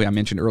memoir, I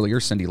mentioned earlier,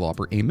 Cyndi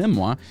Lauper, a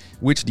memoir,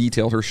 which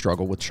detailed her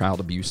struggle with child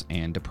abuse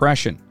and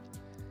depression.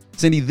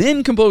 Cyndi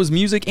then composed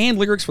music and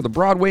lyrics for the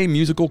Broadway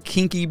musical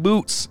Kinky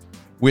Boots,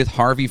 with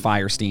Harvey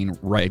Fierstein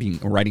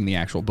writing the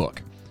actual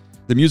book.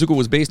 The musical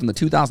was based on the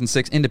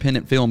 2006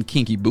 independent film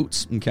Kinky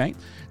Boots. Okay,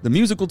 the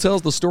musical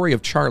tells the story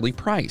of Charlie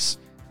Price.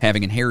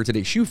 Having inherited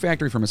a shoe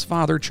factory from his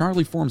father,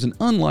 Charlie forms an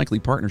unlikely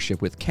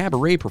partnership with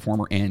cabaret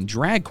performer and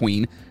drag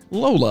queen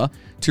Lola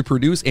to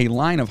produce a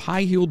line of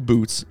high-heeled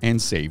boots and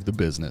save the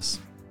business.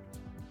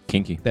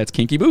 Kinky. That's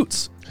Kinky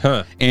Boots.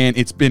 Huh. And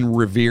it's been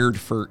revered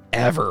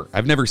forever.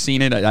 I've never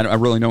seen it. I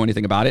don't really know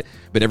anything about it,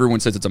 but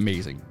everyone says it's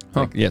amazing.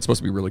 Huh. Like, yeah, it's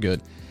supposed to be really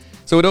good.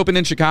 So it opened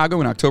in Chicago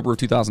in October of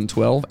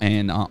 2012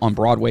 and on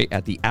Broadway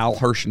at the Al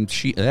Hirsch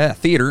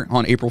Theater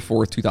on April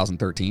 4th,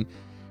 2013.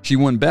 She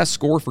won Best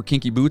Score for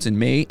Kinky Boots in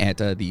May at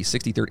the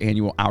 63rd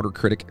Annual Outer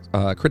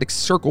Critics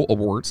Circle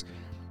Awards.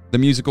 The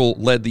musical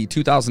led the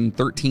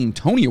 2013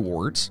 Tony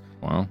Awards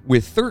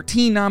with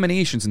 13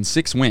 nominations and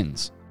 6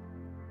 wins.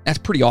 That's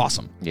pretty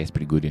awesome. Yeah, it's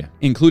pretty good, yeah.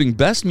 Including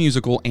Best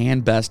Musical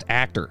and Best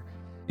Actor.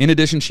 In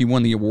addition, she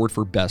won the award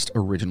for Best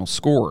Original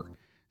Score.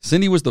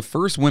 Cyndi was the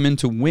first woman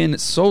to win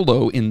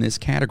solo in this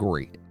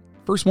category.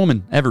 First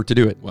woman ever to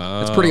do it. Wow.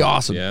 That's pretty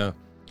awesome. Yeah.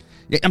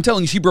 Yeah, I'm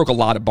telling you, she broke a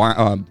lot of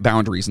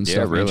boundaries and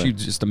stuff. really. Man. She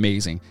was just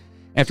amazing.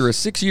 After a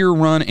 6-year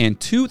run and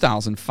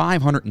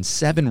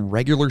 2,507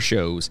 regular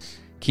shows,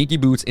 Kinky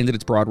Boots ended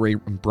its Broadway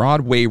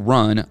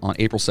run on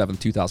April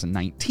 7th,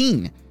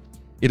 2019.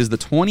 It is the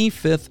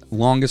 25th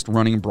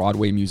longest-running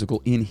Broadway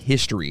musical in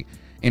history,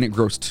 and it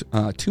grossed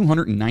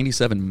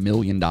 $297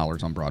 million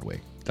on Broadway.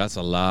 That's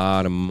a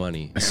lot of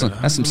money.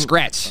 That's some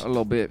scratch. A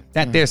little bit.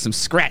 There's some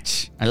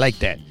scratch. I like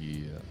that.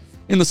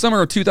 In the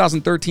summer of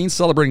 2013,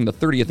 celebrating the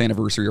 30th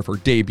anniversary of her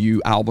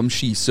debut album,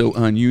 She's So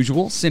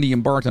Unusual, Cyndi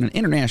embarked on an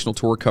international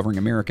tour covering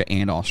America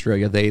and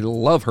Australia. They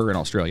love her in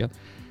Australia.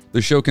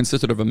 The show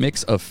consisted of a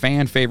mix of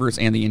fan favorites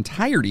and the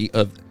entirety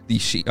of the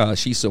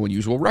She's So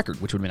Unusual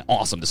record, which would have been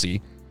awesome to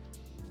see.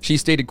 She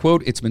stated,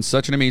 quote, "It's been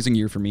such an amazing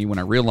year for me. When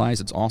I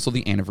realized it's also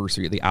the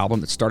anniversary of the album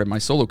that started my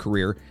solo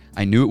career,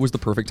 I knew it was the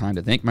perfect time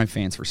to thank my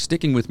fans for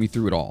sticking with me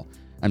through it all.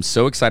 I'm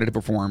so excited to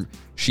perform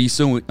She's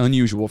So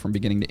Unusual from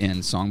beginning to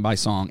end, song by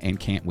song, and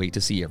can't wait to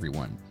see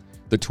everyone."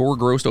 The tour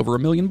grossed over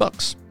 $1 million.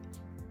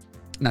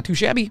 Not too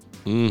shabby.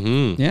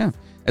 Mm-hmm. Yeah.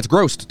 It's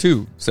grossed,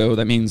 too. So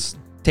that means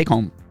take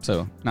home.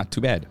 So not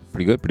too bad.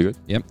 Pretty good, pretty good.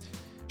 Yep.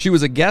 She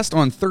was a guest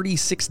on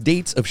 36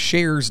 dates of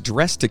Cher's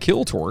Dress to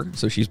Kill tour.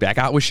 So she's back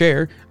out with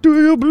Cher.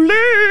 Do you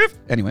believe?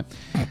 Anyway,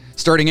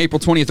 starting April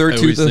 23rd. I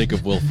always think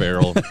of Will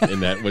Ferrell in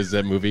that. Was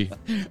that movie?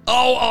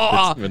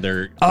 When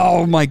they're.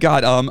 Oh my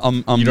God. You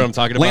know what I'm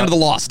talking about? Land of the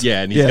Lost.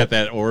 Yeah, and he's got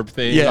that orb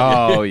thing. Yeah.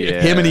 Oh,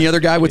 yeah. Him and the other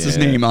guy. What's his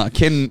name?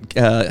 Ken.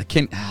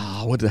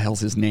 What the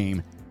hell's his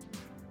name?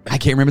 I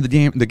can't remember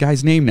the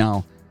guy's name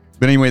now.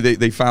 But anyway,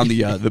 they found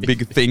the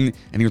big thing,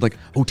 and he was like,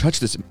 "Oh, touch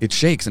this! It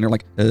shakes." And they're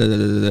like,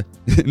 and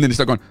then they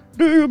start going,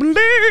 "Do you believe?"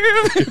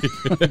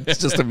 It's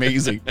just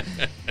amazing.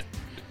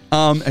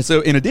 And so,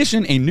 in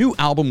addition, a new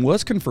album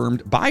was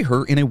confirmed by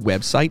her in a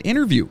website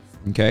interview.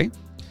 Okay,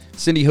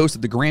 Cyndi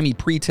hosted the Grammy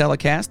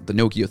pre-telecast at the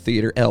Nokia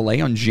Theater,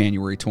 LA, on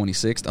January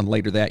 26th, and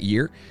later that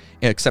year,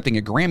 accepting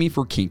a Grammy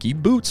for Kinky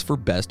Boots for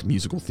Best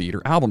Musical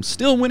Theater Album,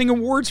 still winning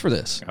awards for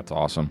this. That's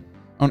awesome.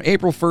 On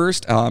April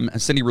 1st,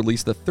 Cyndi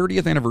released the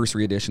 30th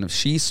anniversary edition of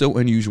She's So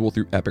Unusual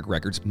through Epic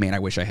Records. Man, I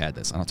wish I had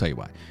this, and I'll tell you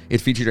why.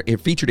 It featured a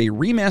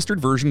remastered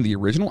version of the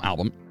original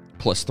album,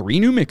 plus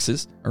 3 new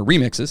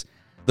remixes.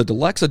 The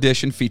deluxe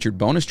edition featured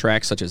bonus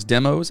tracks such as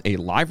demos, a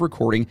live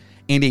recording,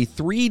 and a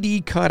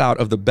 3D cutout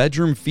of the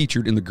bedroom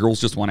featured in the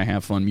Girls Just Want to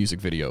Have Fun music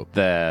video.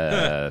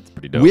 That's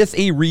pretty dope. With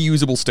a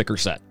reusable sticker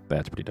set.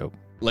 That's pretty dope.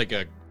 Like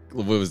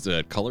what was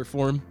the color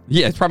form?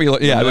 Yeah, it's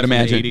probably, I would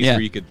imagine. The 80s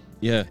where you could,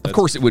 of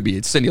course it would be.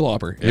 It's Cyndi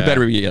Lauper. Yeah, it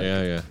better be.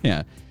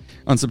 Yeah.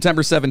 On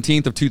September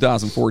 17th of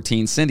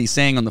 2014, Cyndi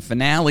sang on the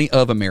finale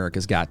of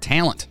America's Got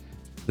Talent.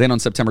 Then on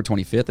September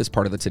 25th, as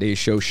part of the Today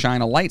Show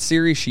Shine a Light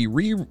series, she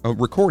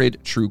recorded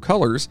True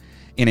Colors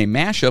in a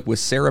mashup with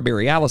Sarah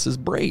Bareilles'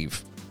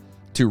 Brave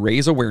to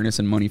raise awareness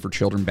and money for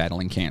children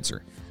battling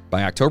cancer.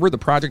 By October, the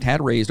project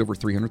had raised over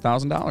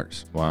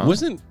 $300,000. Wow.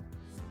 Wasn't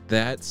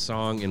that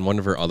song in one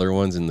of her other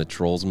ones in the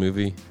Trolls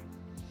movie?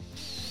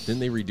 Didn't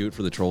they redo it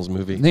for the Trolls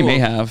movie? They may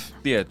have.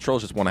 Yeah,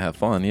 Trolls Just Want to Have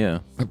Fun, yeah.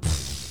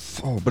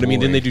 But I mean,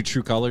 didn't they do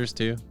True Colors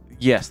too?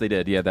 Yes, they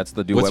did. Yeah, that's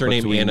the duet. What's her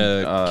name? between,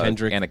 Anna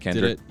Kendrick. Anna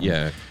Kendrick. Did it?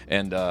 Yeah.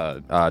 And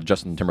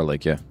Justin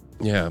Timberlake, yeah.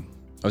 Yeah.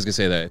 I was going to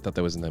say that. I thought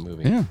that was in that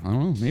movie. Yeah, I don't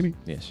know, maybe.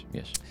 Yes.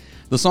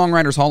 The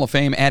Songwriters Hall of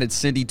Fame added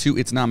Cyndi to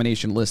its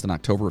nomination list in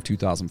October of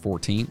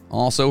 2014.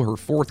 Also, her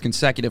 4th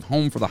consecutive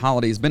Home for the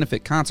Holidays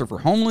benefit concert for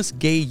homeless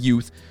gay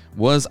youth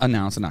was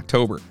announced in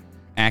October.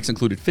 Acts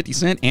included 50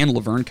 Cent and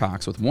Laverne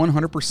Cox, with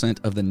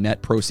 100% of the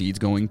net proceeds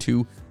going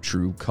to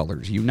True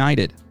Colors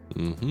United.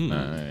 Mm-hmm.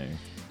 Nice.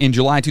 In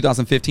July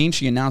 2015,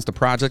 she announced a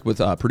project with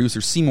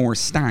producer Seymour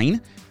Stein.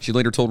 She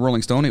later told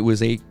Rolling Stone it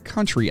was a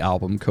country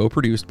album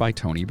co-produced by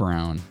Tony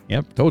Brown.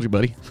 Yep, told you,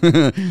 buddy.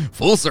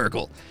 Full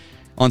circle.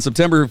 On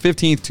September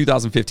 15th,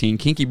 2015,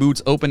 Kinky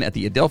Boots opened at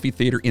the Adelphi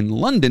Theatre in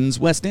London's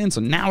West End, so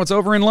now it's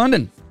over in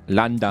London.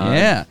 London.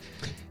 Yeah.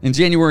 In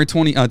January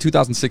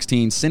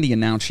 2016, Cyndi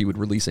announced she would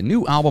release a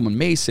new album on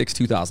May 6,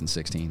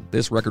 2016.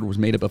 This record was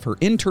made up of her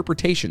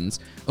interpretations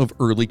of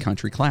early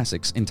country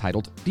classics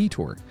entitled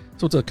Detour.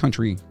 So it's a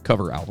country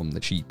cover album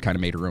that she kind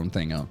of made her own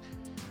thing of.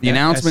 The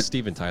announcement... Ask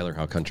Steven Tyler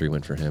how country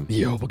went for him.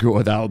 Yo, but go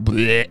without...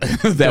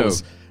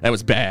 that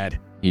was bad.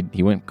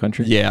 He went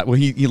country? Yeah, well,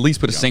 he at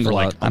least put a single for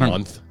like out. a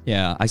month.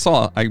 Yeah,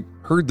 I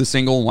heard the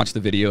single and watched the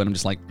video, and I'm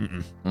just like,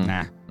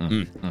 nah.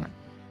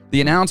 The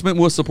announcement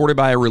was supported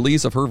by a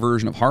release of her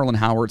version of Harlan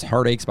Howard's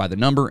Heartaches by the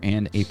Number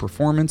and a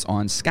performance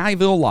on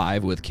Skyville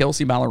Live with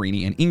Kelsey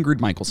Ballerini and Ingrid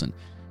Michaelson.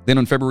 Then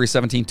on February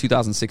 17,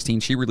 2016,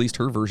 she released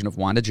her version of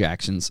Wanda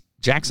Jackson's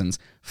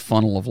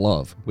Funnel of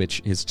Love,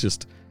 which is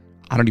just,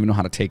 I don't even know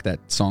how to take that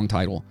song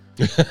title.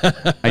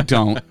 I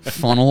don't.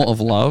 Funnel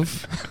of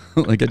Love?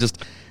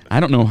 I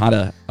don't know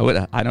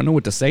I don't know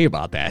what to say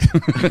about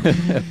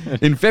that.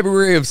 In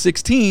February of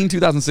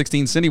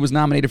 2016, Cyndi was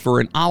nominated for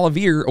an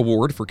Olivier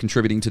Award for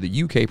contributing to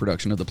the UK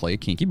production of the play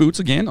Kinky Boots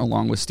again,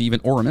 along with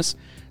Stephen Oramus,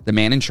 the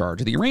man in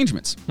charge of the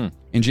arrangements.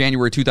 In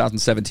January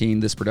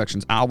 2017, this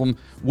production's album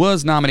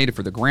was nominated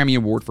for the Grammy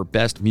Award for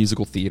Best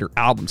Musical Theater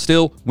Album,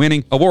 still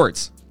winning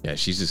awards. Yeah,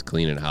 she's just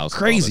cleaning house.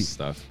 Crazy with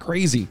all this stuff.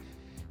 Crazy.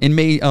 In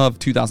May of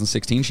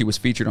 2016, she was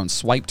featured on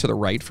Swipe to the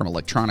Right from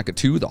Electronica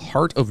 2, The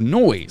Heart of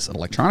Noise, an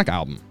electronic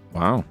album.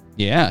 Wow.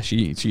 Yeah,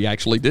 she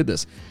actually did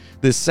this.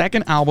 The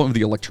second album of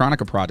the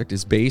Electronica project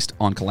is based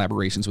on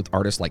collaborations with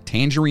artists like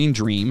Tangerine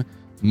Dream,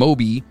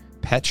 Moby,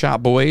 Pet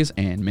Shop Boys,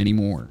 and many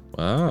more.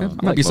 Wow.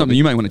 That might be something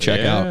you might want to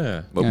check out.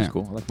 Yeah. Moby's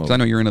cool. I like Because Moby. I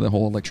know you're into the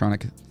whole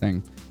electronic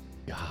thing.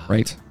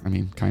 Right? I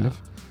mean, kind of.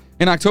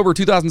 In October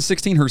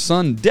 2016, her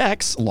son,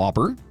 Dex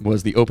Lauper,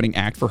 was the opening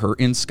act for her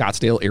in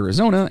Scottsdale,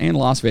 Arizona, and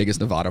Las Vegas,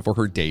 Nevada for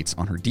her dates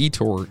on her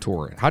Detour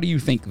tour. How do you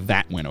think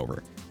that went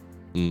over?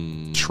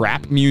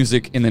 Trap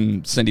music and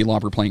then Cyndi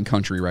Lauper playing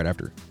country right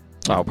after.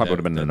 Oh, probably would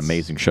have been an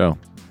amazing show.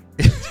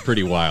 It's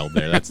pretty wild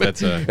there. That's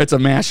a. It's a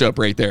mashup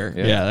right there.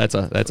 Yeah. Yeah, that's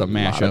a Lot of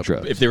mashup.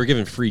 drugs. If they were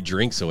giving free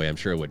drinks away, I'm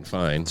sure it wouldn't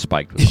fine.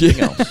 Spiked with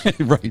something else.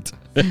 Right.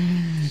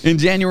 In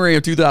January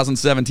of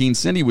 2017,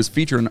 Cyndi was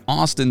featured in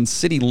Austin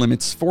City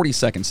Limits'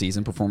 42nd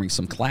season, performing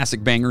some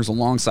classic bangers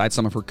alongside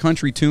some of her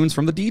country tunes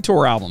from the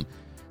Detour album.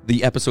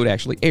 The episode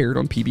actually aired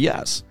on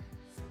PBS.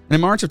 And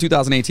in March of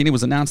 2018, it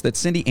was announced that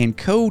Cyndi and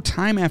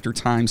Time After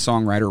Time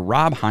songwriter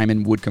Rob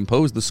Hyman would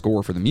compose the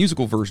score for the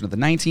musical version of the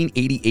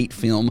 1988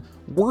 film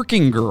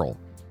Working Girl.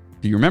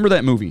 Do you remember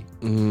that movie?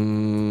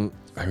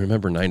 I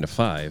remember 9 to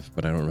 5,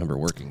 but I don't remember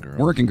Working Girl.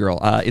 Working Girl.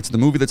 It's the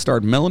movie that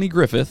starred Melanie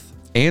Griffith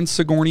and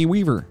Sigourney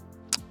Weaver.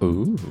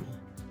 Ooh.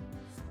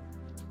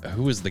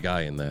 Who was the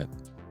guy in that?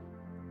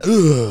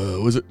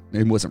 Was it?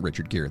 It wasn't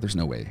Richard Gere. There's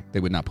no way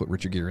they would not put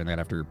Richard Gere in that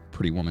after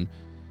Pretty Woman.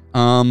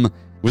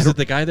 Was it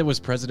the guy that was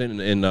president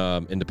in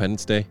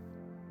Independence Day?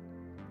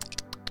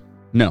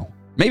 No,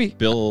 maybe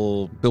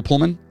Bill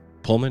Pullman.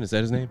 Pullman, is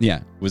that his name?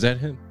 Yeah, Was that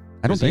him?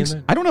 I don't Was he think in so.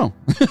 that? I don't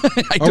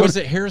know. Or was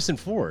it Harrison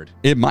Ford?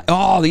 It might.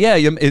 Oh, yeah.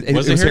 It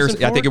Was was it Harrison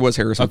Harrison. I think Ford? it was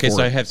Harrison. Okay, Ford.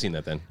 so I have seen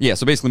that then. Yeah.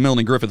 So basically,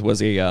 Melanie Griffith was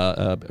she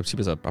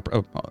was a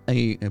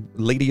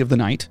lady of the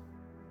night.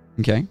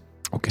 Okay.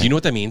 Okay. Do you know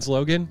what that means,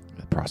 Logan?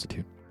 A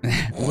prostitute.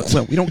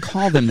 Well, we don't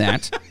call them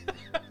that.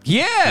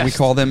 Yeah. We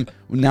call them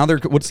now. They're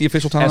what's the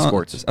official title?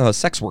 Escorts.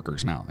 Sex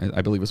workers now.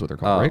 I believe is what they're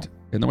called, Oh. right?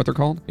 Isn't that what they're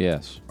called?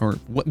 Yes. Or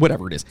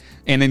whatever it is.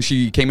 And then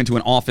she came into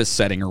an office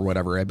setting or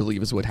whatever, I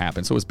believe is what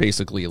happened. So it was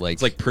basically like...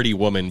 It's like Pretty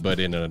Woman, but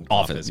in an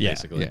office,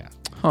 basically. Yeah.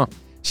 Huh.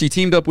 She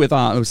teamed up with,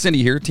 Cyndi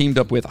here, teamed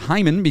up with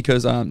Hyman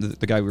because,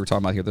 the guy we were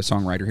talking about here, the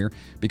songwriter here,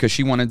 because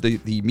she wanted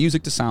the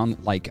music to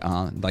sound like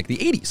the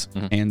 80s.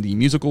 Mm-hmm. And the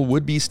musical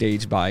would be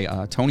staged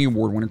by Tony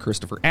Award winner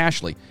Christopher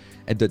Ashley.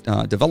 A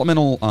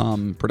developmental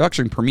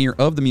production premiere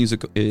of the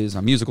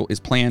musical is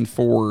planned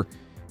for,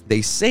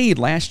 they say,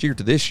 last year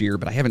to this year,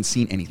 but I haven't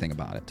seen anything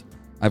about it.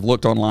 I've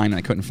looked online and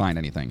I couldn't find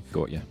anything.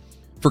 Go yeah.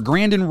 For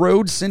Grandin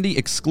Road, Cyndi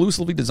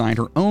exclusively designed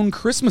her own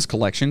Christmas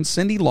collection,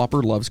 Cyndi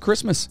Lauper Loves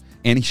Christmas.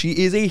 And she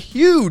is a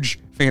huge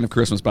fan of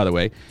Christmas, by the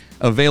way.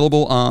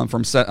 Available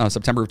from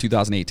September of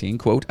 2018.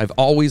 Quote, "I've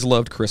always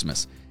loved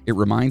Christmas. It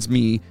reminds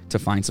me to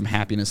find some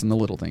happiness in the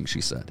little things,"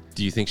 she said.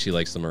 Do you think she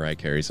likes the Mariah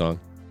Carey song?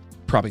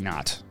 Probably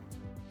not.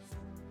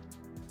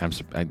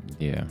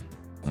 Yeah.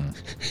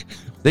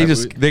 They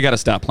got to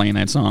stop playing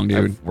that song,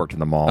 dude. I've worked in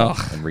the mall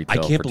Ugh. and I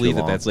retail can't for believe too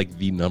that long. that's like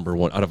the number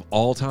one out of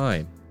all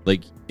time.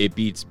 Like, it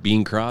beats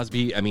Bing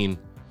Crosby. I mean,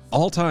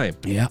 all time.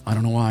 Yeah, I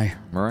don't know why.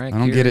 Mariah I don't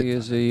Carey get it.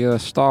 is a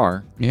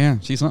star. Yeah,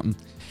 she's something.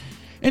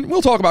 And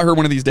we'll talk about her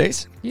one of these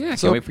days. Yeah, I can't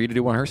So- wait for you to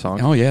do one of her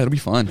songs. Oh, yeah, it'll be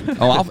fun.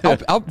 Oh,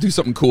 I'll do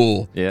something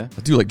cool. Yeah.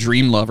 I'll do like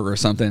Dream Lover or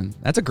something.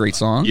 That's a great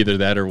song. Either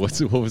that or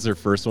what was her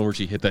first one where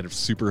she hit that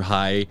super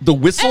high, The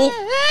Whistle?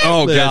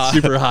 Oh, that God.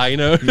 super high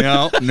note?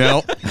 No.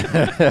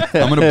 I'm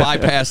going to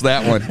bypass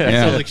that one.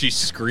 Yeah. Sounds like she's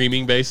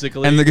screaming,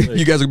 basically. And Like,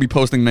 you guys will be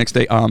posting the next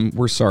day.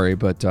 We're sorry,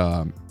 but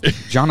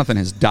Jonathan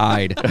has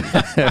died.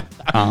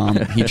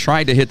 He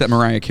tried to hit that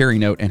Mariah Carey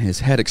note, and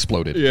his head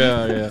exploded.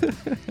 yeah.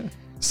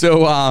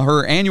 So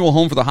her annual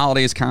Home for the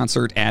Holidays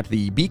concert at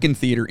the Beacon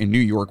Theater in New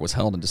York was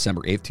held on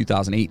December 8th,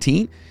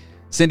 2018.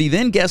 Cyndi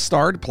then guest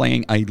starred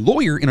playing a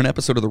lawyer in an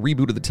episode of the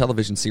reboot of the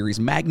television series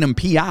Magnum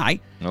P.I.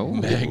 Oh,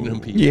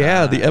 Magnum P.I.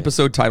 Yeah, the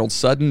episode titled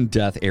Sudden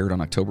Death aired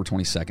on October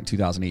 22nd,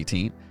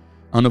 2018.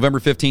 On November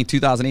 15th,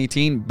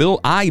 2018,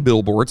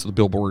 Billboard, so the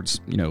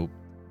Billboard's,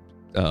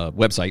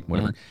 website,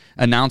 whatever,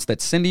 announced that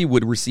Cyndi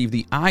would receive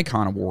the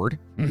Icon Award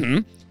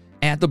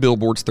at the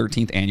Billboard's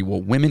 13th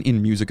annual Women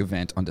in Music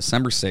event on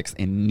December 6th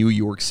in New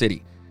York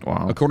City.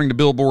 Wow. According to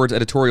Billboard's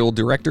editorial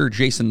director,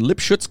 Jason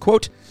Lipschutz,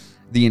 quote,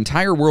 "The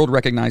entire world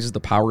recognizes the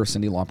power of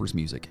Cyndi Lauper's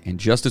music, and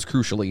just as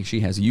crucially, she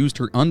has used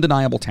her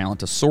undeniable talent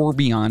to soar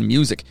beyond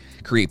music,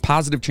 create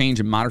positive change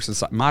in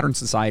modern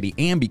society,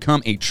 and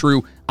become a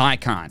true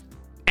icon."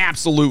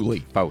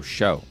 Absolutely. Oh,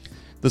 show.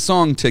 The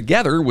song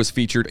Together was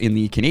featured in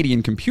the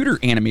Canadian computer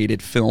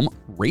animated film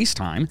Race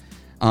Time,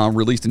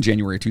 released in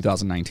January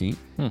 2019.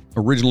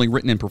 Originally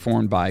written and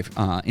performed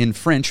in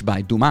French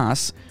by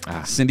Dumas,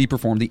 Cyndi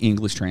performed the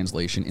English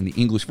translation in the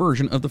English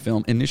version of the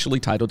film, initially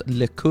titled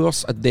Le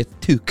Course des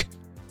Tucs.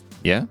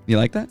 Yeah? You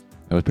like that?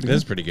 That was pretty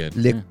That's good. pretty good.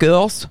 Le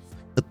Course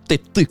des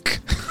Tucs.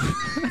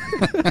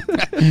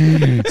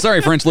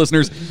 Sorry, French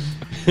listeners.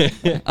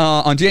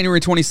 On January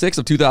 26th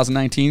of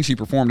 2019, she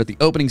performed at the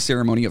opening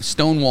ceremony of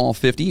Stonewall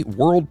 50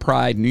 World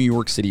Pride New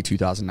York City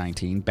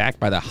 2019, backed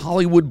by the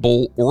Hollywood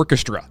Bowl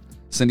Orchestra.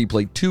 Cyndi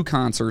played 2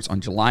 concerts on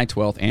July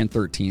 12th and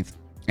 13th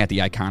at the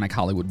iconic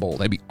Hollywood Bowl.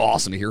 That'd be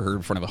awesome to hear her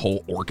in front of a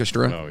whole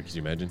orchestra. Oh, could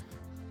you imagine?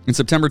 In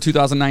September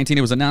 2019,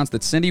 it was announced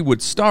that Cyndi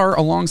would star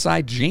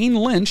alongside Jane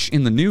Lynch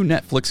in the new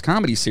Netflix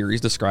comedy series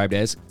described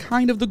as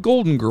kind of the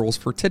Golden Girls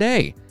for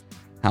today.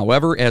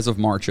 However, as of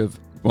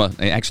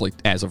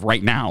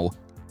right now,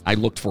 I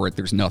looked for it.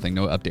 There's nothing,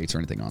 no updates or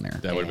anything on there.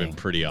 That would have been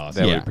pretty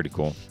awesome. That would Yeah. be pretty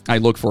cool. I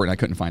looked for it and I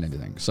couldn't find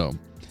anything. So,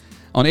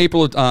 on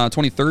April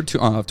 23rd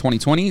of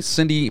 2020,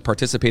 Cyndi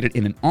participated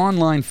in an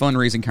online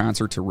fundraising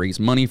concert to raise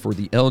money for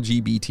the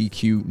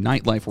LGBTQ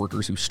nightlife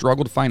workers who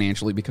struggled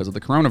financially because of the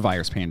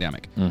coronavirus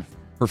pandemic.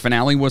 Her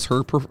finale was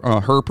her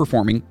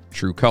performing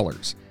True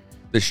Colors.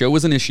 The show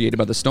was initiated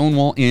by the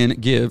Stonewall Inn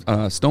Gives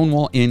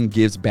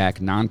Back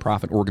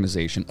nonprofit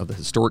organization of the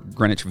historic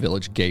Greenwich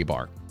Village Gay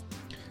Bar.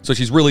 So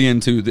she's really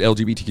into the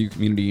LGBTQ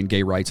community and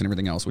gay rights and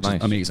everything else, which is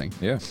amazing.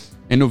 Yeah.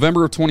 In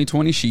November of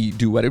 2020, she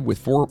duetted with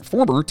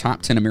former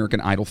top 10 American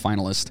Idol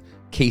finalist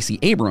Casey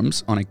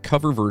Abrams on a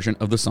cover version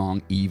of the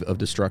song "Eve of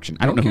Destruction."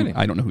 I don't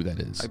know who that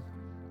is.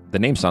 The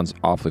name sounds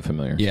awfully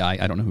familiar. Yeah,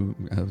 I don't know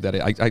who that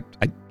is. I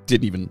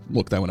didn't even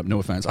look that one up. No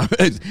offense.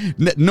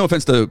 No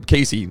offense to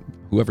Casey,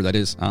 whoever that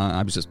is.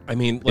 I was just. I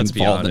mean, let's be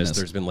involved in honest. this.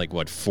 There's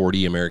been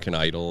 40 American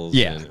Idols.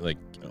 Yeah. And,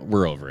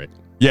 we're over it.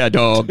 Yeah,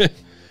 dog.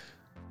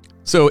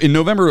 So in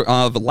November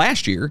of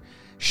last year,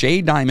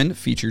 Shay Diamond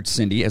featured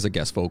Cyndi as a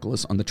guest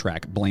vocalist on the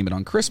track "Blame It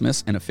on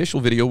Christmas." An official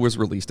video was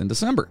released in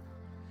December.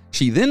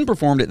 She then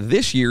performed at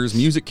this year's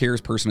Music Cares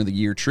Person of the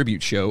Year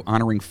tribute show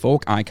honoring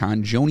folk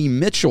icon Joni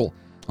Mitchell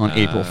on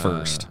April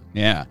 1st.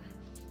 Yeah.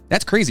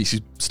 That's crazy.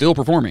 She's still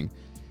performing.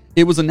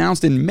 It was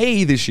announced in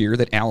May this year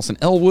that Allison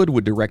Elwood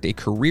would direct a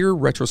career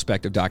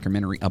retrospective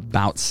documentary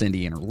about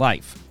Cyndi and her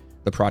life.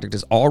 The project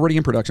is already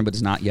in production but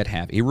does not yet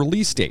have a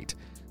release date.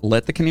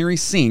 Let the Canary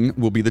Sing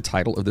will be the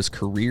title of this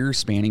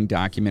career-spanning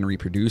documentary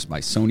produced by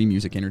Sony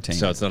Music Entertainment.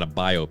 So it's not a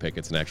biopic,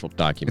 it's an actual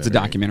documentary. It's a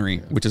documentary,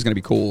 which is going to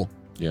be cool.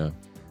 Yeah.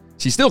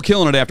 She's still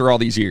killing it after all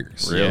these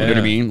years. Really? You know what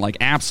I mean?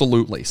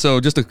 Absolutely.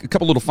 So just a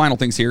couple little final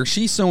things here.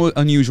 She's So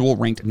Unusual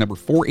ranked number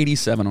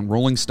 487 on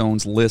Rolling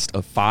Stone's list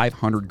of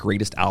 500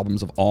 greatest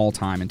albums of all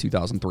time in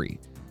 2003.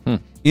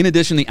 In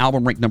addition, the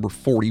album ranked number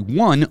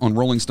 41 on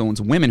Rolling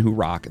Stone's Women Who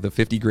Rock, the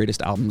 50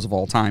 greatest albums of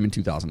all time in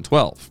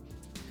 2012.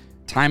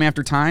 Time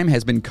After Time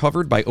has been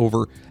covered by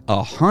over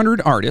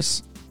 100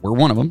 artists. We're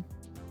one of them.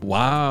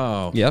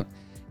 Wow. Yep.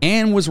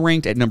 And was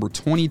ranked at number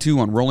 22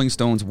 on Rolling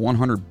Stone's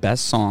 100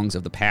 best songs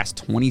of the past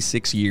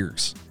 26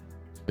 years.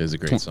 It is a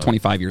great song.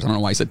 25 years. I don't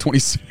know why I said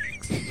 26.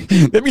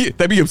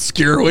 that'd be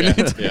obscure, wouldn't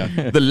it?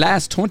 Yeah. The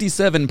last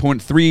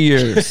 27.3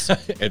 years.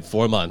 In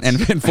 4 months.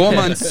 And in 4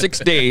 months, 6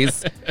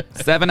 days,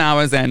 7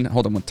 hours, and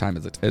hold on, what time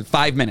is it?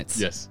 5 minutes.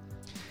 Yes.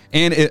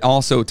 And it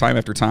also, Time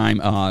After Time,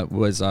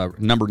 was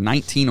number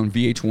 19 on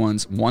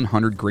VH1's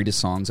 100 Greatest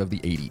Songs of the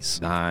 80s.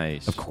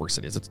 Nice. Of course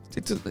it is.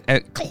 It's a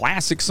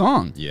classic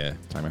song. Yeah.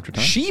 Time After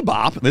Time. She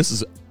Bop, this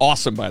is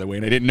awesome, by the way,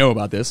 and I didn't know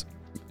about this.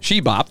 She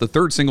Bop, the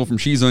third single from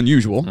She's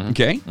Unusual,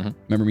 okay?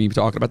 Remember me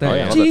talking about that? Oh,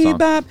 yeah, I love that She song.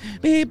 Bop,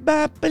 be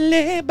bop,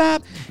 be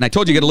bop. And I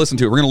told you got to listen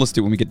to it. We're going to listen to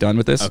it when we get done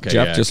with this, Okay,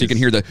 Jeff, yeah, just so you can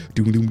 'cause hear the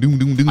doom, doom, doom,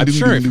 doom, doom, I'm doom,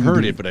 sure I've doom,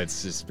 heard doom. it, but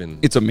it's just been...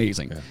 It's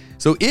amazing.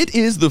 So it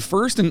is the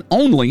first and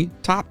only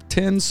top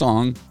 10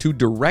 song to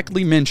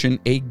directly mention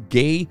a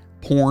gay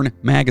porn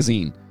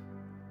magazine.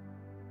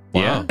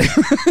 Yeah.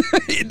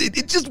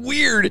 It's just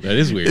weird. That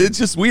is weird. It's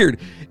just weird.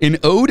 An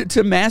ode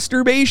to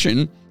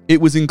masturbation, it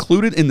was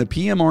included in the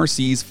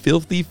PMRC's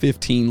Filthy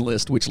 15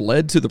 list, which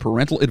led to the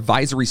parental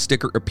advisory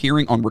sticker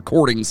appearing on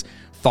recordings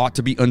thought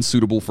to be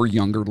unsuitable for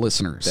younger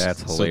listeners. That's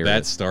So hilarious.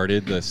 that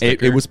started the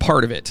sticker? it was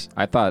part of it.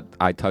 I thought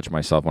I Touch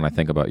Myself when I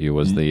think about you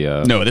was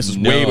the... No, this is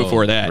way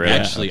before that. really? Yeah.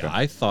 Actually,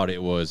 I thought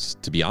it was,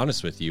 to be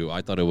honest with you,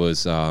 I thought it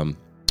was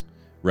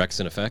Rex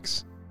and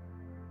Effects.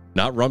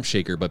 Not Rump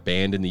Shaker, but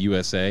banned in the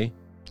USA.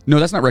 No,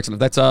 that's not Rex.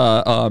 That's You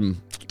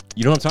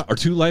know what I'm talking? Or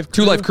Two Life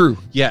Crew? Two Life Crew.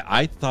 Yeah,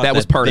 I thought That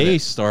was part of they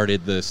it.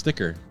 started the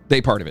sticker.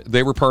 They part of it.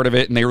 They were part of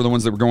it, and they were the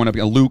ones that were going up.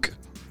 Luke,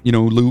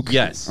 Luke.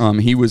 Yes.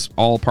 He was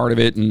all part of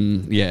it,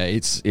 and yeah,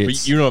 it's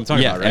you know what I'm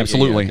talking about, right? Yeah,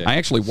 absolutely. yeah, okay. I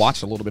actually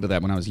watched a little bit of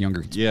that when I was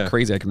younger. It's Yeah.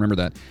 crazy. I can remember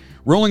that.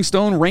 Rolling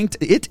Stone ranked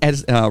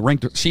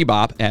She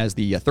Bop as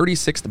the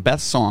 36th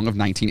best song of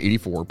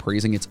 1984,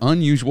 praising its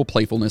unusual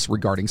playfulness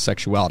regarding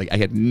sexuality. I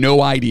had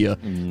no idea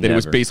that it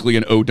was basically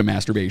an ode to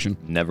masturbation.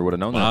 Never would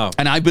have known Wow.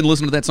 And I've been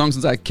listening to that song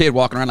since I was a kid,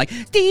 walking around like,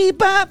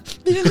 dee-bop.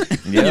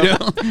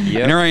 Yep. And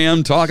here I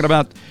am talking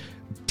about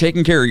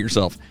taking care of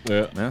yourself.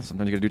 Yeah. that. Yeah,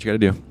 sometimes you got to do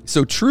what you got to do.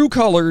 So True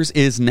Colors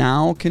is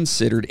now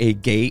considered a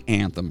gay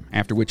anthem,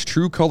 after which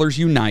True Colors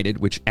United,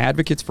 which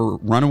advocates for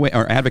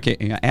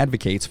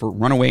advocates for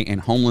runaway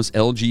and homeless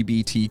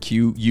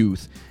LGBTQ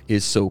youth,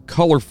 is so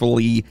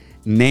colorfully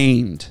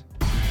named.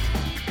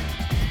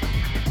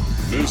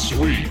 This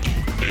week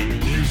in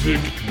music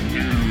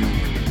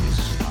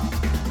news.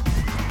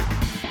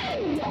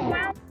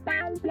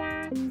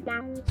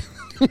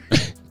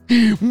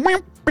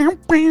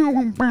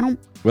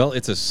 Well,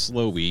 it's a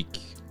slow week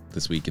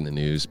this week in the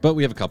news, but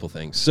we have a couple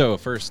things. So,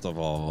 first of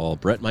all,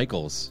 Bret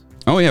Michaels.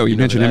 Oh yeah, we You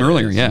know mentioned who him that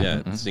earlier. is?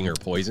 Yeah. Singer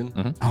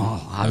Poison.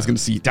 Oh, I was gonna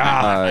see. He It's,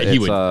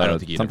 would. I don't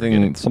think he'd ever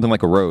get something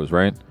like a rose,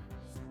 right?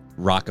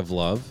 Rock of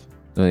Love.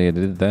 Yeah, they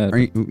did that. Are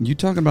you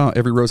talking about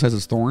Every Rose Has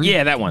Its Thorn?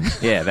 Yeah, that one.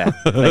 Yeah,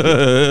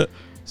 that.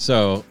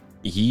 So,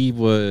 he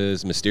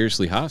was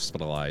mysteriously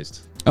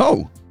hospitalized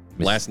Oh,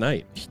 last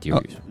night.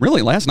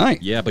 really? Last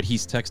night? Yeah, but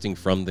he's texting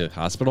from the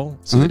hospital,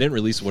 so they didn't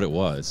release what it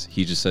was.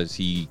 He just says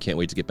he can't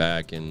wait to get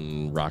back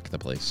and rock the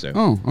place. So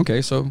Oh,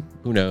 okay. So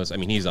who knows? I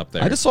mean, he's up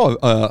there. I just saw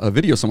a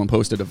video someone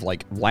posted of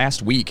like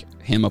last week,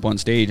 him up on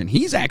stage, and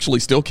he's actually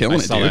still killing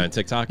I it, saw dude. that on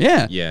TikTok.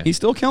 Yeah, yeah, he's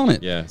still killing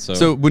it. Yeah,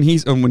 So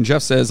when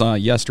Jeff says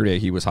yesterday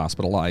he was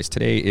hospitalized,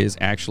 today is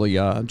actually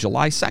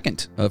July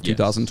 2nd of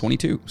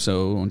 2022.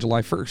 So on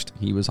July 1st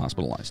he was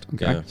hospitalized.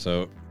 Okay. yeah.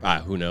 So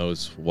who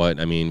knows what?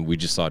 I mean, we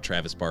just saw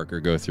Travis Barker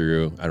go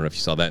through. I don't know if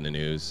you saw that in the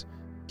news.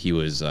 He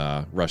was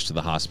rushed to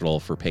the hospital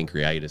for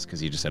pancreatitis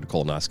because he just had a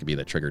colonoscopy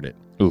that triggered it.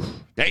 Oof.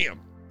 Damn.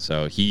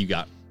 So he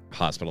got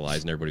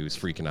hospitalized and everybody was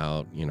freaking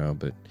out,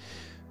 but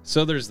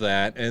so there's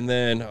that. And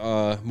then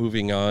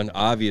moving on,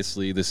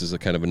 obviously this is a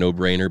kind of a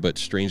no-brainer, but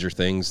Stranger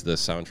Things, the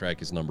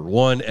soundtrack is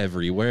 #1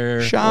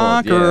 everywhere.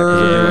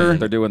 Shocker.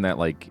 They're doing that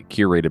like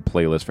curated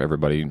playlist for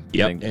everybody.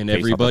 Yep, based and off the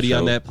everybody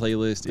on show. that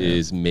playlist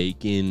is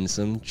making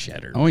some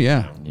cheddar. Oh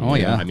yeah. Oh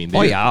yeah. I mean,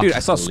 oh they're- yeah. Dude, I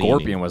saw Leaning.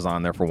 Scorpion was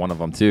on there for one of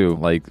them too.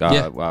 Like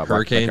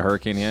Hurricane. like a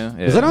hurricane. Yeah.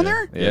 Is that on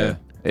there? Yeah.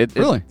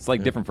 Really? It's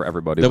like different for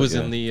everybody. That but was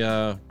yeah. in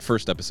the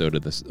first episode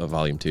of this of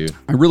Volume 2.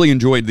 I really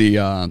enjoyed the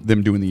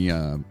them doing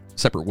the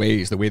separate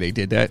ways, the way they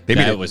did that. They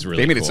That made it, was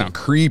really They made it cool. sound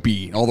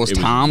creepy. All those It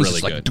was toms, really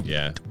just like good, doom,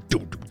 yeah.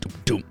 doom, doom, doom,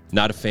 doom.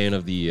 Not a fan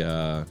of the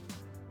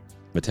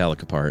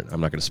Metallica part. I'm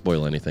not going to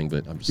spoil anything,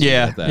 but I'm just saying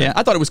Yeah, about that. yeah.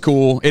 I thought it was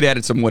cool. It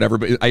added some whatever,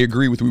 but I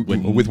agree with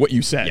what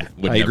you said. Yeah,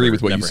 would I agree never-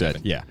 with what you never said.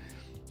 happen. Yeah.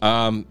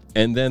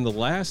 And then the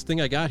last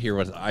thing I got here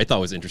was I thought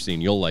was interesting.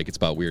 You'll like. It's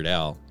about Weird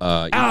Al.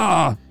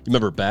 You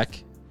remember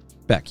Beck?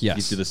 Beck,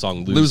 yes. He did the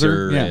song Loser,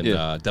 "Loser" yeah. and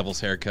Yeah. "Devil's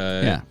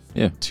Haircut." Yeah.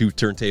 Yeah. 2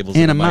 turntables And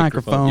and a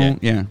microphone.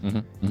 Yeah.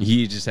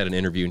 He just had an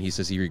interview and he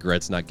says he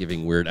regrets not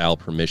giving Weird Al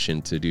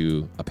permission to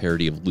do a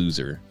parody of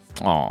 "Loser."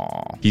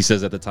 Aw. He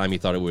says at the time he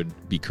thought it would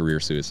be career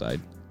suicide.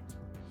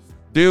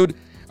 Dude.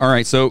 All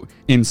right. So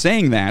in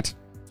saying that,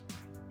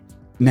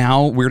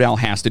 now Weird Al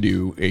has to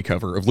do a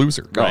cover of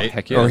 "Loser," Right. Oh,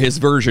 heck yeah. or his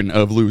version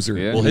of "Loser." Yeah.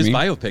 You Well, know his what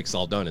I mean? biopic's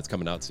all done. It's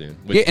coming out soon.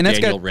 With Yeah, and that's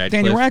got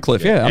Daniel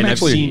Radcliffe, yeah. I'm and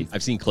actually-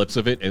 I've seen clips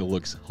of it. It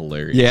looks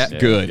hilarious. Yeah,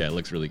 good. Yeah, it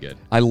looks really good.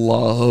 I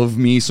love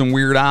me some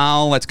Weird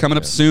Al. That's coming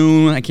up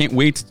soon. I can't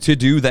wait to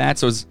do that.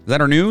 So is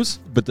that our news?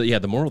 But the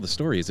moral of the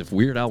story is if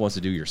Weird Al wants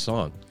to do your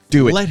song,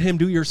 Do it. Let him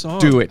do your song.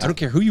 Do it. I don't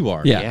care who you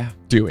are. Yeah.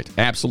 Do it.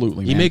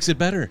 Absolutely. He man. makes it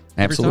better.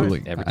 every time.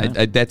 Absolutely. Every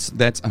time.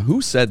 That's who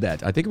said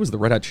that? I think it was the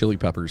Red Hot Chili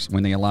Peppers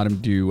when they allowed him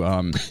to do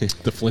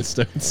The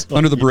Flintstones. song.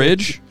 Under the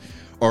Bridge.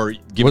 Or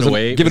Give Was It it-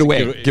 Away. Give It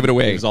Was Away. Give It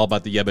Away. It was all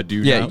about the Yabba Doo.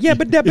 Yeah, now. yeah,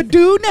 but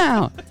do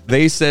now.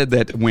 They said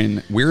that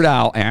when Weird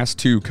Al asked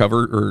to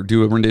cover or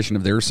do a rendition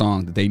of their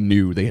song, that they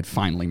knew they had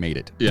finally made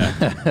it. Yeah.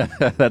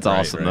 That's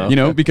awesome, right. though. You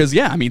know, because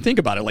I mean, think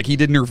about it. Like he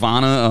did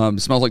Nirvana,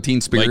 "Smells Like Teen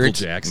Spirit," Michael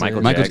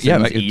Jackson. Michael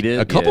Jackson's Eat It,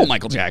 a couple yeah.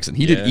 Michael Jackson.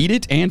 He did Yeah. "Eat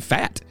It" and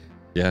 "Fat."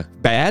 Yeah.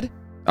 Bad.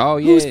 Oh,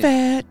 yeah. Who's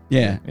fat?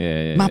 Yeah.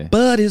 Yeah. My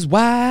butt is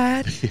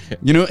wide.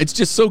 You know, it's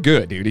just so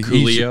good, dude.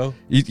 Coolio?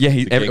 He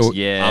Gangsta-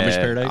 Yeah. Amish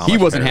Paradise? he Amish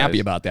wasn't Paradise. happy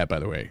about that, by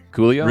the way.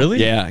 Coolio? Really?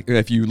 Yeah,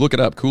 if you look it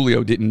up,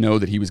 Coolio didn't know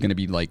that he was going to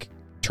be like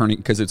turning,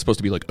 because it's supposed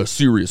to be like a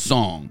serious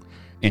song,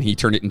 and he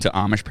turned it into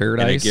Amish And I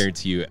Paradise.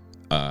 guarantee you,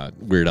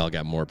 Weird Al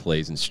got more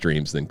plays and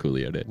streams than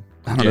Coolio did.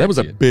 I don't know. That was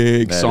a Guarantee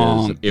big That is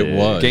song. a big- It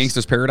was.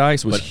 Gangsta's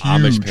Paradise was But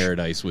huge. Amish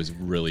Paradise was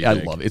really I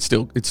big. love it. It's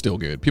still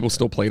good. People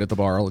still play it at the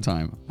bar all the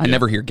time. I Yeah.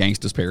 never hear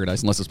Gangsta's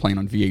Paradise unless it's playing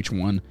on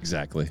VH1.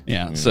 Exactly.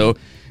 Yeah. So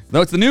No,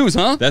 it's the news,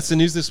 huh? That's the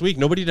news this week.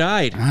 Nobody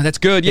died. That's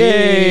good.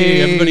 Yay!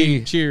 Yay,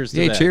 everybody cheers to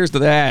Yay, that. cheers to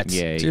that.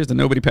 Yay. Cheers to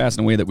nobody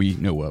passing away that we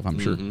know of. I'm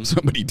sure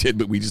somebody did,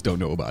 but we just don't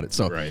know about it.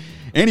 So Right.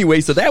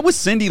 anyway, so that was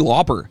Cyndi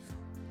Lauper.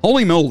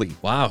 Holy moly.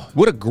 Wow.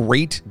 What a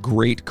great,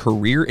 great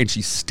career. And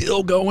she's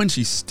still going.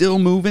 She's still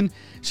moving.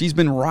 She's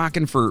been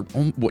rocking for,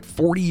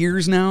 40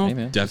 years now? Hey,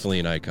 man.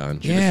 Definitely an icon.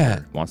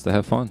 Yeah. Wants to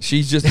have fun.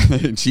 She's just,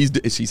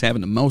 she's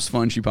having the most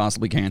fun she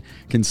possibly can,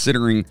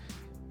 considering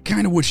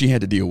kind of what she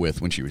had to deal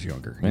with when she was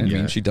younger. I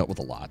mean, she dealt with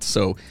a lot.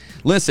 So,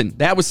 listen,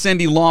 that was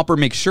Cyndi Lauper.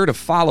 Make sure to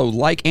follow,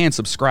 like, and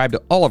subscribe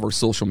to all of our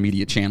social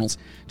media channels.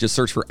 Just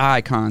search for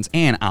Icons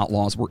and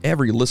Outlaws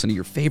wherever you listen to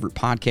your favorite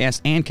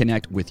podcast and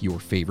connect with your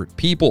favorite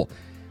people.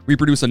 We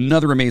produce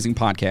another amazing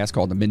podcast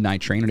called The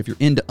Midnight Train, and if you're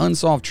into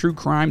unsolved true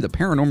crime, the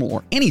paranormal,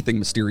 or anything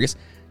mysterious,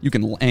 you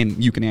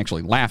can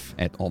actually laugh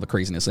at all the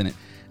craziness in it.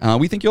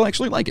 We think you'll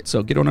actually like it,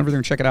 so get on over there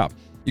and check it out.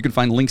 You can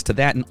find links to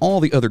that and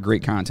all the other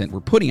great content we're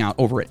putting out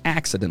over at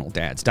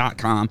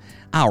accidentaldads.com,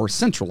 our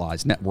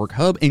centralized network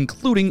hub,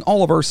 including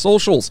all of our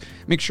socials.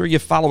 Make sure you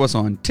follow us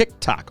on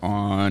TikTok,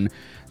 on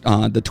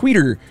the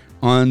Twitter,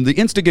 on the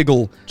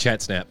Instagiggle,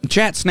 Chat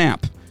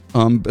Snap.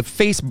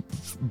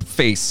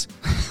 Face.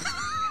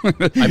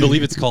 I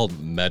believe it's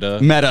called Meta,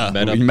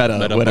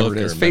 whatever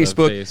it is.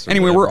 Facebook.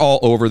 Anyway, we're all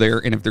over there.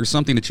 And if there's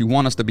something that you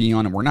want us to be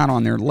on and we're not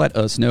on there, let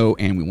us know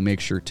and we will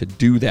make sure to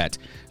do that.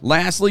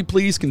 Lastly,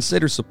 please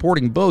consider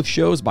supporting both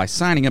shows by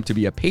signing up to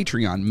be a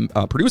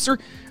Patreon producer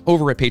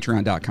over at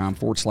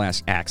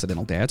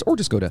patreon.com/accidental dads, or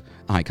just go to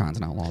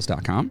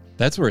iconsandoutlaws.com.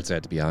 That's where it's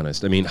at, to be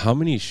honest. I mean, how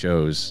many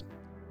shows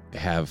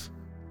have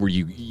where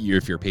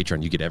if you're a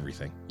patron, you get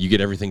everything. You get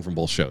everything from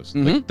both shows.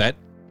 Like, that,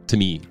 to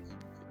me,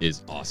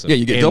 is awesome. Yeah,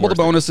 you get And double the worth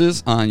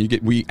it. bonuses.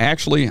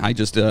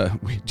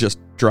 We just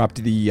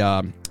dropped the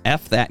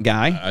F that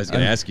guy. I was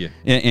going to ask you.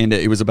 And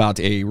it was about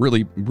a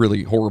really,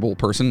 really horrible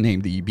person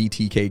named the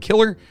BTK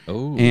Killer.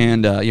 Oh.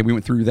 And we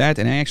went through that,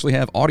 and I actually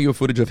have audio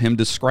footage of him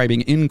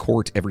describing in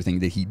court everything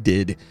that he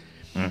did.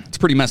 It's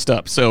pretty messed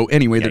up. So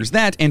anyway, there's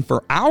that. And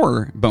for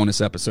our bonus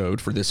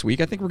episode for this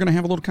week, I think we're going to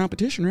have a little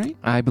competition, right?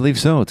 I believe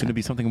so. It's going to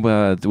be something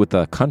with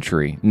the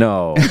country.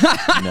 No.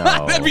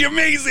 No. That'd be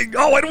amazing.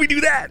 Oh, why do we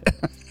do that?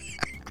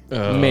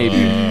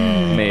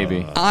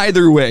 Maybe.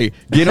 Either way,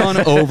 get on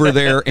over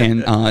there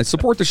and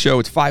support the show.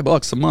 It's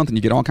 $5 a month, and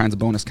you get all kinds of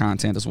bonus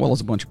content, as well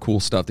as a bunch of cool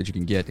stuff that you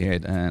can get,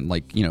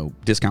 and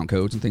discount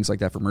codes and things like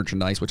that for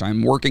merchandise, which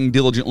I'm working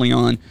diligently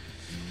on.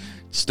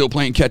 Still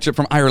playing catch up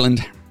from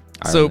Ireland.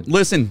 So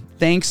listen,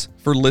 thanks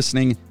for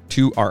listening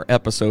to our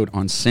episode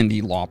on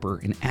Cyndi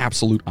Lauper, an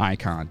absolute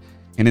icon.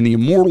 And in the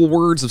immortal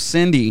words of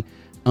Cyndi,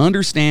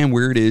 understand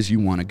where it is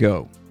you want to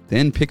go.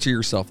 Then picture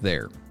yourself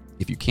there.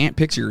 If you can't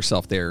picture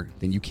yourself there,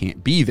 then you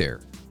can't be there.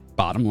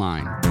 Bottom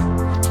line.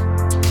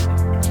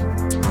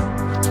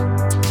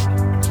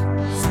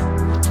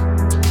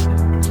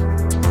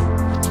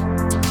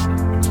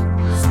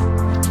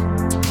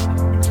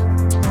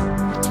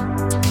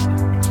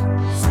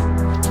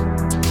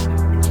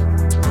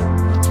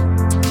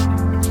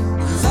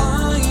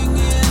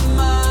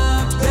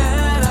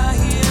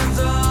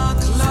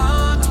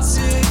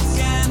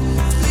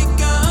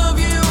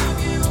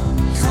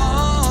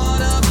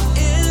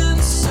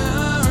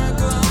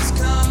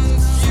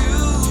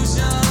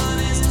 Confusion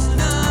is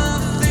not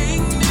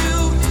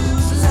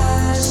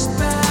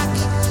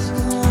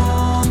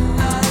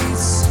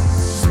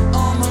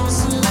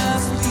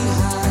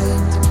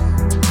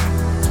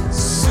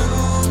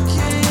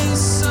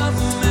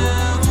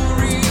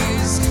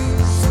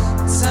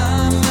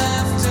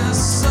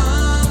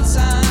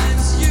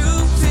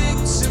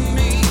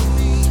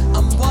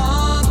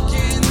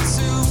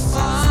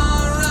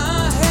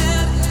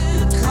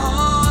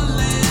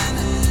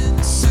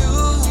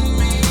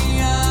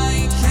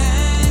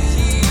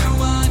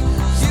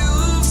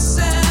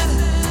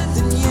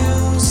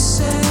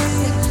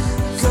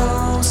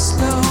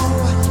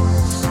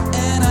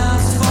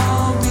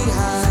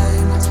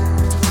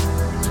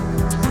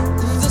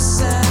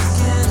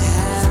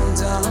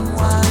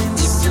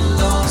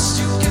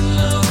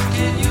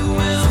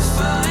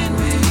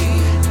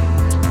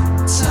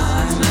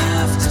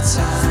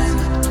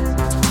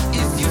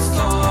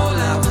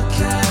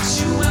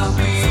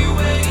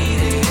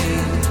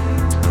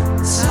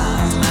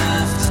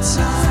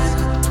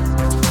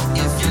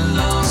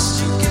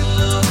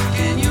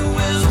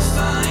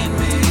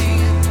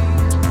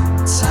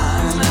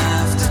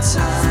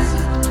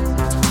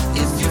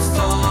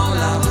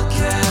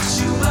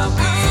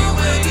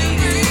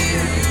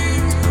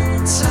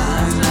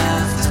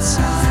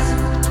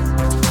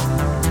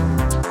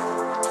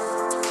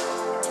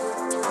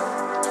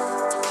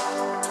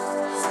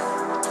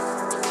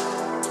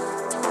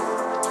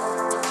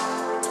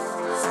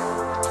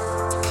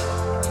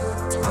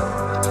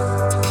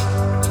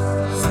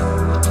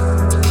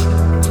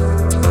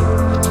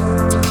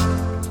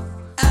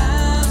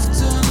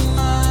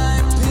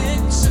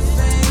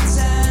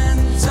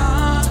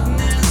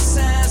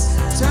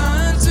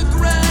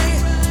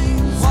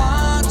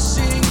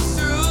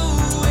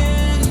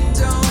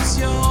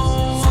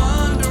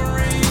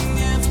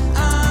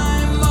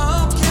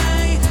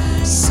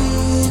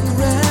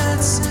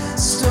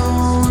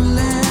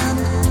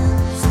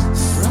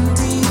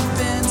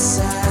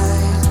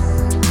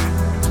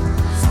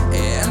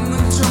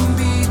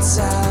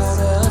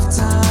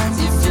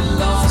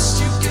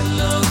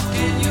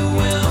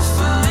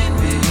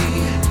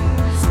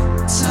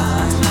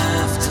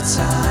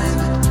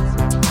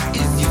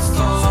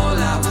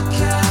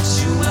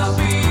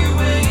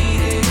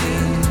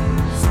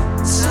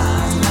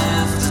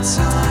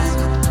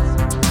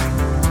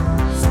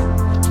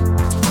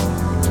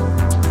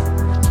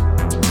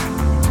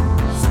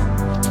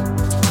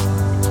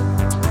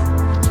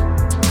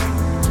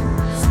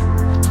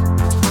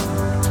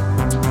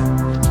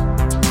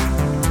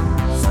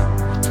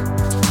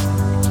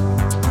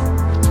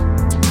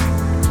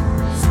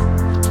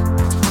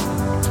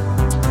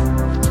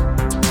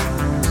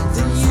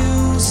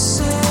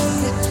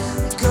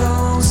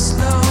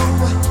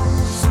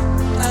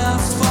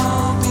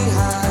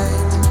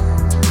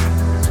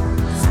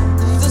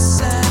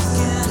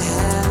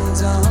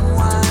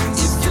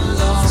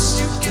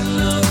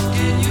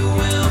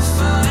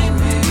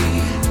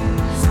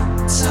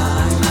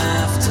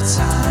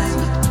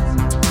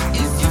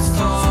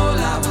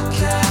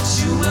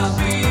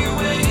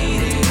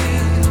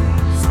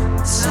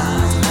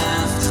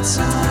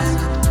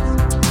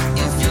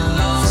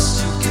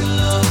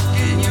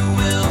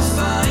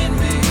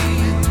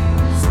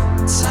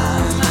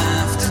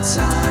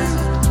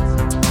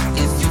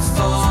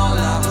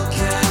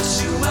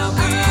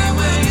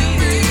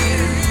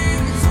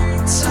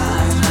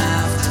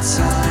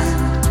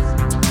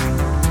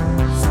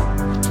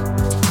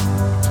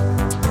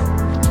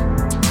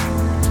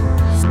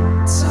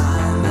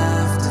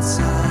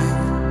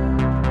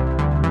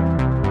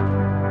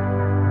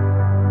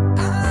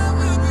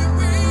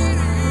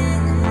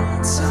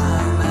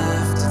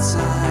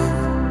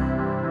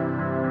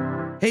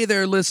Hey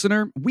there,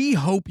 listener. We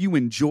hope you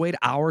enjoyed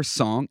our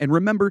song. And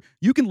remember,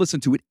 you can listen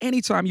to it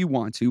anytime you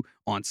want to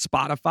on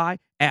Spotify,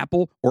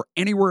 Apple, or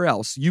anywhere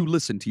else you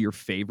listen to your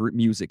favorite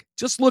music.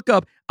 Just look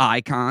up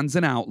Icons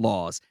and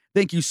Outlaws.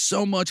 Thank you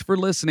so much for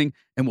listening,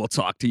 and we'll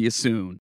talk to you soon.